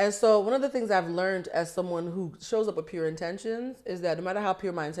 Always. And so one of the things I've learned as someone who shows up with pure intentions is that no matter how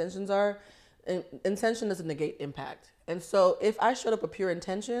pure my intentions are, intention doesn't negate impact. And so if I showed up with pure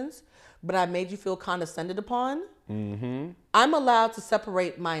intentions, but I made you feel condescended upon, I'm allowed to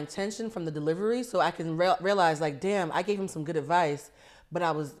separate my intention from the delivery so I can realize like, damn, I gave him some good advice, but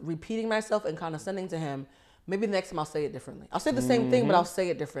I was repeating myself and condescending to him. Maybe the next time I'll say it differently. I'll say the same thing, but I'll say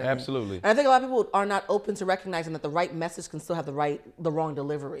it differently. Absolutely. And I think a lot of people are not open to recognizing that the right message can still have the wrong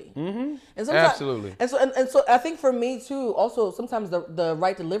delivery. And Absolutely. And so I think for me too, also sometimes the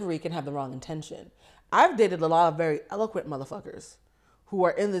right delivery can have the wrong intention. I've dated a lot of very eloquent motherfuckers who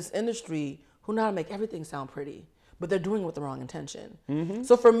are in this industry who know how to make everything sound pretty, but they're doing it with the wrong intention.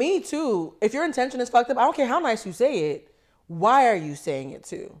 So for me too, if your intention is fucked up, I don't care how nice you say it. Why are you saying it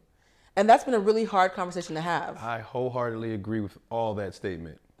too? And that's been a really hard conversation to have. I wholeheartedly agree with all that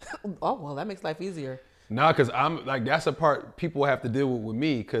statement. Oh, well, that makes life easier. Nah, because I'm like, that's a part people have to deal with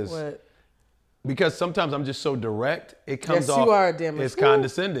me because sometimes I'm just so direct, it comes Yes, off you are, damn it. as Ooh.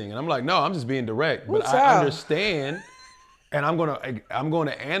 condescending. And I'm like, no, I'm just being direct. But I child. understand, and I'm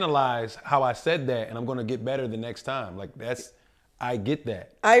gonna analyze how I said that, and I'm gonna get better the next time. Like I get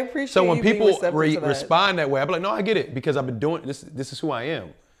that. I appreciate So when you being people receptive to that. respond that way, I'm like, no, I get it because I've been doing this. This is who I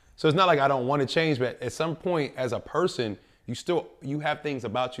am. So it's not like I don't want to change, but at some point, as a person, you have things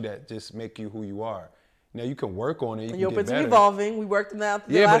about you that just make you who you are. Now you can work on it. You You're can open get to better. evolving. We worked on that.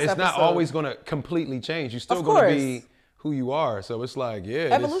 Yeah, last but it's not episode. always going to completely change. You're still Of going to course. be who you are. So it's like, yeah.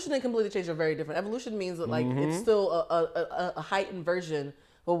 Evolution and completely change are very different. Evolution means that like it's still a heightened version of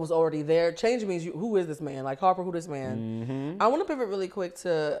what was already there. Change means who is this man? Like Harper, who this man? I want to pivot really quick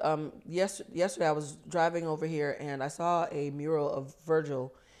to yesterday. I was driving over here and I saw a mural of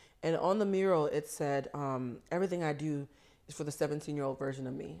Virgil, and on the mural it said, "Everything I do is for the 17-year-old version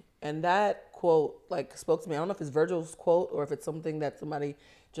of me." And that quote like spoke to me. I don't know if it's Virgil's quote or if it's something that somebody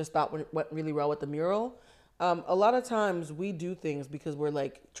just thought went really well with the mural. A lot of times we do things because we're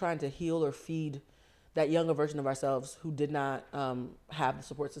like trying to heal or feed that younger version of ourselves who did not have the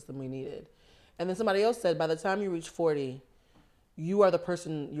support system we needed. And then somebody else said, by the time you reach 40, you are the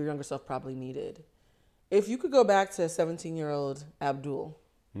person your younger self probably needed. If you could go back to 17-year-old Abdul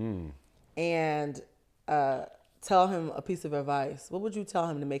and tell him a piece of advice, what would you tell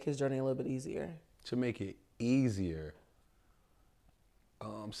him to make his journey a little bit easier? To make it easier.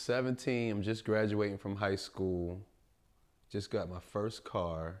 I'm 17. I'm just graduating from high school. Just got my first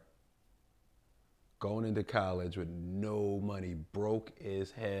car. Going into college with no money, broke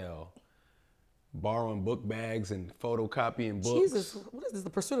as hell. Borrowing book bags and photocopying books. Jesus, what is this? The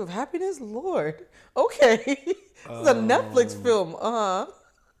Pursuit of Happiness? Lord. Okay. This is a Netflix film. I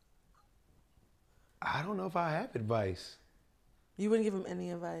don't know if I have advice. You wouldn't give him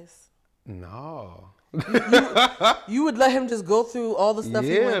any advice? No. You would let him just go through all the stuff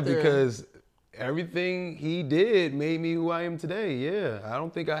he Yeah, went through? because everything he did made me who I am today. Yeah, I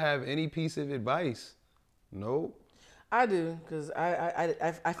don't think I have any piece of advice. Nope. I do, because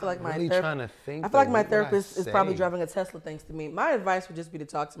I feel like my really therapist. trying to think I feel like of my what would I therapist is probably say. driving a Tesla thanks to me. My advice would just be to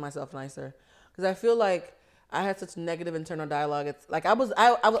talk to myself nicer, because I feel like I had such negative internal dialogue. It's like I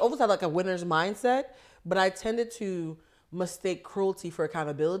always had like a winner's mindset, but I tended to mistake cruelty for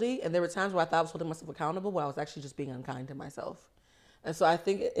accountability, and there were times where I thought I was holding myself accountable, but I was actually just being unkind to myself. And so I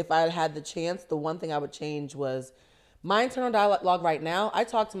think if I had the chance, the one thing I would change was my internal dialogue right now. I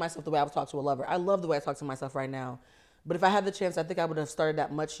talk to myself the way I would talk to a lover. I love the way I talk to myself right now. But if I had the chance, I think I would have started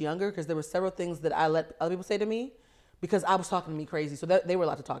that much younger, because there were several things that I let other people say to me because I was talking to me crazy. So they were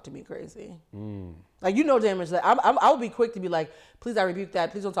allowed to talk to me crazy. Like, damage that I would be quick to be like, please, I rebuke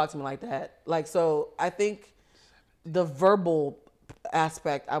that. Please don't talk to me like that. Like, so I think the verbal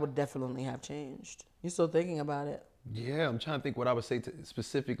aspect I would definitely have changed. You still thinking about it? Yeah, I'm trying to think what I would say to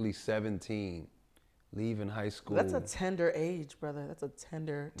specifically 17, leaving high school. That's a tender age, brother. That's a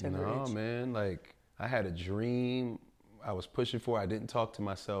tender age. No, man. Like, I had a dream I was pushing for. I didn't talk to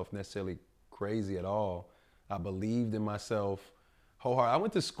myself necessarily crazy at all. I believed in myself wholeheartedly. I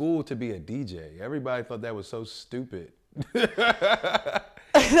went to school to be a DJ. Everybody thought that was so stupid. And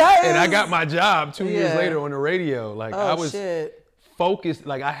I got my job 2 years later on the radio. Like, I was focused.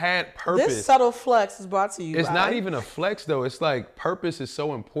 Like, I had purpose. This subtle flex is brought to you It's by... not even a flex, though. It's like purpose is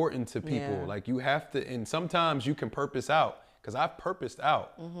so important to people. Yeah. Like, you have to, and sometimes you can purpose out. Because I've purposed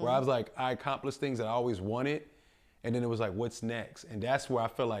out, where I was like, I accomplished things that I always wanted. And then it was like, what's next? And that's where I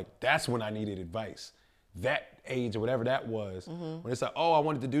felt like that's when I needed advice. That age or whatever that was. When it's like, oh, I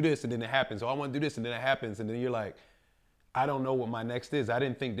wanted to do this and then it happens. Oh, I want to do this and then it happens. And then you're like, I don't know what my next is. I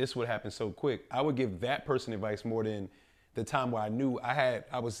didn't think this would happen so quick. I would give that person advice more than the time where I knew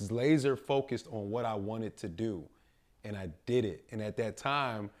I was laser focused on what I wanted to do. And I did it. And at that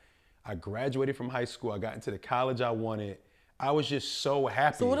time, I graduated from high school. I got into the college I wanted. I was just so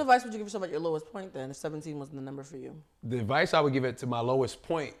happy. So what advice would you give yourself at your lowest point then, if 17 wasn't the number for you? The advice I would give it to my lowest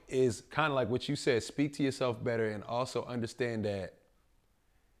point is kind of like what you said, speak to yourself better and also understand that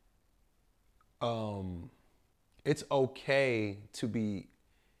it's okay to be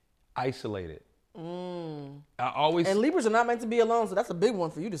isolated. And Libras are not meant to be alone, so that's a big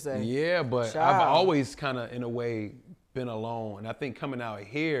one for you to say. Yeah, but I've always kind of, in a way, been alone. And I think coming out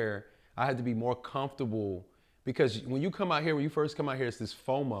here, I had to be more comfortable. Because when you come out here, when you first come out here, it's this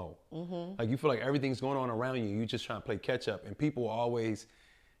FOMO. Like, you feel like everything's going on around you. You just trying to play catch up. And people always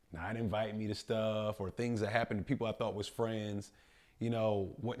not invite me to stuff, or things that happened to people I thought was friends,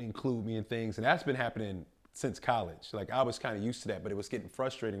 wouldn't include me in things. And that's been happening since college. Like, I was kind of used to that, but it was getting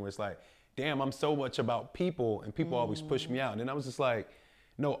frustrating where it's like, damn, I'm so much about people and people always push me out. And then I was just like,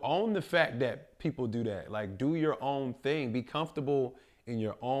 no, own the fact that people do that. Like, do your own thing. Be comfortable in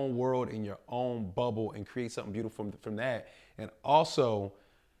your own world, in your own bubble, and create something beautiful from that. And also,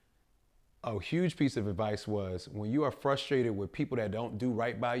 a huge piece of advice was, when you are frustrated with people that don't do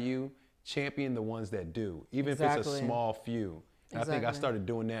right by you, champion the ones that do, even if it's a small few. And I think I started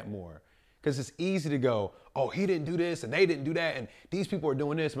doing that more. Because it's easy to go, oh, he didn't do this, and they didn't do that, and these people are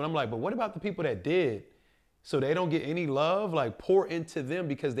doing this. But I'm like, but what about the people that did? So they don't get any love? Like, pour into them,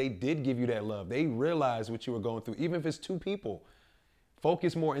 because they did give you that love. They realized what you were going through, even if it's 2 people.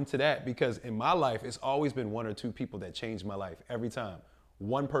 Focus more into that, because in my life, it's always been 1 or 2 people that changed my life every time.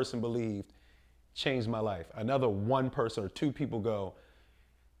 One person believed, changed my life. Another 1 person or 2 people go,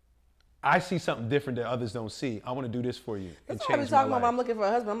 I see something different that others don't see. I want to do this for you. That's what I be talking about when I'm looking for a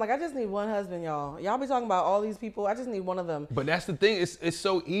husband. I'm like, I just need one husband, y'all. Y'all be talking about all these people. I just need one of them. But that's the thing. It's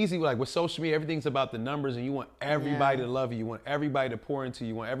so easy. Like, with social media, everything's about the numbers, and you want everybody to love you. You want everybody to pour into you.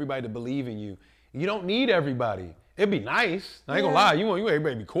 You want everybody to believe in you. You don't need everybody. It'd be nice. I ain't gonna lie. You want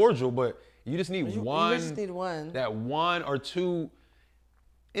everybody to be cordial, but you just need one. You just need one. That 1 or 2.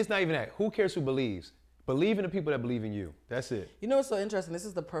 It's not even that. Who cares who believes? Believe in the people that believe in you. That's it. You know what's so interesting? This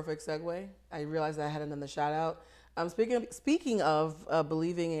is the perfect segue. I realized I hadn't done the shout out. Speaking of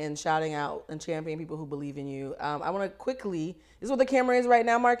believing and shouting out and championing people who believe in you, I want to quickly, this is what the camera is right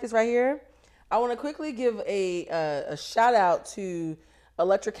now, Marcus, right here. I want to quickly give a shout out to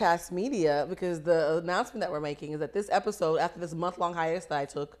Electricast Media, because the announcement that we're making is that this episode, after this month-long hiatus that I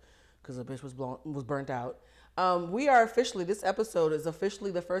took, because the bitch was burnt out, this episode is officially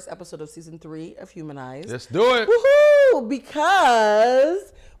the first episode of season 3 of Humanized. Let's do it. Woohoo!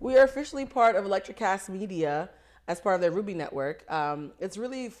 Because we are officially part of Electricast Media as part of their Ruby network. It's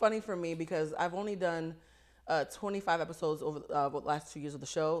really funny for me because I've only done 25 episodes over the last 2 years of the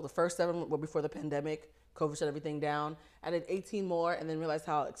show. The first 7 were before the pandemic. COVID shut everything down. I did 18 more and then realized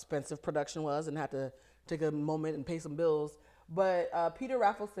how expensive production was and had to take a moment and pay some bills. But Peter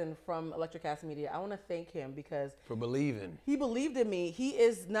Raffleson from Electricast Media, I want to thank him because for believing. He believed in me. He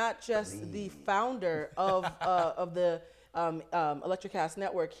is not just the founder of the Electricast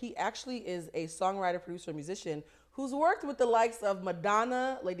network. He actually is a songwriter, producer, musician who's worked with the likes of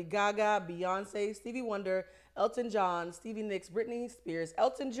Madonna, Lady Gaga, Beyonce, Stevie Wonder, Elton John, Stevie Nicks, Britney Spears,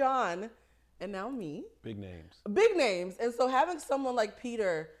 Elton John, and now me. Big names. Big names. And so having someone like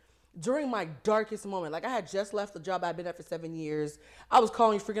Peter during my darkest moment, like I had just left the job I'd been at for 7 years. I was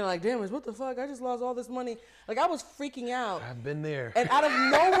calling, freaking out, like, damn, what the fuck? I just lost all this money. Like, I was freaking out. I've been there. And out of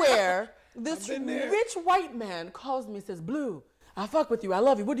nowhere, this rich white man calls me and says, Blue, I fuck with you. I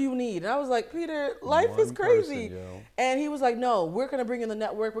love you. What do you need? And I was like, Peter, life is crazy. Person, and he was like, no, we're going to bring in the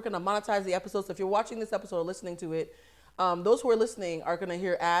network. We're going to monetize the episode. So if you're watching this episode or listening to it, those who are listening are going to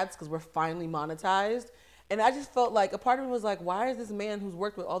hear ads because we're finally monetized. And I just felt like a part of me was like, why is this man who's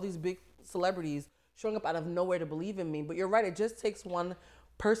worked with all these big celebrities showing up out of nowhere to believe in me. But you're right, it just takes one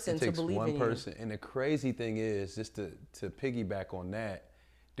person to believe in you. It takes one person. And the crazy thing is, just to piggyback on that,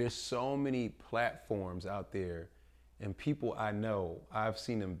 there's so many platforms out there and people I know, I've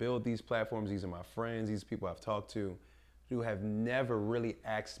seen them build these platforms. These are my friends, these people I've talked to, who have never really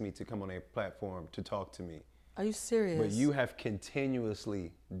asked me to come on a platform to talk to me. Are you serious? But you have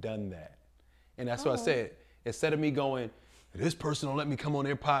continuously done that. And that's what I said. Instead of me going, this person don't let me come on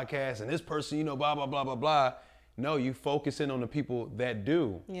their podcast and this person, you know, blah, blah, blah, blah, blah. No, you focus in on the people that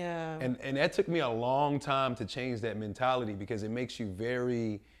do. Yeah. And that took me a long time to change that mentality because it makes you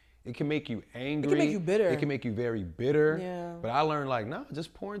it can make you angry. It can make you bitter. It can make you very bitter. Yeah. But I learned like, no,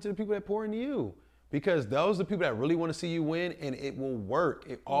 just pour into the people that pour into you. Because those are the people that really want to see you win, and it will work.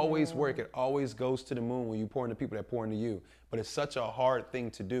 It always works. It always goes to the moon when you pour into people that pour into you. But it's such a hard thing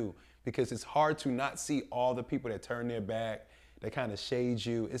to do because it's hard to not see all the people that turn their back, that kind of shade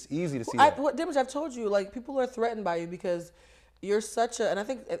you. It's easy to see that. What damage I've told you, like people are threatened by you because you're such a, and I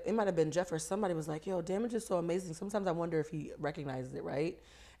think it might have been Jeff or somebody was like, yo, Damage is so amazing. Sometimes I wonder if he recognizes it, right?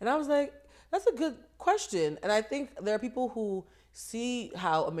 And I was like, that's a good question. And I think there are people who see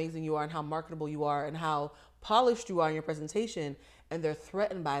how amazing you are and how marketable you are and how polished you are in your presentation, and they're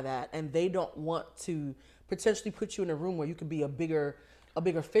threatened by that, and they don't want to potentially put you in a room where you could be a bigger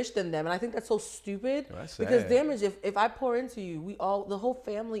fish than them. And I think that's so stupid. That's because sad. Damage, if I pour into you, the whole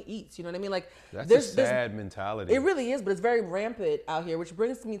family eats. You know what I mean? Like that's a sad mentality. It really is, but it's very rampant out here, which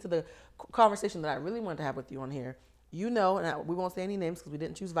brings me to the conversation that I really wanted to have with you on here. You know, and we won't say any names because we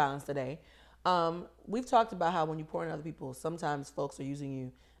didn't choose violence today. We've talked about how when you pour into other people, sometimes folks are using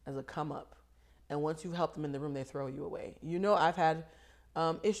you as a come up. And once you've helped them in the room, they throw you away. You know, I've had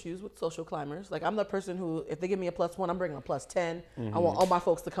issues with social climbers. Like I'm the person who, if they give me a +1, I'm bringing a +10. I want all my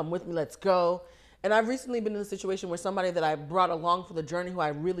folks to come with me. Let's go. And I've recently been in a situation where somebody that I brought along for the journey, who I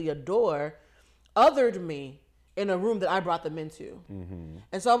really adore, othered me in a room that I brought them into.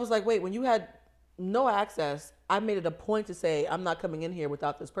 And so I was like, wait, when you had no access, I made it a point to say, I'm not coming in here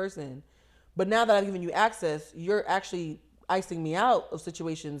without this person. But now that I've given you access, you're actually icing me out of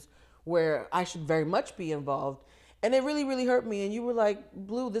situations where I should very much be involved. And it really, really hurt me. And you were like,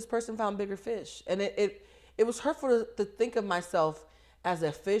 Blue, this person found bigger fish. And it was hurtful to think of myself as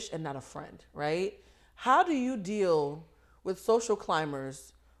a fish and not a friend, right? How do you deal with social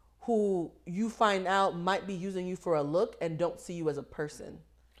climbers who you find out might be using you for a look and don't see you as a person?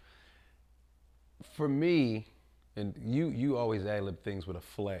 For me, and you always ad-lib things with a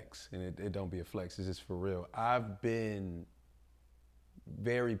flex, and it don't be a flex, it's just for real. I've been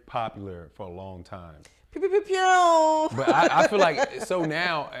very popular for a long time. Pew, pew, pew, pew. But I feel like, so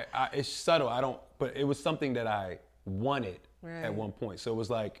now, it's subtle, but it was something that I wanted at one point. So it was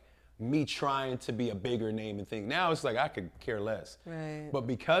like me trying to be a bigger name and thing. Now it's like I could care less. Right. But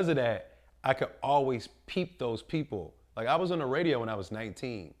because of that, I could always peep those people. Like I was on the radio when I was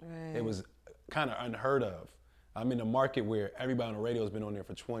 19. Right. It was kind of unheard of. I'm in a market where everybody on the radio has been on there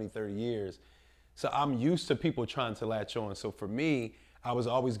for 20, 30 years. So I'm used to people trying to latch on. So for me, I was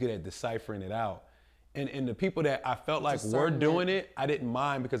always good at deciphering it out. And the people that I felt like were doing it, I didn't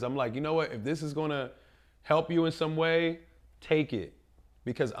mind because I'm like, you know what? If this is going to help you in some way, take it.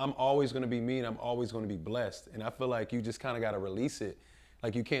 Because I'm always going to be me and I'm always going to be blessed. And I feel like you just kind of got to release it.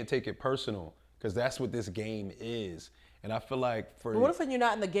 Like you can't take it personal because that's what this game is. And I feel like But what if when you're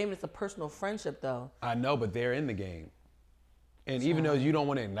not in the game, it's a personal friendship though? I know, but they're in the game. And even though you don't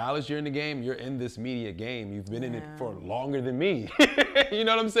want to acknowledge you're in the game, you're in this media game. You've been in it for longer than me. You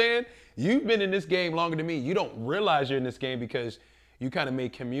know what I'm saying? You've been in this game longer than me. You don't realize you're in this game because you kind of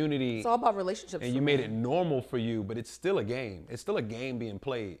made community. It's all about relationships. And you made it normal for you, but it's still a game. It's still a game being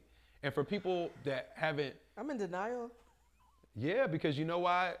played. And for people that haven't. I'm in denial. Yeah, because you know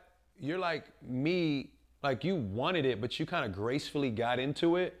why? You're like me. Like you wanted it, but you kind of gracefully got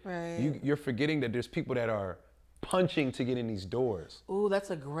into it. Right. You're forgetting that there's people that are punching to get in these doors. Ooh, that's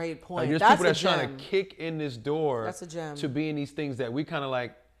a great point. Like there's that's people that's trying to kick in this door. That's a gem. To be in these things that we kind of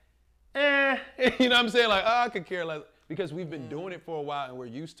like, you know what I'm saying? Like, I could care less. Because we've been doing it for a while and we're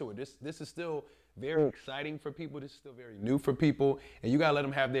used to it. This is still very exciting for people. This is still very new for people. And you gotta let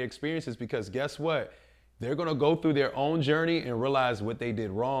them have their experiences because guess what? They're gonna go through their own journey and realize what they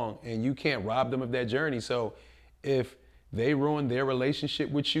did wrong, and you can't rob them of that journey. So if they ruin their relationship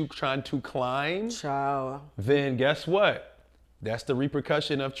with you trying to climb, then guess what? That's the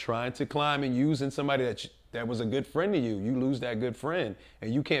repercussion of trying to climb and using somebody that was a good friend to you. You lose that good friend,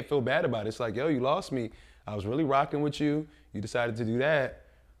 and you can't feel bad about it. It's like, yo, you lost me. I was really rocking with you. You decided to do that.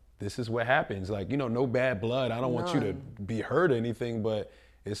 This is what happens. Like, you know, no bad blood. I don't want you to be hurt or anything, but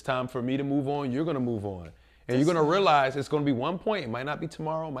it's time for me to move on. You're going to move on. And you're gonna realize it's gonna be one point. It might not be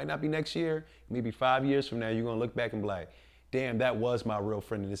tomorrow, it might not be next year, maybe 5 years from now, you're gonna look back and be like, damn, that was my real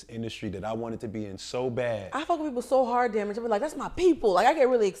friend in this industry that I wanted to be in so bad. I fuck with people so hard, Damage. I'm like, that's my people. Like, I get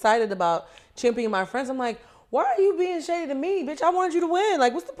really excited about championing my friends. I'm like, why are you being shady to me, bitch? I wanted you to win.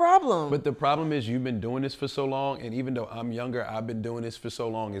 Like, what's the problem? But the problem is you've been doing this for so long, and even though I'm younger, I've been doing this for so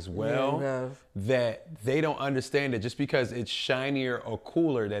long as well, that they don't understand that just because it's shinier or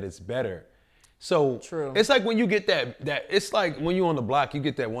cooler that it's better. So True. It's like when you get that it's like when you on the block, you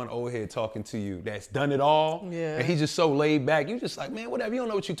get that one old head talking to you that's done it all, and he's just so laid back. You just like, man, whatever, you don't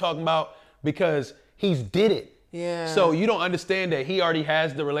know what you're talking about because he's did it. Yeah. So you don't understand that he already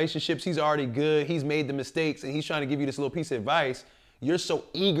has the relationships, he's already good, he's made the mistakes, and he's trying to give you this little piece of advice. You're so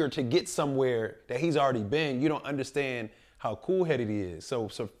eager to get somewhere that he's already been, you don't understand how cool-headed he is. So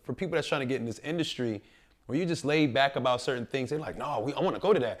for people that's trying to get in this industry, where you just laid back about certain things, they're like, no, I want to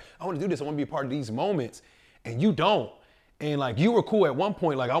go to that. I want to do this. I want to be a part of these moments. And you don't. And like, you were cool at one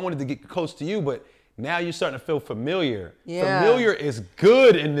point. Like, I wanted to get close to you, but now you're starting to feel familiar. Yeah. Familiar is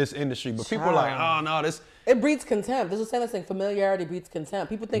good in this industry, but people are like, oh, no, this. It breeds contempt. This is the same thing. Familiarity breeds contempt.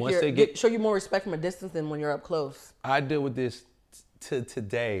 People think show you more respect from a distance than when you're up close. I deal with this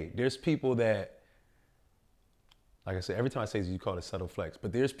today. There's people that, like I said, every time I say this, you call it subtle flex.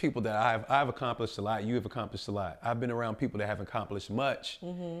 But there's people that I've accomplished a lot. You have accomplished a lot. I've been around people that haven't accomplished much.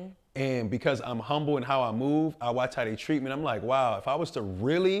 And because I'm humble in how I move, I watch how they treat me. And I'm like, wow, if I was to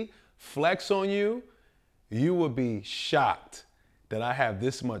really flex on you, you would be shocked that I have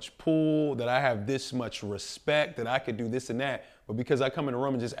this much pull, that I have this much respect, that I could do this and that. But because I come in the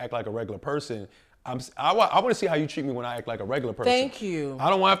room and just act like a regular person, I want to see how you treat me when I act like a regular person. Thank you. I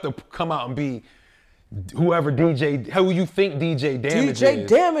don't want to have to come out and be whoever who you think DJ Damage is. DJ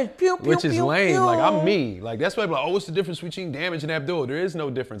Damage, pew, pew, which is pew, lame. pew. Like, I'm me. Like, that's why I'm like, oh, what's the difference between Damage and Abdul? There is no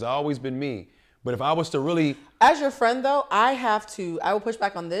difference. I've always been me. But if I was to really... As your friend, though, I will push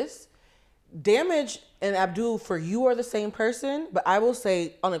back on this. Damage and Abdul, for you, are the same person, but I will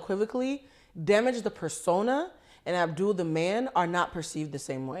say unequivocally, Damage the persona and Abdul the man are not perceived the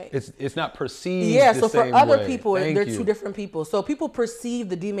same way. It's not perceived the same way. Yeah, so for other people, Thank they're you. two different people. So people perceive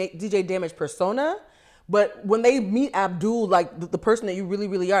the DJ Damage persona, but when they meet Abdul, like the person that you really,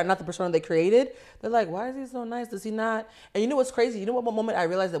 really are, not the persona they created, they're like, why is he so nice? Does he not? And you know what's crazy? You know what moment I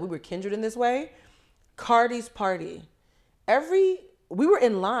realized that we were kindred in this way? Cardi's party. We were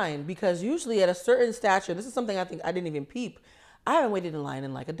in line because usually at a certain stature, this is something I think I didn't even peep. I haven't waited in line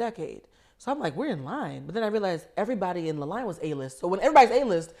in like a decade. So I'm like, we're in line. But then I realized everybody in the line was A-list. So when everybody's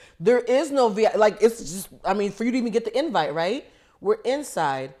A-list, there is no VIP. Like, it's just, I mean, for you to even get the invite, right? We're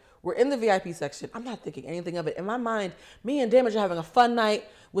inside. We're in the VIP section. I'm not thinking anything of it. In my mind, me and Damage are having a fun night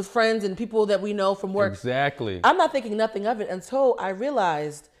with friends and people that we know from work. Exactly. I'm not thinking nothing of it until I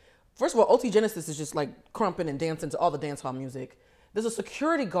realized, first of all, OT Genesis is just like crumping and dancing to all the dance hall music. There's a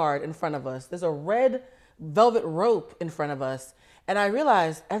security guard in front of us. There's a red velvet rope in front of us. And I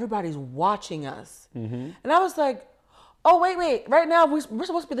realized everybody's watching us. And I was like, oh, wait. Right now, we're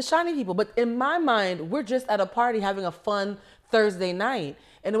supposed to be the shiny people. But in my mind, we're just at a party having a fun Thursday night.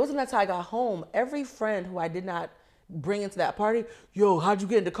 And it wasn't until I got home, every friend who I did not bring into that party, yo, how'd you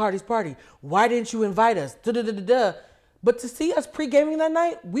get into Cardi's party? Why didn't you invite us? Da-da-da-da-da. But to see us pre-gaming that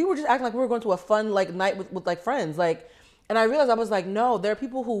night, we were just acting like we were going to a fun like night with like friends. And I realized, I was like, no, there are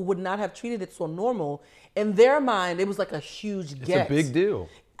people who would not have treated it so normal. In their mind, it was like a huge get. It's a big deal.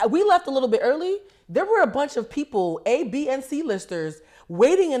 We left a little bit early. There were a bunch of people, A, B, and C listers,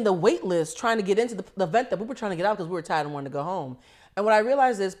 waiting in the wait list trying to get into the event that we were trying to get out because we were tired and wanted to go home. And what I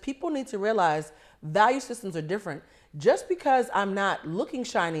realized is people need to realize value systems are different. Just because I'm not looking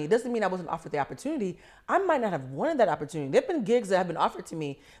shiny doesn't mean I wasn't offered the opportunity. I might not have wanted that opportunity. There have been gigs that have been offered to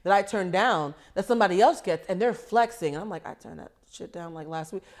me that I turned down that somebody else gets, and they're flexing. And I'm like, I turned that shit down like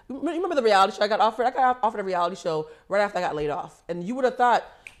last week. You remember the reality show I got offered? I got offered a reality show right after I got laid off. And you would have thought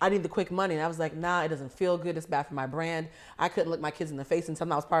I need the quick money. And I was like, nah, it doesn't feel good. It's bad for my brand. I couldn't look my kids in the face and tell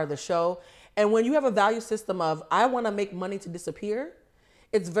them I was part of the show. And when you have a value system of, I want to make money to disappear,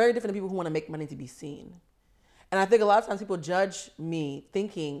 it's very different than people who want to make money to be seen. And I think a lot of times people judge me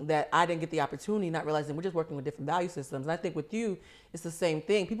thinking that I didn't get the opportunity, not realizing we're just working with different value systems. And I think with you, it's the same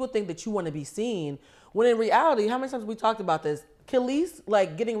thing. People think that you want to be seen, when in reality, how many times have we talked about this? Khalees,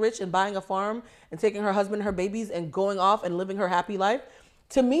 like getting rich and buying a farm and taking her husband and her babies and going off and living her happy life,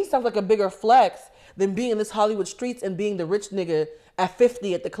 to me sounds like a bigger flex than being in this Hollywood streets and being the rich nigga at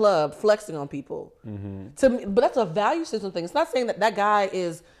 50 at the club flexing on people. To me, but that's a value system thing. It's not saying that that guy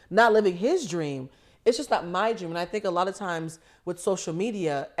is not living his dream. It's just not my dream. And I think a lot of times with social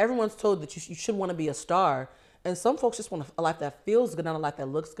media, everyone's told that you should want to be a star. And some folks just want a life that feels good, not a life that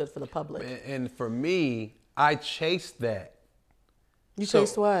looks good for the public. And for me, I chased that. You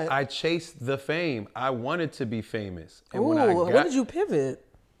chased what? I chased the fame. I wanted to be famous. And Ooh, when did you pivot?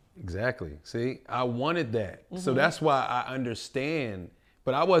 Exactly. See, I wanted that. Mm-hmm. So that's why I understand.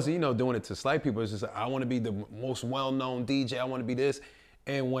 But I wasn't, doing it to slight people. It's just I want to be the most well-known DJ. I want to be this.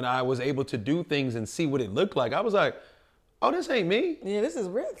 And when I was able to do things and see what it looked like, I was like, oh, this ain't me. Yeah, this is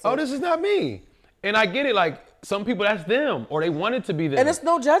real. Oh, this is not me. And I get it. Like, some people, that's them, or they want it to be them. And it's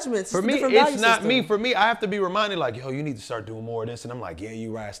no judgment. For me, it's not me. For me, I have to be reminded, like, yo, you need to start doing more of this. And I'm like, yeah,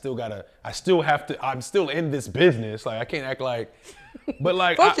 you're right. I'm still in this business. Like, I can't act like, but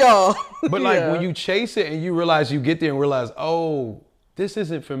like, fuck y'all. But like, when you chase it and you realize, you get there and realize, oh, this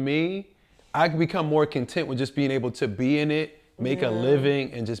isn't for me, I can become more content with just being able to be in it, make a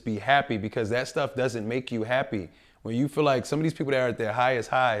living, and just be happy, because that stuff doesn't make you happy. When you feel like some of these people that are at their highest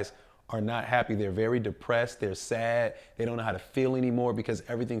highs are not happy. They're very depressed. They're sad. They don't know how to feel anymore because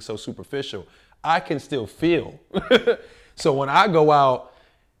everything's so superficial. I can still feel. So when I go out,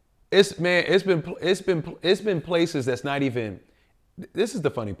 it's been places that's not even. This is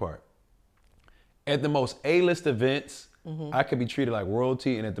the funny part. At the most A-list events, I could be treated like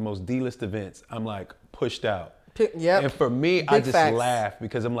royalty, and at the most D-list events, I'm like pushed out. Yep. And for me, I just facts. laugh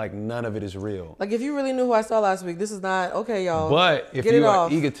because I'm like, none of it is real. Like, if you really knew who I saw last week, this is not okay, y'all. But if you're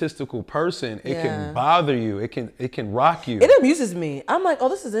an egotistical person, it can bother you. It can rock you. It amuses me. I'm like, oh,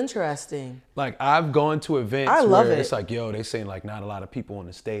 this is interesting. Like, I've gone to events where it's like, yo, they saying like not a lot of people on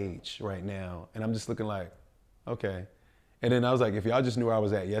the stage right now, and I'm just looking like, okay. And then I was like, if y'all just knew where I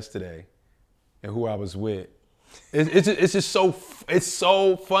was at yesterday, and who I was with, it's just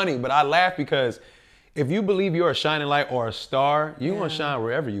so funny. But I laugh because if you believe you're a shining light or a star, you're going to shine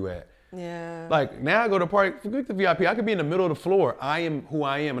wherever you at. Yeah. Like, now I go to a party, forget the VIP, I could be in the middle of the floor. I am who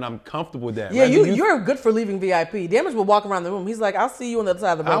I am, and I'm comfortable with that. Yeah, you're good for leaving VIP. Damage will walk around the room. He's like, I'll see you on the other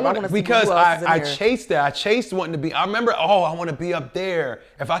side of the room. I want to see because who else is in I here. chased that. I chased wanting to be. I remember, I want to be up there.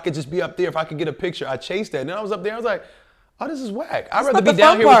 If I could just be up there, if I could get a picture, I chased that. And then I was up there, I was like, oh, this is whack. I'd rather be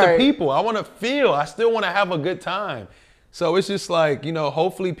down here with the people. I want to feel. I still want to have a good time. So it's just like,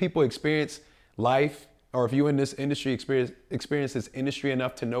 hopefully people experience life, or if you in this industry experience this industry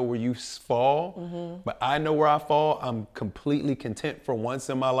enough to know where you fall. But I know where I fall. I'm completely content for once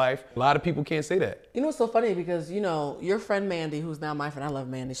in my life. A lot of people can't say that. You know, it's so funny because, your friend Mandy, who's now my friend, I love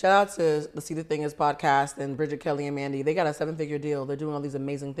Mandy. Shout out to the See the Thing Is podcast and Bridget Kelly and Mandy. They got a 7-figure deal. They're doing all these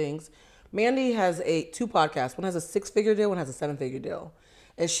amazing things. Mandy has 2 podcasts. One has a 6-figure deal, one has a 7-figure deal.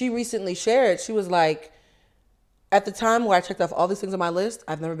 And she recently shared, she was like, at the time where I checked off all these things on my list,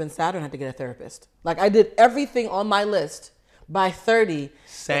 I've never been sadder and had to get a therapist. Like, I did everything on my list by 30.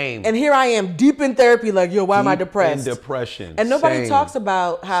 Same. And here I am deep in therapy, like, yo, why am I depressed? In depression. And nobody talks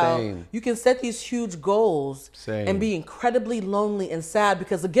about how Same. you can set these huge goals Same. and be incredibly lonely and sad.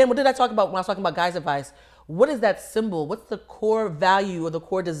 Because again, what did I talk about when I was talking about guys' advice? What is that symbol? What's the core value or the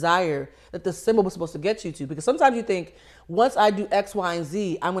core desire that the symbol was supposed to get you to? Because sometimes you think, once I do X, Y, and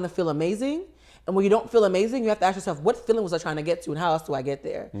Z, I'm going to feel amazing. And when you don't feel amazing, you have to ask yourself, what feeling was I trying to get to, and how else do I get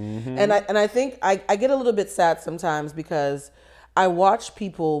there? And I think I get a little bit sad sometimes because I watch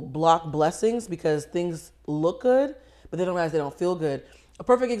people block blessings because things look good, but they don't realize they don't feel good. A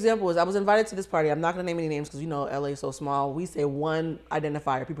perfect example is I was invited to this party. I'm not going to name any names because LA is so small. We say one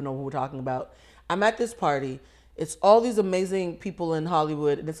identifier. People know who we're talking about. I'm at this party. It's all these amazing people in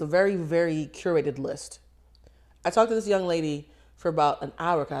Hollywood, and it's a very, very curated list. I talked to this young lady for about an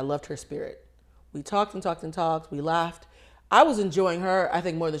hour because I loved her spirit. We talked and talked and talked. We laughed. I was enjoying her, I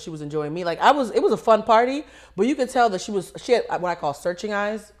think, more than she was enjoying me. Like, it was a fun party, but you could tell that she had what I call searching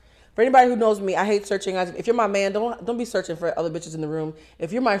eyes. For anybody who knows me, I hate searching eyes. If you're my man, don't be searching for other bitches in the room.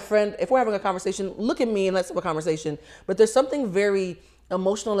 If you're my friend, if we're having a conversation, look at me and let's have a conversation. But there's something very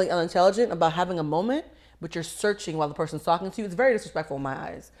emotionally unintelligent about having a moment, but you're searching while the person's talking to you. It's very disrespectful in my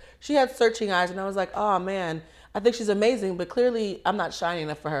eyes. She had searching eyes, and I was like, oh, man, I think she's amazing, but clearly I'm not shining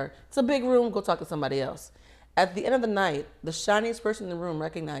enough for her. It's a big room. Go talk to somebody else. At the end of the night, the shiniest person in the room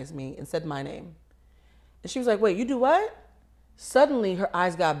recognized me and said my name. And she was like, wait, you do what? Suddenly, her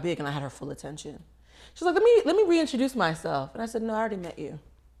eyes got big, and I had her full attention. She's like, let me reintroduce myself. And I said, no, I already met you.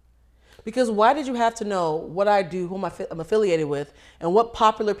 Because why did you have to know what I do, who I'm affiliated with, and what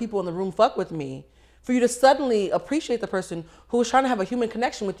popular people in the room fuck with me for you to suddenly appreciate the person who was trying to have a human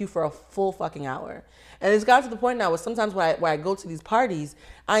connection with you for a full fucking hour? And it's gotten to the point now where sometimes when I go to these parties,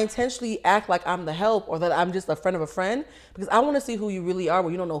 I intentionally act like I'm the help or that I'm just a friend of a friend because I want to see who you really are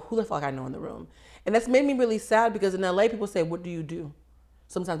when you don't know who the fuck I know in the room. And that's made me really sad because in LA, people say, what do you do?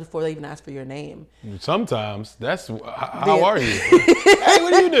 Sometimes before they even ask for your name. Sometimes. That's, how are you? Hey,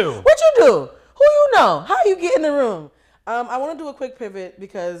 what do you do? What you do? Who you know? How you get in the room? I want to do a quick pivot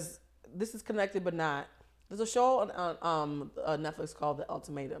because this is connected but not. There's a show on Netflix called The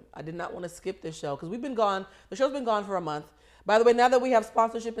Ultimatum. I did not want to skip this show because we've been gone. The show's been gone for a month. By the way, now that we have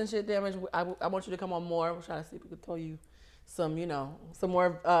sponsorship and shit damage, I want you to come on more. We're trying to see if we could tell you some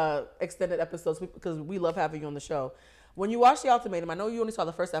more extended episodes because we love having you on the show. When you watch The Ultimatum, I know you only saw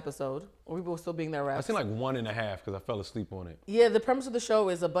the first episode. Or people were still being there. I seen like 1.5 because I fell asleep on it. Yeah, the premise of the show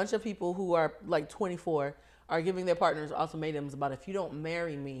is a bunch of people who are like 24 are giving their partners ultimatums about if you don't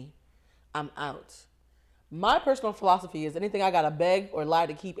marry me, I'm out. My personal philosophy is anything I gotta beg or lie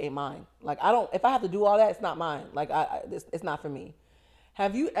to keep ain't mine. Like if I have to do all that, it's not mine. Like it's not for me.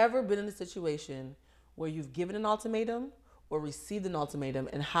 Have you ever been in a situation where you've given an ultimatum or received an ultimatum,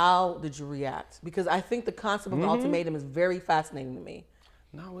 and how did you react? Because I think the concept of an ultimatum is very fascinating to me.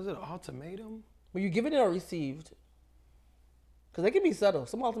 No, was it an ultimatum? Were you given it or received? Because they can be subtle.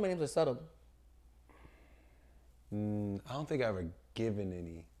 Some ultimatums are subtle. I don't think I ever given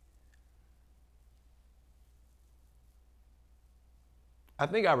any. I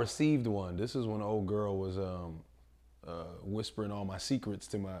think I received one. This is when an old girl was whispering all my secrets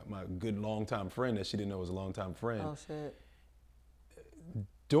to my good longtime friend that she didn't know was a longtime friend. Oh, shit.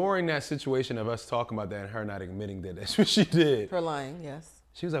 During that situation of us talking about that and her not admitting that that's what she did. Her lying, yes.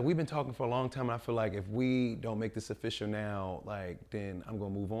 She was like, we've been talking for a long time and I feel like if we don't make this official now, like, then I'm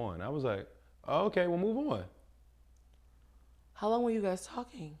gonna move on. I was like, oh, okay, we'll move on. How long were you guys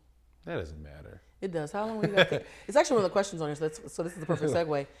talking? That doesn't matter. It does. How long were you guys talking? It's actually one of the questions on here, so this is the perfect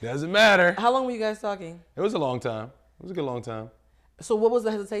segue. Doesn't matter. How long were you guys talking? It was a long time. It was a good long time. So what was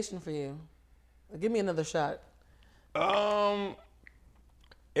the hesitation for you? Give me another shot.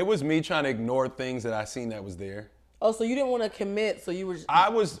 It was me trying to ignore things that I seen that was there. Oh, so you didn't want to commit, so you were just...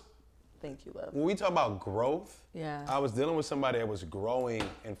 Thank you, love. When we talk about growth, yeah, I was dealing with somebody that was growing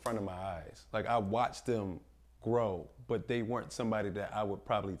in front of my eyes. Like I watched them grow, but they weren't somebody that I would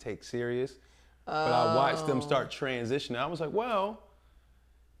probably take serious. But I watched them start transitioning. I was like, well,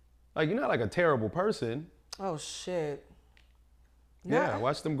 like you're not like a terrible person. Oh shit. Yeah,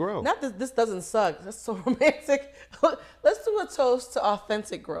 watch them grow. Not that this doesn't suck. That's so romantic. Let's do a toast to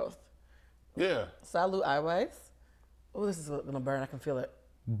authentic growth. Yeah. Salud, Eiweiss. Oh, this is gonna burn. I can feel it.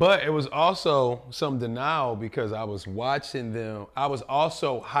 But it was also some denial because I was watching them. I was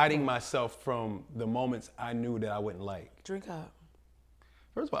also hiding myself from the moments I knew that I wouldn't like. Drink up.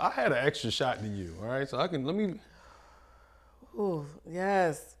 First of all, I had an extra shot than you, all right? So let me. Ooh,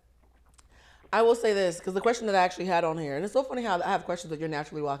 yes. I will say this, because the question that I actually had on here, and it's so funny how I have questions that you're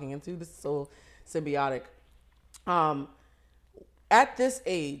naturally walking into. This is so symbiotic. At this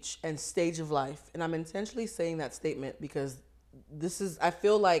age and stage of life, and I'm intentionally saying that statement because this is, I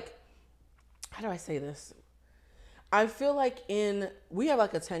feel like, how do I say this? I feel like we have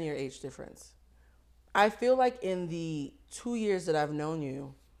like a 10-year age difference. I feel like in the 2 years that I've known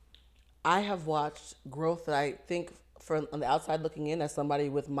you, I have watched growth that I think from on the outside looking in as somebody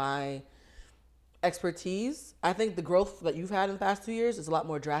with my expertise, I think the growth that you've had in the past 2 years is a lot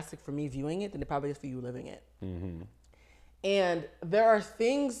more drastic for me viewing it than it probably is for you living it. Mm-hmm. And there are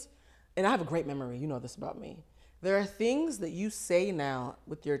things, and I have a great memory, you know this about me. There are things that you say now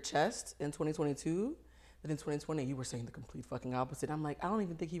with your chest in 2022 that in 2020 you were saying the complete fucking opposite. I'm like, I don't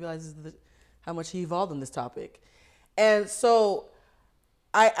even think he realizes how much he evolved on this topic. And so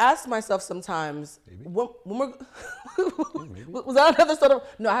I ask myself sometimes, when we're, was that another sort of,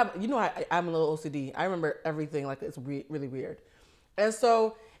 no, I'm a little OCD. I remember everything like it's really weird. And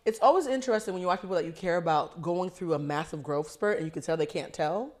so it's always interesting when you watch people that you care about going through a massive growth spurt and you can tell they can't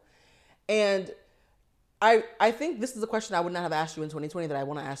tell. And I think this is a question I would not have asked you in 2020 that I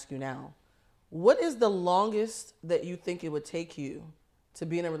want to ask you now. What is the longest that you think it would take you to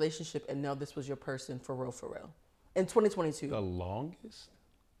be in a relationship and know this was your person for real, in 2022? The longest?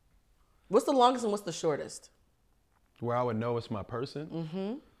 What's the longest and what's the shortest? Where I would know it's my person?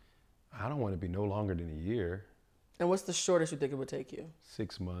 Mm-hmm. I don't want to be no longer than a year. And what's the shortest you think it would take you?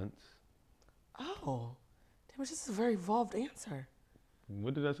 6 months. Oh, damn, this is a very evolved answer.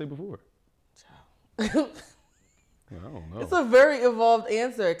 What did I say before? I don't know. It's a very evolved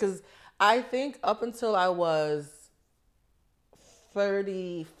answer because I think up until I was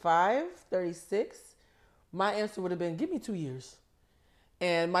 35, 36, my answer would have been, give me 2 years.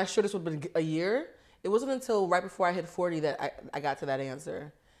 And my shortest would have been a year. It wasn't until right before I hit 40 that I got to that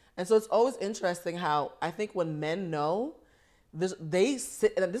answer. And so it's always interesting how I think when men know, they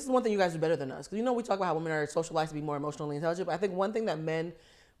sit, and this is one thing you guys do better than us. Because you know we talk about how women are socialized to be more emotionally intelligent, but I think one thing that men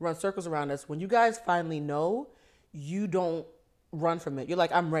run circles around us, when you guys finally know, you don't run from it. You're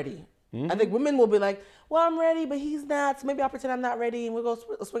like, I'm ready. Mm-hmm. I think women will be like, well, I'm ready, but he's not, so maybe I'll pretend I'm not ready, and we'll go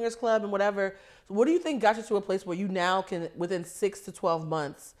to a swingers club and whatever. So what do you think got you to a place where you now can, within 6 to 12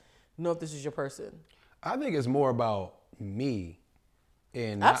 months, know if this is your person? I think it's more about me.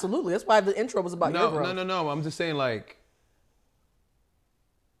 And Absolutely. That's why the intro was about your growth. No. I'm just saying, like,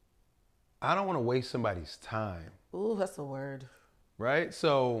 I don't want to waste somebody's time. Ooh, that's a word. Right?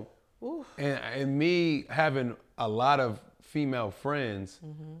 So, and me having a lot of female friends,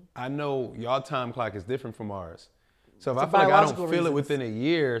 I know y'all time clock is different from ours. So if I feel like I don't feel it within a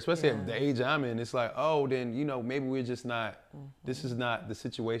year, especially at the age I'm in, it's like, oh, then, you know, maybe we're just not, this is not the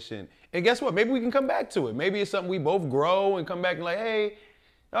situation. And guess what? Maybe we can come back to it. Maybe it's something we both grow and come back and like, hey,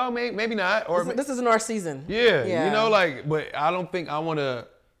 oh, maybe not. Or this isn't our season. Yeah, you know, like, but I don't think I want to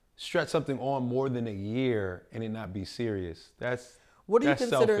stretch something on more than a year and it not be serious. What do you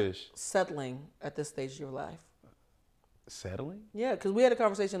consider selfish. Settling at this stage of your life? Settling? Yeah, because we had a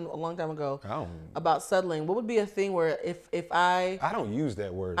conversation a long time ago about settling. What would be a thing where if I don't use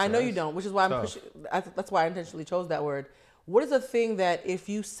that word. I know you don't, which is why that's why I intentionally chose that word. What is a thing that if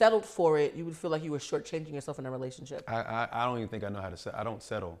you settled for it, you would feel like you were shortchanging yourself in a relationship? I don't even think I know how to settle. I don't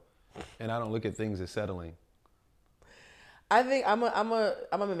settle, and I don't look at things as settling. I think I'm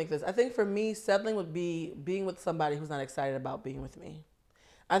gonna make this. I think for me, settling would be being with somebody who's not excited about being with me.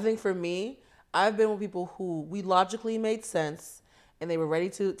 I think for me, I've been with people who we logically made sense and they were ready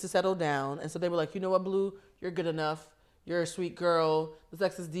to settle down. And so they were like, you know what, Blue, you're good enough. You're a sweet girl. The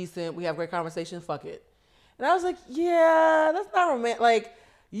sex is decent. We have great conversation. Fuck it. And I was like, yeah, that's not romantic. Like,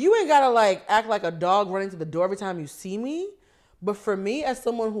 you ain't gotta like act like a dog running to the door every time you see me. But for me, as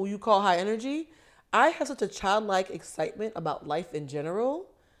someone who you call high energy, I have such a childlike excitement about life in general.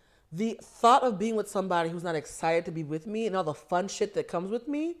 The thought of being with somebody who's not excited to be with me and all the fun shit that comes with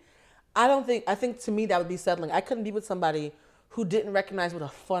me, I think to me that would be settling. I couldn't be with somebody who didn't recognize what a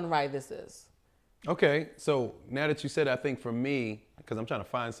fun ride this is. Okay, so now that you said it, I think for me, because I'm trying to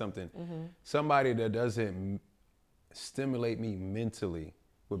find something, somebody that doesn't stimulate me mentally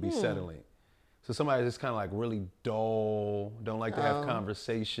would be settling. So somebody that's kind of like really dull, don't like to have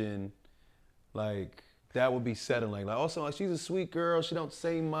conversation, like that would be settling. Like also, like, she's a sweet girl, she don't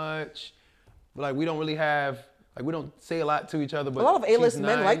say much, but like we don't really have, like we don't say a lot to each other. But a lot of A-list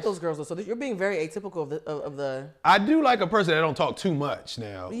men nice. like those girls though, so you're being very atypical of the. I do like a person that don't talk too much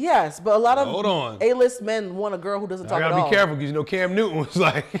now. Yes, but a lot of Hold on. A-list men want a girl who doesn't talk at all. I gotta be careful because you know Cam Newton was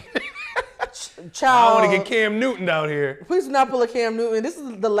like, Child, I want to get Cam Newton out here. Please do not pull a Cam Newton. This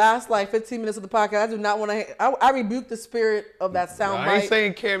is the last like 15 minutes of the podcast. I do not want to. I rebuke the spirit of that sound bite. I ain't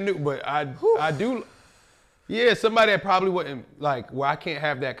saying Cam Newton, but I do. Yeah, somebody that probably wouldn't like where I can't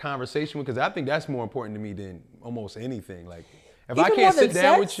have that conversation with, because I think that's more important to me than almost anything. Like if Even I can't sit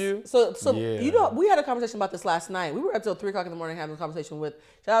down sex? with you. So yeah. you know, we had a conversation about this last night. We were up till 3:00 in the morning having a conversation with.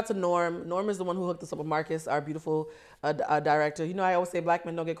 Shout out to Norm. Norm is the one who hooked us up with Marcus, our beautiful director. You know, I always say black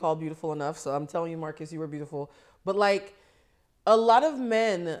men don't get called beautiful enough. So I'm telling you, Marcus, you were beautiful. But like, a lot of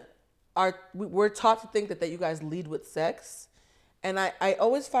men we're taught to think that you guys lead with sex. And I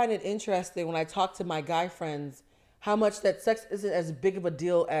always find it interesting when I talk to my guy friends how much that sex isn't as big of a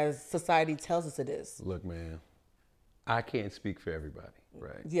deal as society tells us it is. Look, man, I can't speak for everybody,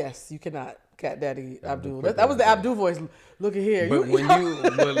 right? Yes, you cannot, Cat Daddy Abdul. That was the Abdul voice. Look at here. But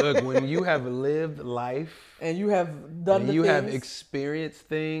when you have lived life and you have done the things, you have experienced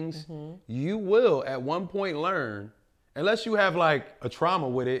things, you will at one point learn, unless you have like a trauma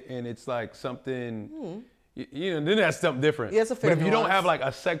with it and it's like something. You know, then that's something different. Yeah, it's a fair But if you don't nuance. have like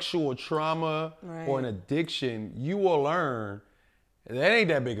a sexual trauma or an addiction, you will learn that ain't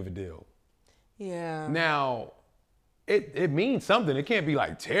that big of a deal. Yeah. Now, it means something. It can't be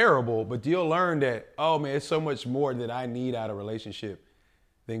like terrible, but you'll learn that, oh man, it's so much more that I need out of a relationship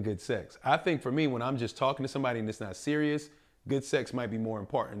than good sex. I think for me, when I'm just talking to somebody and it's not serious, good sex might be more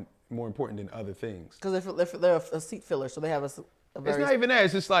important than other things. Because they're a seat filler, so they have a It's not even that.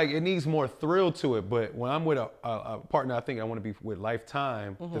 It's just like it needs more thrill to it. But when I'm with a partner, I think I want to be with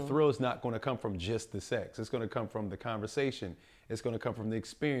lifetime, the thrill is not going to come from just the sex. It's going to come from the conversation. It's going to come from the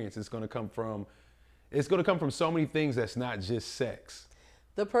experience. It's going to come from so many things that's not just sex.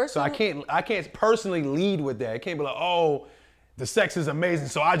 The person. So I can't personally lead with that. I can't be like, oh, the sex is amazing,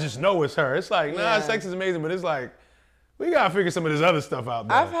 so I just know it's her. It's like, nah, sex is amazing, but it's like, we got to figure some of this other stuff out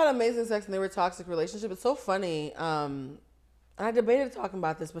there. I've had amazing sex and they were toxic relationships. It's so funny. I debated talking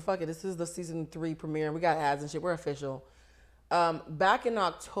about this, but fuck it. This is the season 3 premiere. We got ads and shit. We're official. Back in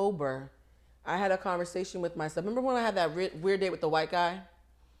October, I had a conversation with myself. Remember when I had that weird date with the white guy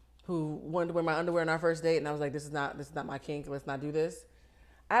who wanted to wear my underwear on our first date, and I was like, this is not my kink. Let's not do this.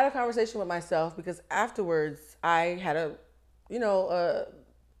 I had a conversation with myself because afterwards I had an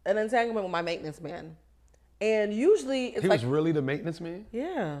entanglement with my maintenance man. And usually it's he was really the maintenance man?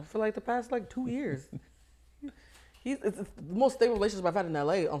 Yeah, for like the past 2 years. It's the most stable relationship I've had in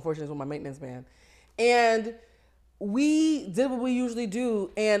LA, unfortunately, is with my maintenance man. And we did what we usually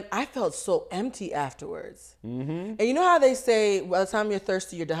do, and I felt so empty afterwards. And you know how they say, by the time you're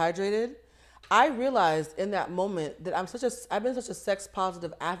thirsty, you're dehydrated? I realized in that moment that I've been such a sex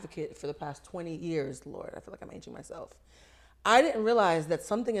positive advocate for the past 20 years, Lord. I feel like I'm aging myself. I didn't realize that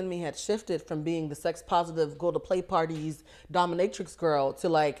something in me had shifted from being the sex positive, go to play parties, dominatrix girl to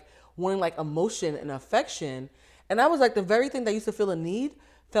like wanting like emotion and affection. And I was like, the very thing that I used to feel a need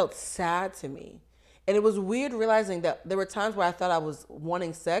felt sad to me. And it was weird realizing that there were times where I thought I was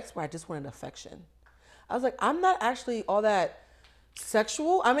wanting sex, where I just wanted affection. I was like, I'm not actually all that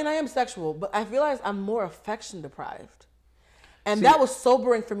sexual. I mean, I am sexual, but I realized I'm more affection deprived. And that was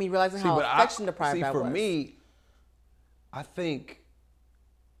sobering for me, realizing how affection deprived I was. For me, I think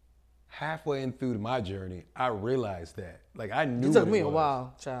halfway in through my journey, I realized that. Like, I knew it took me a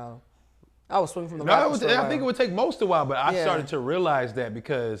while, child. I was swinging from the I think it would take most a while, but I started to realize that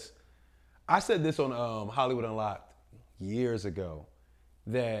because I said this on Hollywood Unlocked years ago,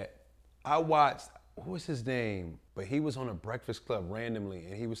 that I watched, what was his name? But he was on a Breakfast Club randomly,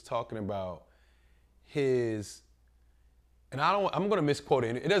 and he was talking about his, and I'm going to misquote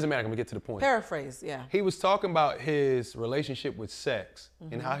it. It doesn't matter. I'm going to get to the point. Paraphrase, yeah. He was talking about his relationship with sex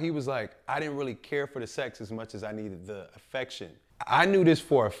and how he was like, I didn't really care for the sex as much as I needed the affection. I knew this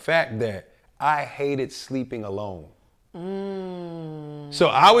for a fact that I hated sleeping alone. So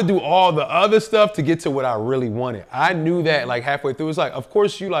I would do all the other stuff to get to what I really wanted. I knew that like halfway through. It's like, of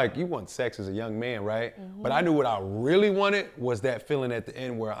course you want sex as a young man, right? But I knew what I really wanted was that feeling at the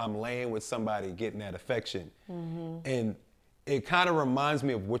end where I'm laying with somebody getting that affection. And it kind of reminds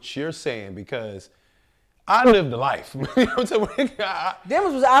me of what you're saying because I lived the life. You know what I'm saying?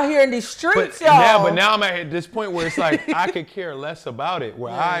 Demus was out here in these streets, y'all. But now I'm at this point where it's like I could care less about it,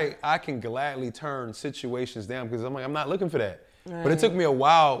 where I can gladly turn situations down because I'm like, I'm not looking for that. Right. But it took me a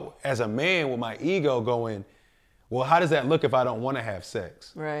while as a man with my ego going, well, how does that look if I don't want to have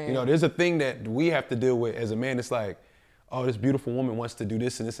sex? Right. You know, there's a thing that we have to deal with as a man. It's like, oh, this beautiful woman wants to do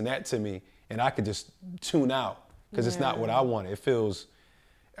this and this and that to me, and I could just tune out because it's not what I want. It feels,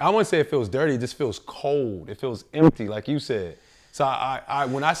 I wouldn't say it feels dirty, it just feels cold. It feels empty, like you said. So I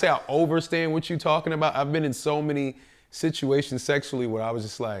when I say I understand what you're talking about, I've been in so many situations sexually where I was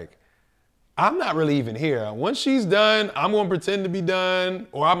just like, I'm not really even here. Once she's done, I'm gonna pretend to be done,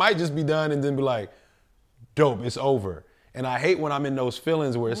 or I might just be done and then be like, dope, it's over. And I hate when I'm in those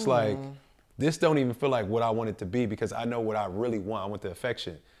feelings where it's like, this don't even feel like what I want it to be because I know what I really want. I want the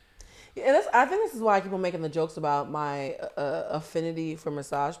affection. Yeah, I think this is why I keep on making the jokes about my affinity for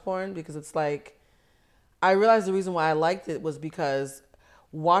massage porn, because it's like, I realized the reason why I liked it was because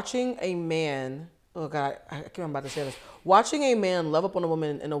watching a man, oh God, I can't remember about to say this, watching a man love up on a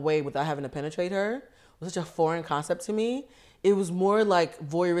woman in a way without having to penetrate her was such a foreign concept to me. It was more like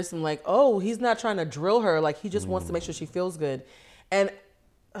voyeurism, like, oh, he's not trying to drill her, like he just wants to make sure she feels good. And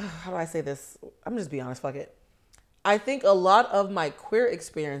how do I say this? I'm just being honest, fuck it. I think a lot of my queer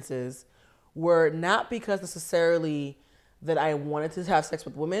experiences were not because necessarily that I wanted to have sex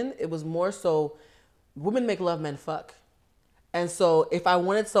with women. It was more so women make love, men fuck. And so if I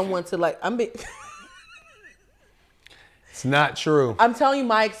wanted someone to like, It's not true. I'm telling you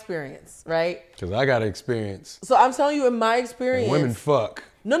my experience, right? Because I got experience. So I'm telling you in my experience. And women fuck.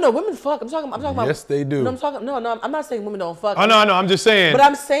 No, women fuck. I'm talking about. Yes, they do. No, I'm not saying women don't fuck. Oh no, I'm just saying. But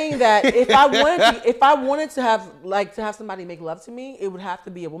I'm saying that if I wanted to have somebody make love to me, it would have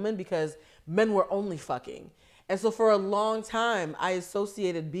to be a woman because men were only fucking. And so for a long time, I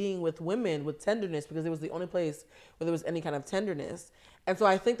associated being with women with tenderness because it was the only place where there was any kind of tenderness. And so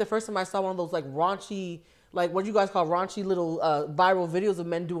I think the first time I saw one of those like raunchy, like what you guys call raunchy little viral videos of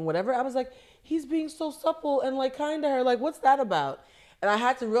men doing whatever, I was like, he's being so supple and like kind to her. Like, what's that about? And I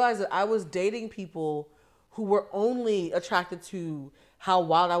had to realize that I was dating people who were only attracted to how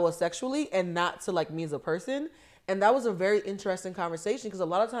wild I was sexually and not to like me as a person. And that was a very interesting conversation because a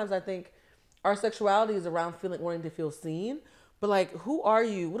lot of times I think our sexuality is around wanting to feel seen. But like, who are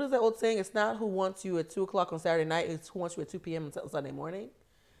you? What is that old saying? It's not who wants you at 2:00 on Saturday night. It's who wants you at 2 p.m. on Sunday morning.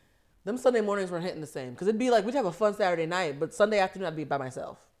 Them Sunday mornings weren't hitting the same. Because it'd be like, we'd have a fun Saturday night, but Sunday afternoon I'd be by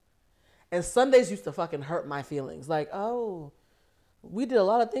myself. And Sundays used to fucking hurt my feelings. Like, oh, we did a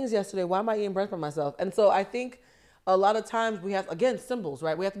lot of things yesterday. Why am I eating breakfast by myself? And so I think a lot of times we have, again, symbols,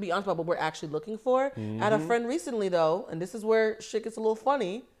 right? We have to be honest about what we're actually looking for. I had a friend recently, though, and this is where shit gets a little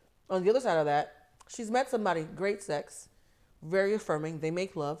funny. On the other side of that, she's met somebody, great sex, very affirming. They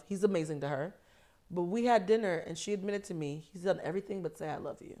make love. He's amazing to her. But we had dinner, and she admitted to me, he's done everything but say, I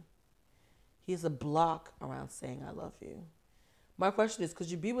love you. He has a block around saying, I love you. My question is,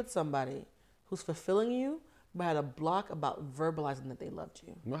 could you be with somebody who's fulfilling you, but had a block about verbalizing that they loved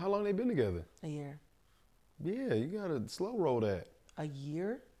you. Well, how long they been together? A year. Yeah, you gotta slow roll that. A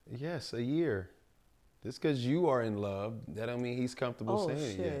year? Yes, a year. Just because you are in love, that don't mean he's comfortable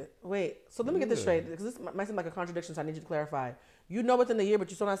saying it yet. Wait, so let me get this straight, because this might seem like a contradiction, so I need you to clarify. You know within a year, but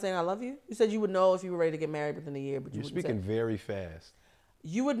you're still not saying I love you? You said you would know if you were ready to get married within a year, but You're speaking very fast.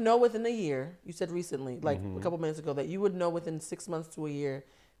 You would know within a year, you said recently, like a couple minutes ago, that you would know within 6 months to a year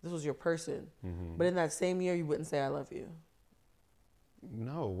this was your person. But in that same year, you wouldn't say I love you.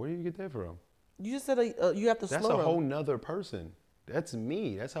 No, where do you get that from? You just said you have to slow That's a roll. whole nother person. That's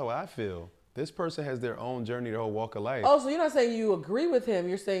me. That's how I feel. This person has their own journey, their whole walk of life. Oh, so you're not saying you agree with him.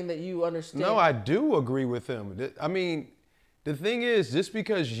 You're saying that you understand. No, I do agree with him. I mean, the thing is, just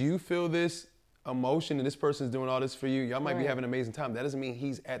because you feel this emotion and this person's doing all this for you, y'all might be having an amazing time. That doesn't mean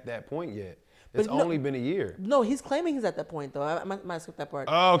he's at that point yet. It's only been a year. No, he's claiming he's at that point, though. I might skip that part.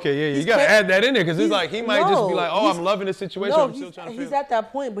 Oh, okay, yeah. You got to add that in there because it's like he might just be like, oh, I'm loving the situation. No, I'm still trying to feel. he's at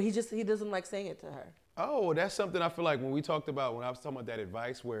that point, but he doesn't like saying it to her. Oh, that's something I feel like when I was talking about that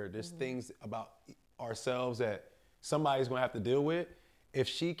advice where there's things about ourselves that somebody's going to have to deal with. If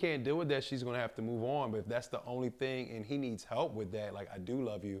she can't deal with that, she's going to have to move on. But if that's the only thing and he needs help with that, like I do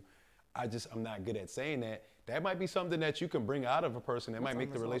love you, I'm not good at saying that. That might be something that you can bring out of a person that might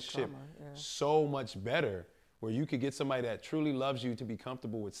make the relationship so much better, where you could get somebody that truly loves you to be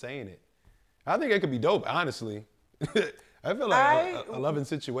comfortable with saying it. I think it could be dope, honestly. I feel like a loving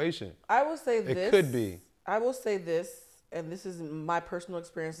situation. I will say this. It could be. I will say this, and this is my personal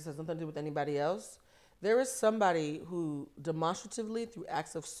experience. This has nothing to do with anybody else. There is somebody who demonstratively, through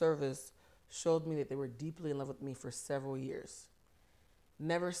acts of service, showed me that they were deeply in love with me for several years.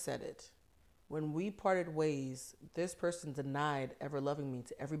 Never said it. When we parted ways, this person denied ever loving me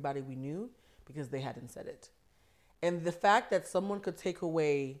to everybody we knew because they hadn't said it. And the fact that someone could take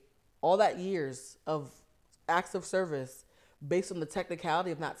away all that years of acts of service based on the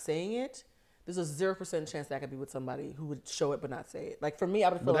technicality of not saying it, there's a 0% chance that I could be with somebody who would show it but not say it. Like for me, I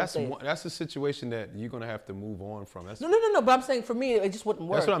would feel that's a situation that you're gonna have to move on from. No. But I'm saying for me, it just wouldn't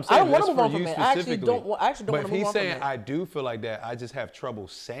work. That's what I'm saying. I don't want to That's move on for from you it. I actually don't specifically. want to move on from it. But if he's saying I do feel like that, I just have trouble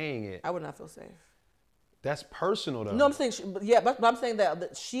saying it. I would not feel safe. That's personal though. No, I'm saying, but I'm saying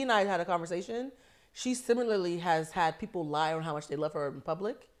that she and I had a conversation. She similarly has had people lie on how much they love her in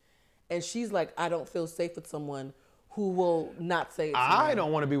public, and she's like, I don't feel safe with someone who will not say it to me. I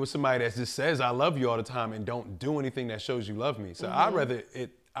don't want to be with somebody that just says I love you all the time and don't do anything that shows you love me. So I'd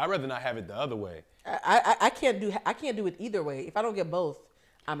rather not have it the other way. I can't do it either way. If I don't get both,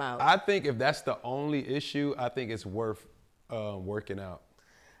 I'm out. I think if that's the only issue, I think it's worth working out.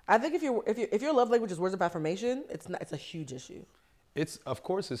 I think if your love language is words of affirmation, it's a huge issue. Of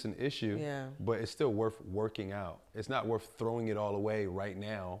course it's an issue, yeah, but it's still worth working out. It's not worth throwing it all away right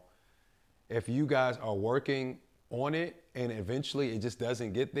now. If you guys are working on it and eventually it just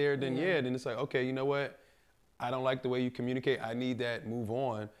doesn't get there, then then it's like, okay, you know what? I don't like the way you communicate. I need that, move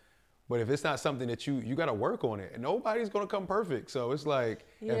on. But if it's not something that you got to work on it, and nobody's going to come perfect. So it's like,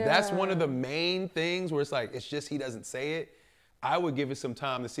 if that's one of the main things where it's like, it's just he doesn't say it, I would give it some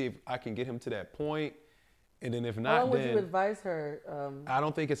time to see if I can get him to that point. And then if not, how long would you advise her? I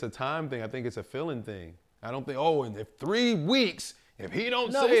don't think it's a time thing. I think it's a feeling thing. I don't think, in 3 weeks, if he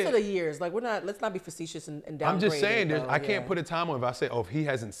don't say it. No, we said a years. Like let's not be facetious and downgrade. I'm just saying, I can't put a time on it. If I say, if he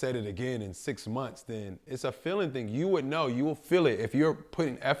hasn't said it again in 6 months, then it's a feeling thing. You would know, you will feel it. If you're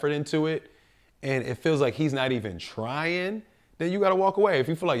putting effort into it and it feels like he's not even trying, then you got to walk away. If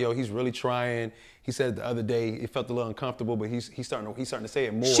you feel like, he's really trying. He said the other day it felt a little uncomfortable, but he's starting to say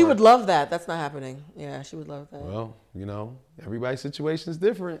it more. She would love that. That's not happening. Yeah, she would love that. Well, everybody's situation is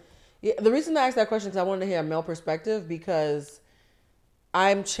different. Yeah, the reason I asked that question is I wanted to hear a male perspective because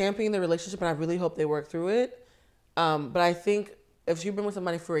I'm championing the relationship and I really hope they work through it. But I think if you've been with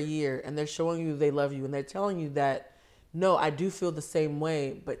somebody for a year and they're showing you they love you and they're telling you that, no, I do feel the same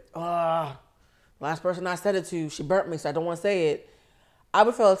way, but last person I said it to, she burnt me, so I don't want to say it. I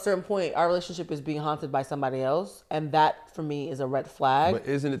would feel at a certain point our relationship is being haunted by somebody else, and that for me is a red flag. But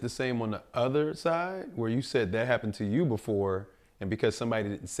isn't it the same on the other side where you said that happened to you before, and because somebody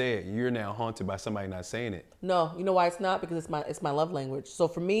didn't say it, you're now haunted by somebody not saying it? No, you know why it's not? Because it's my love language. So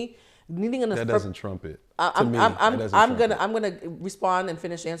for me, needing that doesn't trump it. I'm gonna respond and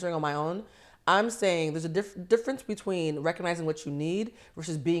finish answering on my own. I'm saying there's a difference between recognizing what you need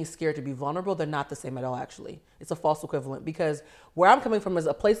versus being scared to be vulnerable. They're not the same at all, actually. It's a false equivalent because where I'm coming from is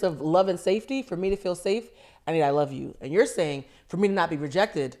a place of love and safety. For me to feel safe, I need I love you. And you're saying for me to not be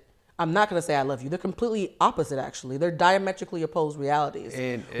rejected, I'm not going to say I love you. They're completely opposite, actually. They're diametrically opposed realities.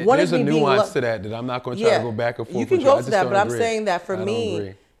 And there's a nuance to that I'm not going to try to go back and forth. You can go to that, but I'm saying that for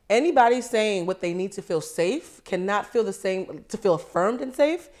me, Anybody saying what they need to feel safe cannot feel the same, to feel affirmed and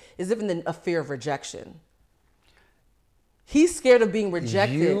safe is different than a fear of rejection. He's scared of being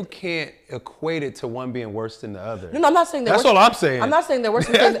rejected. You can't equate it to one being worse than the other. No, I'm not saying they're That's worse. all I'm saying. I'm not saying they're worse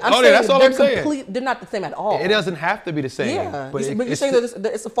than the other. I'm saying that's all I'm saying. They're not the same at all. It doesn't have to be the same. Yeah, but you're it's saying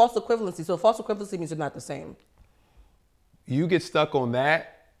that it's a false equivalency. So a false equivalency means they're not the same. You get stuck on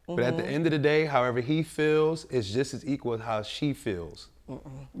that, but at Mm-hmm. the end of the day, however he feels is just as equal as how she feels.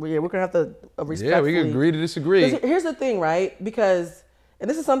 Well, yeah, we're gonna have to respectfully. Yeah, we can agree to disagree. Here's the thing, right? Because, and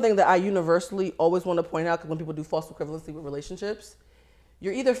this is something that I universally always want to point out, because when people do false equivalency with relationships,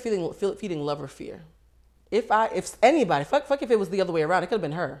 you're either feeding love or fear. If anybody, fuck if it was the other way around, it could have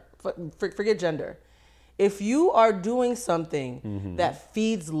been her. Forget gender. If you are doing something that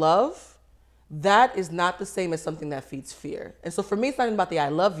feeds love, that is not the same as something that feeds fear. And so for me, it's not even about the I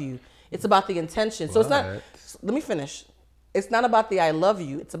love you. It's about the intention. So it's not, let me finish. It's not about the I love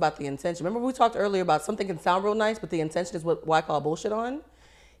you. It's about the intention. Remember we talked earlier about something can sound real nice, but the intention is what I call bullshit on?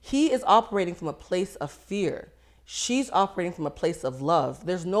 He is operating from a place of fear. She's operating from a place of love.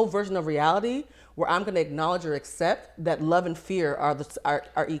 There's no version of reality where I'm going to acknowledge or accept that love and fear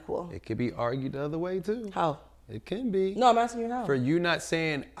are equal. It could be argued the other way too. How? It can be. No, I'm asking you how. For you not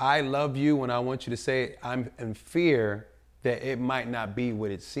saying I love you when I want you to say it, I'm in fear that it might not be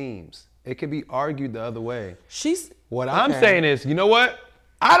what it seems. It could be argued the other way. What I'm saying is, you know what?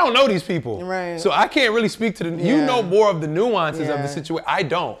 I don't know these people. Right. So I can't really speak to the, you know more of the nuances of the situation. I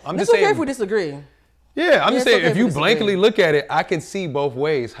don't. I'm just saying. It's okay if we disagree. Yeah, I'm just saying, okay if you if we blankly disagree. look at it, I can see both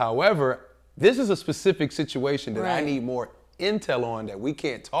ways. However, this is a specific situation that I Right. need more intel on that we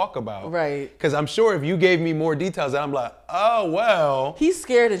can't talk about. Right. Because I'm sure if you gave me more details, I'm like, oh, well. He's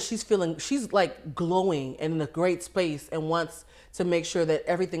scared and she's like glowing and in a great space and wants to make sure that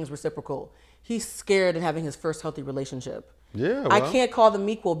everything's reciprocal. He's scared of having his first healthy relationship. Yeah, I well. can't call them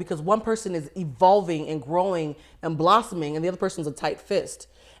equal because one person is evolving and growing and blossoming and the other person's a tight fist.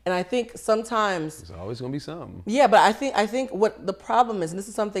 And I think sometimes, There's always going to be something. yeah, but I think what the problem is, and this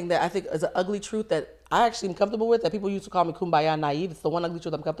is something that I think is an ugly truth that I actually am comfortable with, that people used to call me kumbaya naive. It's the one ugly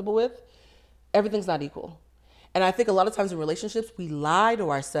truth I'm comfortable with. Everything's not equal. And I think a lot of times in relationships, we lie to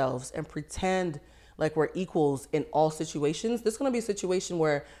ourselves and pretend like we're equals in all situations. There's going to be a situation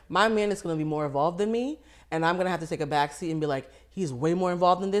where my man is going to be more involved than me, and I'm going to have to take a backseat and be like, he's way more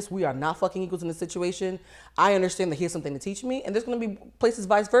involved in this. We are not fucking equals in this situation. I understand that he has something to teach me. And there's going to be places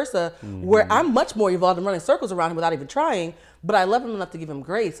vice versa where I'm much more involved in running circles around him without even trying, but I love him enough to give him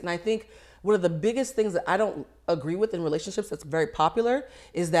grace. And I think one of the biggest things that I don't agree with in relationships that's very popular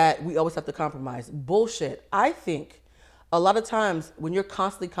is that we always have to compromise. Bullshit. I think a lot of times when you're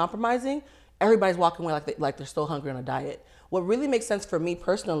constantly compromising, everybody's walking away like they're still hungry on a diet. What really makes sense for me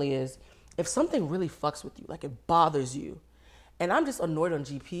personally is if something really fucks with you, like it bothers you, and I'm just annoyed on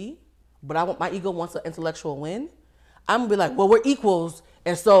GP, but my ego wants an intellectual win, I'm gonna be like, well, we're equals,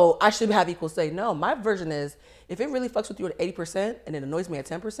 and so I should have equal say. No, my version is, if it really fucks with you at 80% and it annoys me at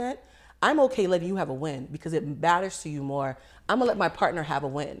 10%, I'm okay letting you have a win because it matters to you more. I'm gonna let my partner have a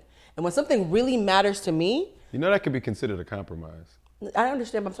win. And when something really matters to me, You know that could be considered a compromise. I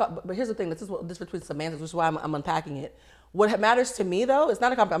understand, but here's the thing. This is what this between semantics, which is why I'm unpacking it. What matters to me, though, it's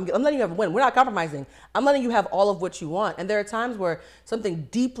not a compromise. I'm letting you have a win. We're not compromising. I'm letting you have all of what you want. And there are times where something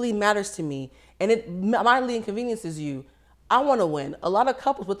deeply matters to me, and it mildly inconveniences you. I want to win. A lot of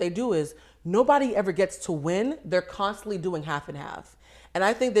couples, what they do is nobody ever gets to win. They're constantly doing half and half. And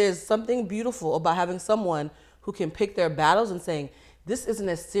I think there's something beautiful about having someone who can pick their battles and saying, this isn't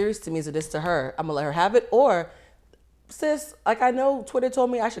as serious to me as it is to her. I'm going to let her have it. Or, sis, like I know Twitter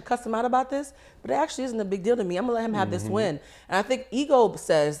told me I should cuss him out about this, but it actually isn't a big deal to me. I'm gonna let him have this win. And I think ego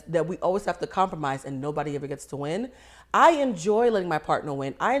says that we always have to compromise and nobody ever gets to win. I enjoy letting my partner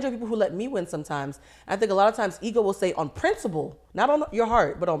win. I enjoy people who let me win sometimes. And I think a lot of times ego will say on principle, not on your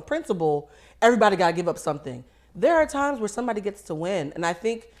heart, but on principle, everybody gotta give up something. There are times where somebody gets to win. And I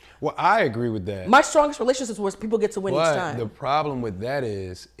think Well, I agree with that. my strongest relationships where people get to win each But time. the problem with that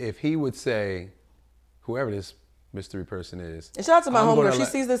is if he would say, whoever this mystery person is. And shout out to my I'm homegirl. gonna If she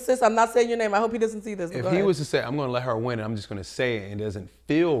sees this, sis, I'm not saying your name. I hope he doesn't see this. If he was to say, I'm going to let her win and I'm just going to say it and it doesn't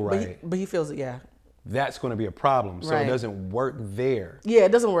feel right, But he feels it, yeah. that's going to be a problem. So Right. it doesn't work there. Yeah,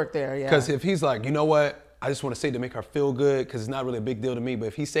 it doesn't work there, yeah. Because if he's like, you know what, I just want to say it to make her feel good because it's not really a big deal to me. But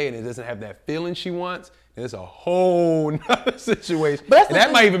if he's saying it doesn't have that feeling she wants, then it's a whole nother situation. But that's And the that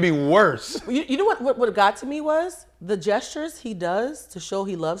thing. might even be worse. You know what got to me was the gestures he does to show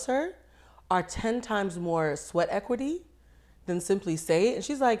he loves her are 10 times more sweat equity than simply say it. And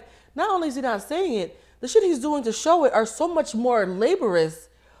she's like, not only is he not saying it, the shit he's doing to show it are so much more laborious.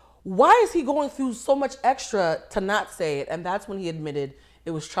 Why is he going through so much extra to not say it? And that's when he admitted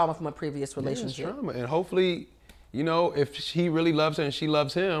it was trauma from a previous relationship. Yeah, it's trauma. And hopefully, you know, if he really loves her and she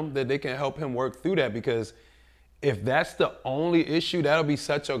loves him, that they can help him work through that, because if that's the only issue, that'll be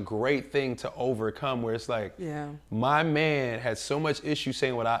such a great thing to overcome, where it's like, my man had so much issue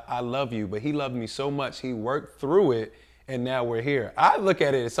saying what I love you, but he loved me so much, he worked through it, and now we're here. I look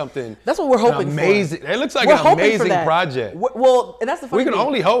at it as something that's what we're hoping amazing. for. It looks like an amazing project. Well, and that's the funny thing. We can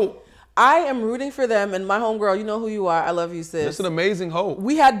only hope. I am rooting for them, and my homegirl, you know who you are. I love you, sis. It's an amazing hope.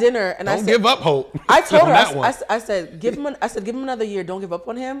 We had dinner, and I said, don't give up hope. I told her, I said, give him another year. Don't give up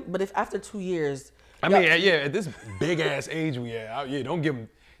on him. But if after 2 years, I mean, at this big ass age we at, don't give him.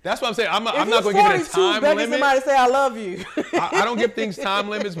 That's what I'm saying. I'm not going to give it a time limit. Somebody say I love you. I don't give things time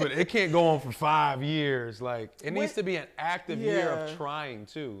limits, but it can't go on for 5 years. Like, it needs to be an active year of trying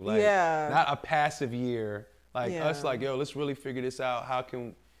too. Like, not a passive year. Like us, like, yo, let's really figure this out. How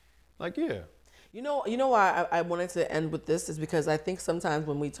can, like, You know why I wanted to end with this is because I think sometimes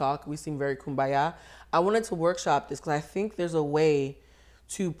when we talk, we seem very kumbaya. I wanted to workshop this because I think there's a way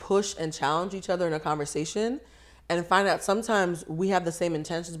to push and challenge each other in a conversation and find out sometimes we have the same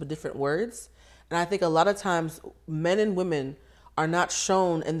intentions but different words. And I think a lot of times men and women are not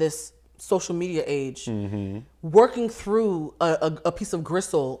shown in this social media age working through a piece of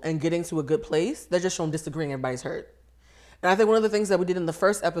gristle and getting to a good place. They're just shown disagreeing, everybody's hurt. And I think one of the things that we did in the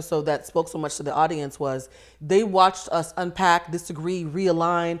first episode that spoke so much to the audience was they watched us unpack, disagree,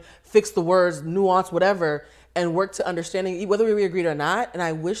 realign, fix the words, nuance, whatever, and work to understanding whether we agreed or not. And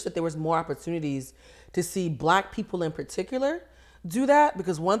I wish that there was more opportunities to see Black people in particular do that,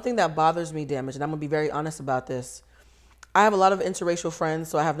 because one thing that bothers me, Damage, and I'm gonna be very honest about this, I have a lot of interracial friends,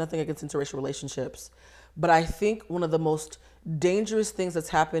 so I have nothing against interracial relationships. But I think one of the most dangerous things that's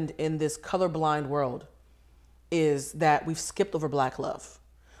happened in this colorblind world is that we've skipped over Black love.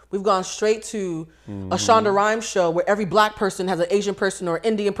 We've gone straight to a Shonda Rhimes show where every Black person has an Asian person or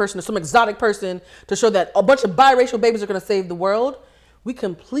Indian person or some exotic person to show that a bunch of biracial babies are gonna save the world. We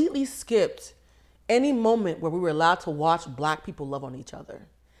completely skipped any moment where we were allowed to watch Black people love on each other.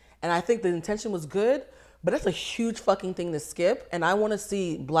 And I think the intention was good, but that's a huge fucking thing to skip. And I wanna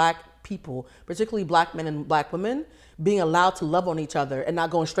see Black people, particularly Black men and Black women, being allowed to love on each other and not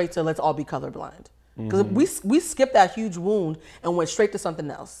going straight to let's all be colorblind. Because we skipped that huge wound and went straight to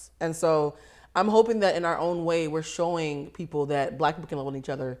something else. And so I'm hoping that in our own way, we're showing people that Black people can love on each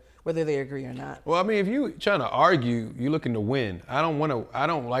other, whether they agree or not. Well, I mean, if you trying to argue, you're looking to win. I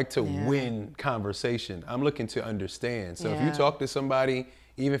don't like to win conversation. I'm looking to understand. So if you talk to somebody,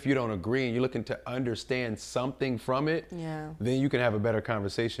 even if you don't agree and you're looking to understand something from it, then you can have a better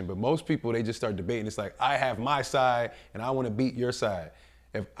conversation. But most people, they just start debating. It's like, I have my side and I want to beat your side.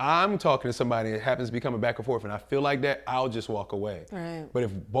 If I'm talking to somebody and it happens to be coming back and forth and I feel like that, I'll just walk away. Right. But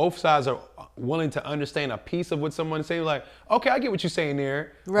if both sides are willing to understand a piece of what someone's saying, like, okay, I get what you're saying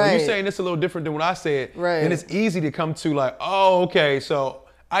there. Right. Or you're saying this a little different than what I said. Right. Then it's easy to come to like, oh, okay, so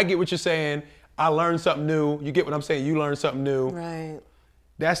I get what you're saying. I learned something new. You get what I'm saying? You learned something new. Right.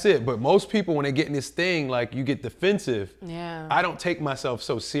 That's it. But most people, when they get in this thing, like you get defensive. Yeah. I don't take myself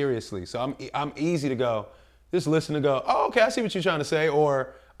so seriously. So I'm easy to go, just listen to go, oh, okay, I see what you're trying to say,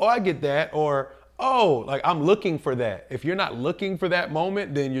 or, oh, I get that, or, oh, like I'm looking for that. If you're not looking for that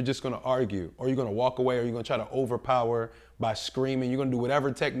moment, then you're just gonna argue, or you're gonna walk away, or you're gonna try to overpower by screaming. You're gonna do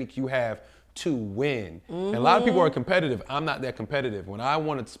whatever technique you have to win. And a lot of people are competitive. I'm not that competitive. When I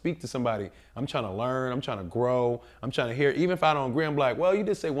want to speak to somebody, I'm trying to learn, I'm trying to grow, I'm trying to hear. Even if I don't agree, I'm like, well, you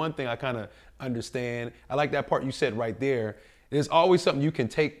did say one thing I kind of understand. I like that part you said right there. There's always something you can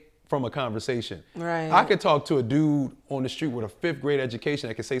take from a conversation. Right. I could talk to a dude on the street with a 5th grade education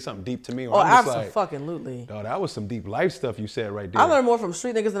that could say something deep to me. Or Oh, I'm just absolutely. like, oh, that was some deep life stuff you said right there. I learn more from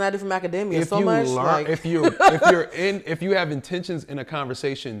street niggas than I do from academia. If so you much. learn, if you have intentions in a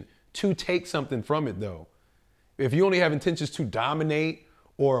conversation to take something from it though, if you only have intentions to dominate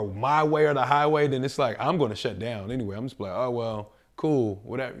or my way or the highway, then it's like I'm going to shut down anyway. I'm just like, oh well, cool,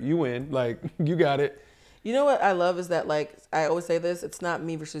 whatever, you win, like you got it. You know what I love is that, like, I always say this, it's not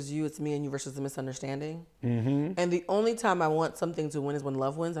me versus you, it's me and you versus the misunderstanding. And the only time I want something to win is when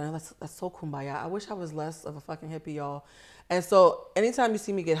love wins. And that's so kumbaya. I wish I was less of a fucking hippie, y'all. And so anytime you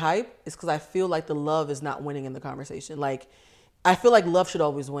see me get hype, it's because I feel like the love is not winning in the conversation. Like, I feel like love should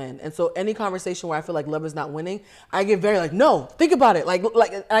always win. And so any conversation where I feel like love is not winning, I get very like, no, think about it. Like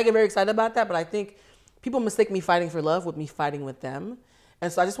I get very excited about that. But I think people mistake me fighting for love with me fighting with them.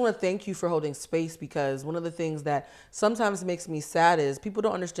 And so I just want to thank you for holding space, because one of the things that sometimes makes me sad is people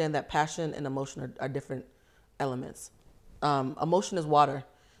don't understand that passion and emotion are different elements. Emotion is water.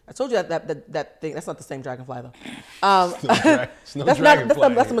 I told you that thing. That's not the same dragonfly though. That's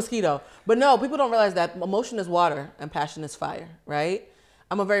a mosquito. But no, people don't realize that emotion is water and passion is fire, right?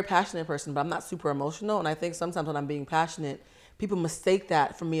 I'm a very passionate person, but I'm not super emotional. And I think sometimes when I'm being passionate, people mistake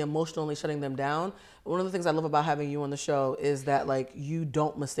that for me emotionally shutting them down. One of the things I love about having you on the show is that like you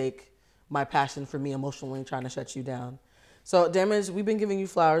don't mistake my passion for me emotionally trying to shut you down. So Damage, we've been giving you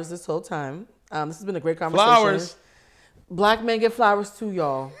flowers this whole time. This has been a great conversation. Flowers. Black men get flowers too,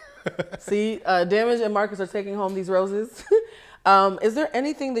 y'all. See, Damage and Marcus are taking home these roses. Is there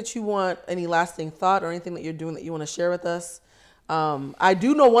anything that you want, any lasting thought or anything that you're doing that you want to share with us? I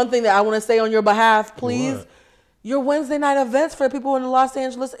do know one thing that I want to say on your behalf, please. What? Your Wednesday night events for people in the Los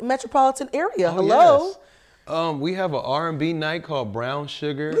Angeles metropolitan area. Hello. Yes. We have an R&B night called Brown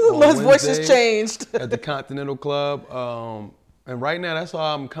Sugar. My voice has changed. At the Continental Club. And right now, that's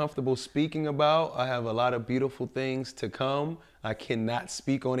all I'm comfortable speaking about. I have a lot of beautiful things to come. I cannot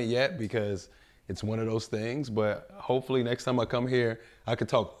speak on it yet because it's one of those things. But hopefully next time I come here, I could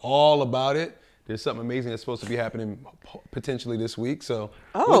talk all about it. There's something amazing that's supposed to be happening potentially this week. So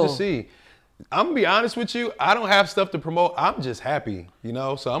we'll just see. I'm going to be honest with you. I don't have stuff to promote. I'm just happy, you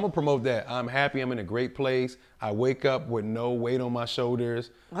know? So I'm going to promote that. I'm happy. I'm in a great place. I wake up with no weight on my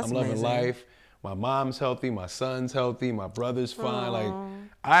shoulders. I'm loving life. My mom's healthy. My son's healthy. My brother's fine. Aww. Like,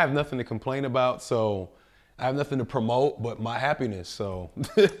 I have nothing to complain about. So I have nothing to promote but my happiness. So,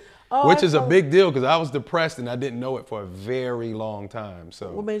 which is a big deal because I was depressed and I didn't know it for a very long time.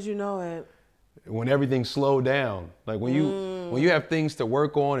 So what made you know it? When everything slowed down, like when you have things to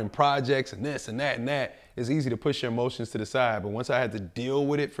work on and projects and this and that, it's easy to push your emotions to the side. But once I had to deal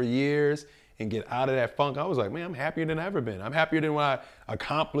with it for years and get out of that funk, I was like, man, I'm happier than I've ever been. I'm happier than when I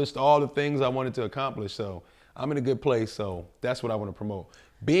accomplished all the things I wanted to accomplish. So I'm in a good place. So that's what I want to promote.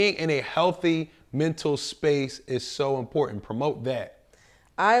 Being in a healthy mental space is so important. Promote that.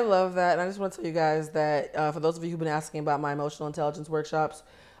 I love that. And I just want to tell you guys that for those of you who've been asking about my emotional intelligence workshops,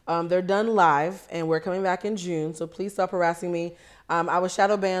 they're done live, and we're coming back in June, so please stop harassing me. I was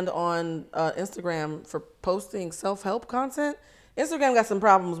shadow banned on Instagram for posting self-help content. Instagram got some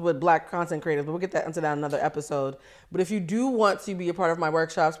problems with black content creators, but we'll get into that in another episode. But if you do want to be a part of my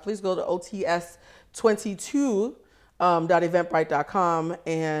workshops, please go to ots22.eventbrite.com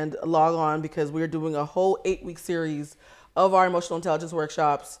and log on because we're doing a whole 8-week series of our emotional intelligence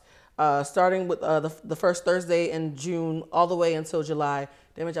workshops, starting with the first Thursday in June all the way until July.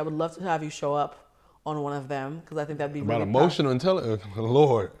 Damage, I would love to have you show up on one of them because I think that'd be about really emotional intelligence.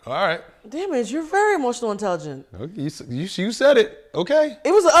 Lord, all right. Damage, you're very emotional intelligent. Okay, you said it. Okay.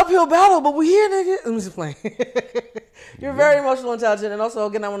 It was an uphill battle, but we here, nigga. Let me just play. You're very emotional intelligent, and also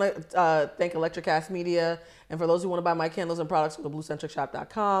again, I want to thank Electricast Media, and for those who want to buy my candles and products, go to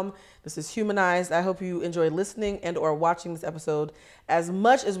BlueCentricShop.com. This is Humanized. I hope you enjoyed listening and/or watching this episode as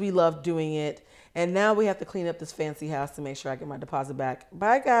much as we love doing it. And now we have to clean up this fancy house to make sure I get my deposit back.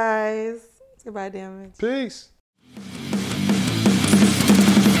 Bye, guys. Goodbye, Damage. Peace.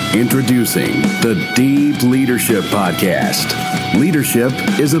 Introducing the Deep Leadership Podcast. Leadership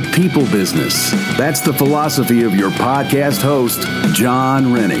is a people business. That's the philosophy of your podcast host,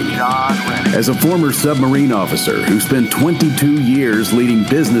 John Rennie. As a former submarine officer who spent 22 years leading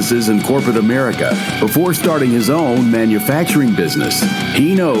businesses in corporate America before starting his own manufacturing business,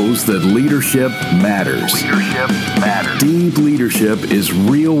 he knows that leadership matters. Deep Leadership is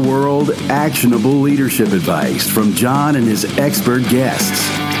real-world, actionable leadership advice from John and his expert guests.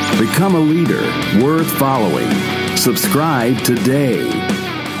 Become a leader worth following. Subscribe today.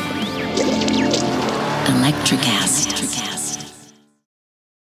 Electricast.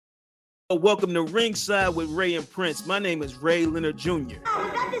 Welcome to Ringside with Ray and Prince. My name is Ray Leonard Jr. Oh, is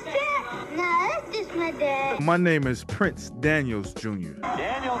that the set? No, that's just my dad. My name is Prince Daniels Jr.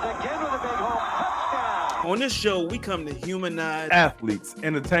 Daniels again with a big home touchdown. On this show, we come to humanize athletes,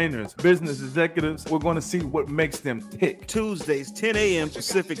 entertainers, business executives. We're going to see what makes them tick. Tuesdays, 10 a.m.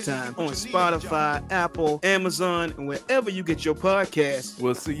 Pacific time on Spotify, Apple, Amazon, and wherever you get your podcasts.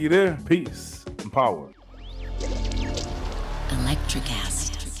 We'll see you there. Peace and power. Electricast.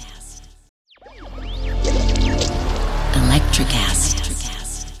 Electricast.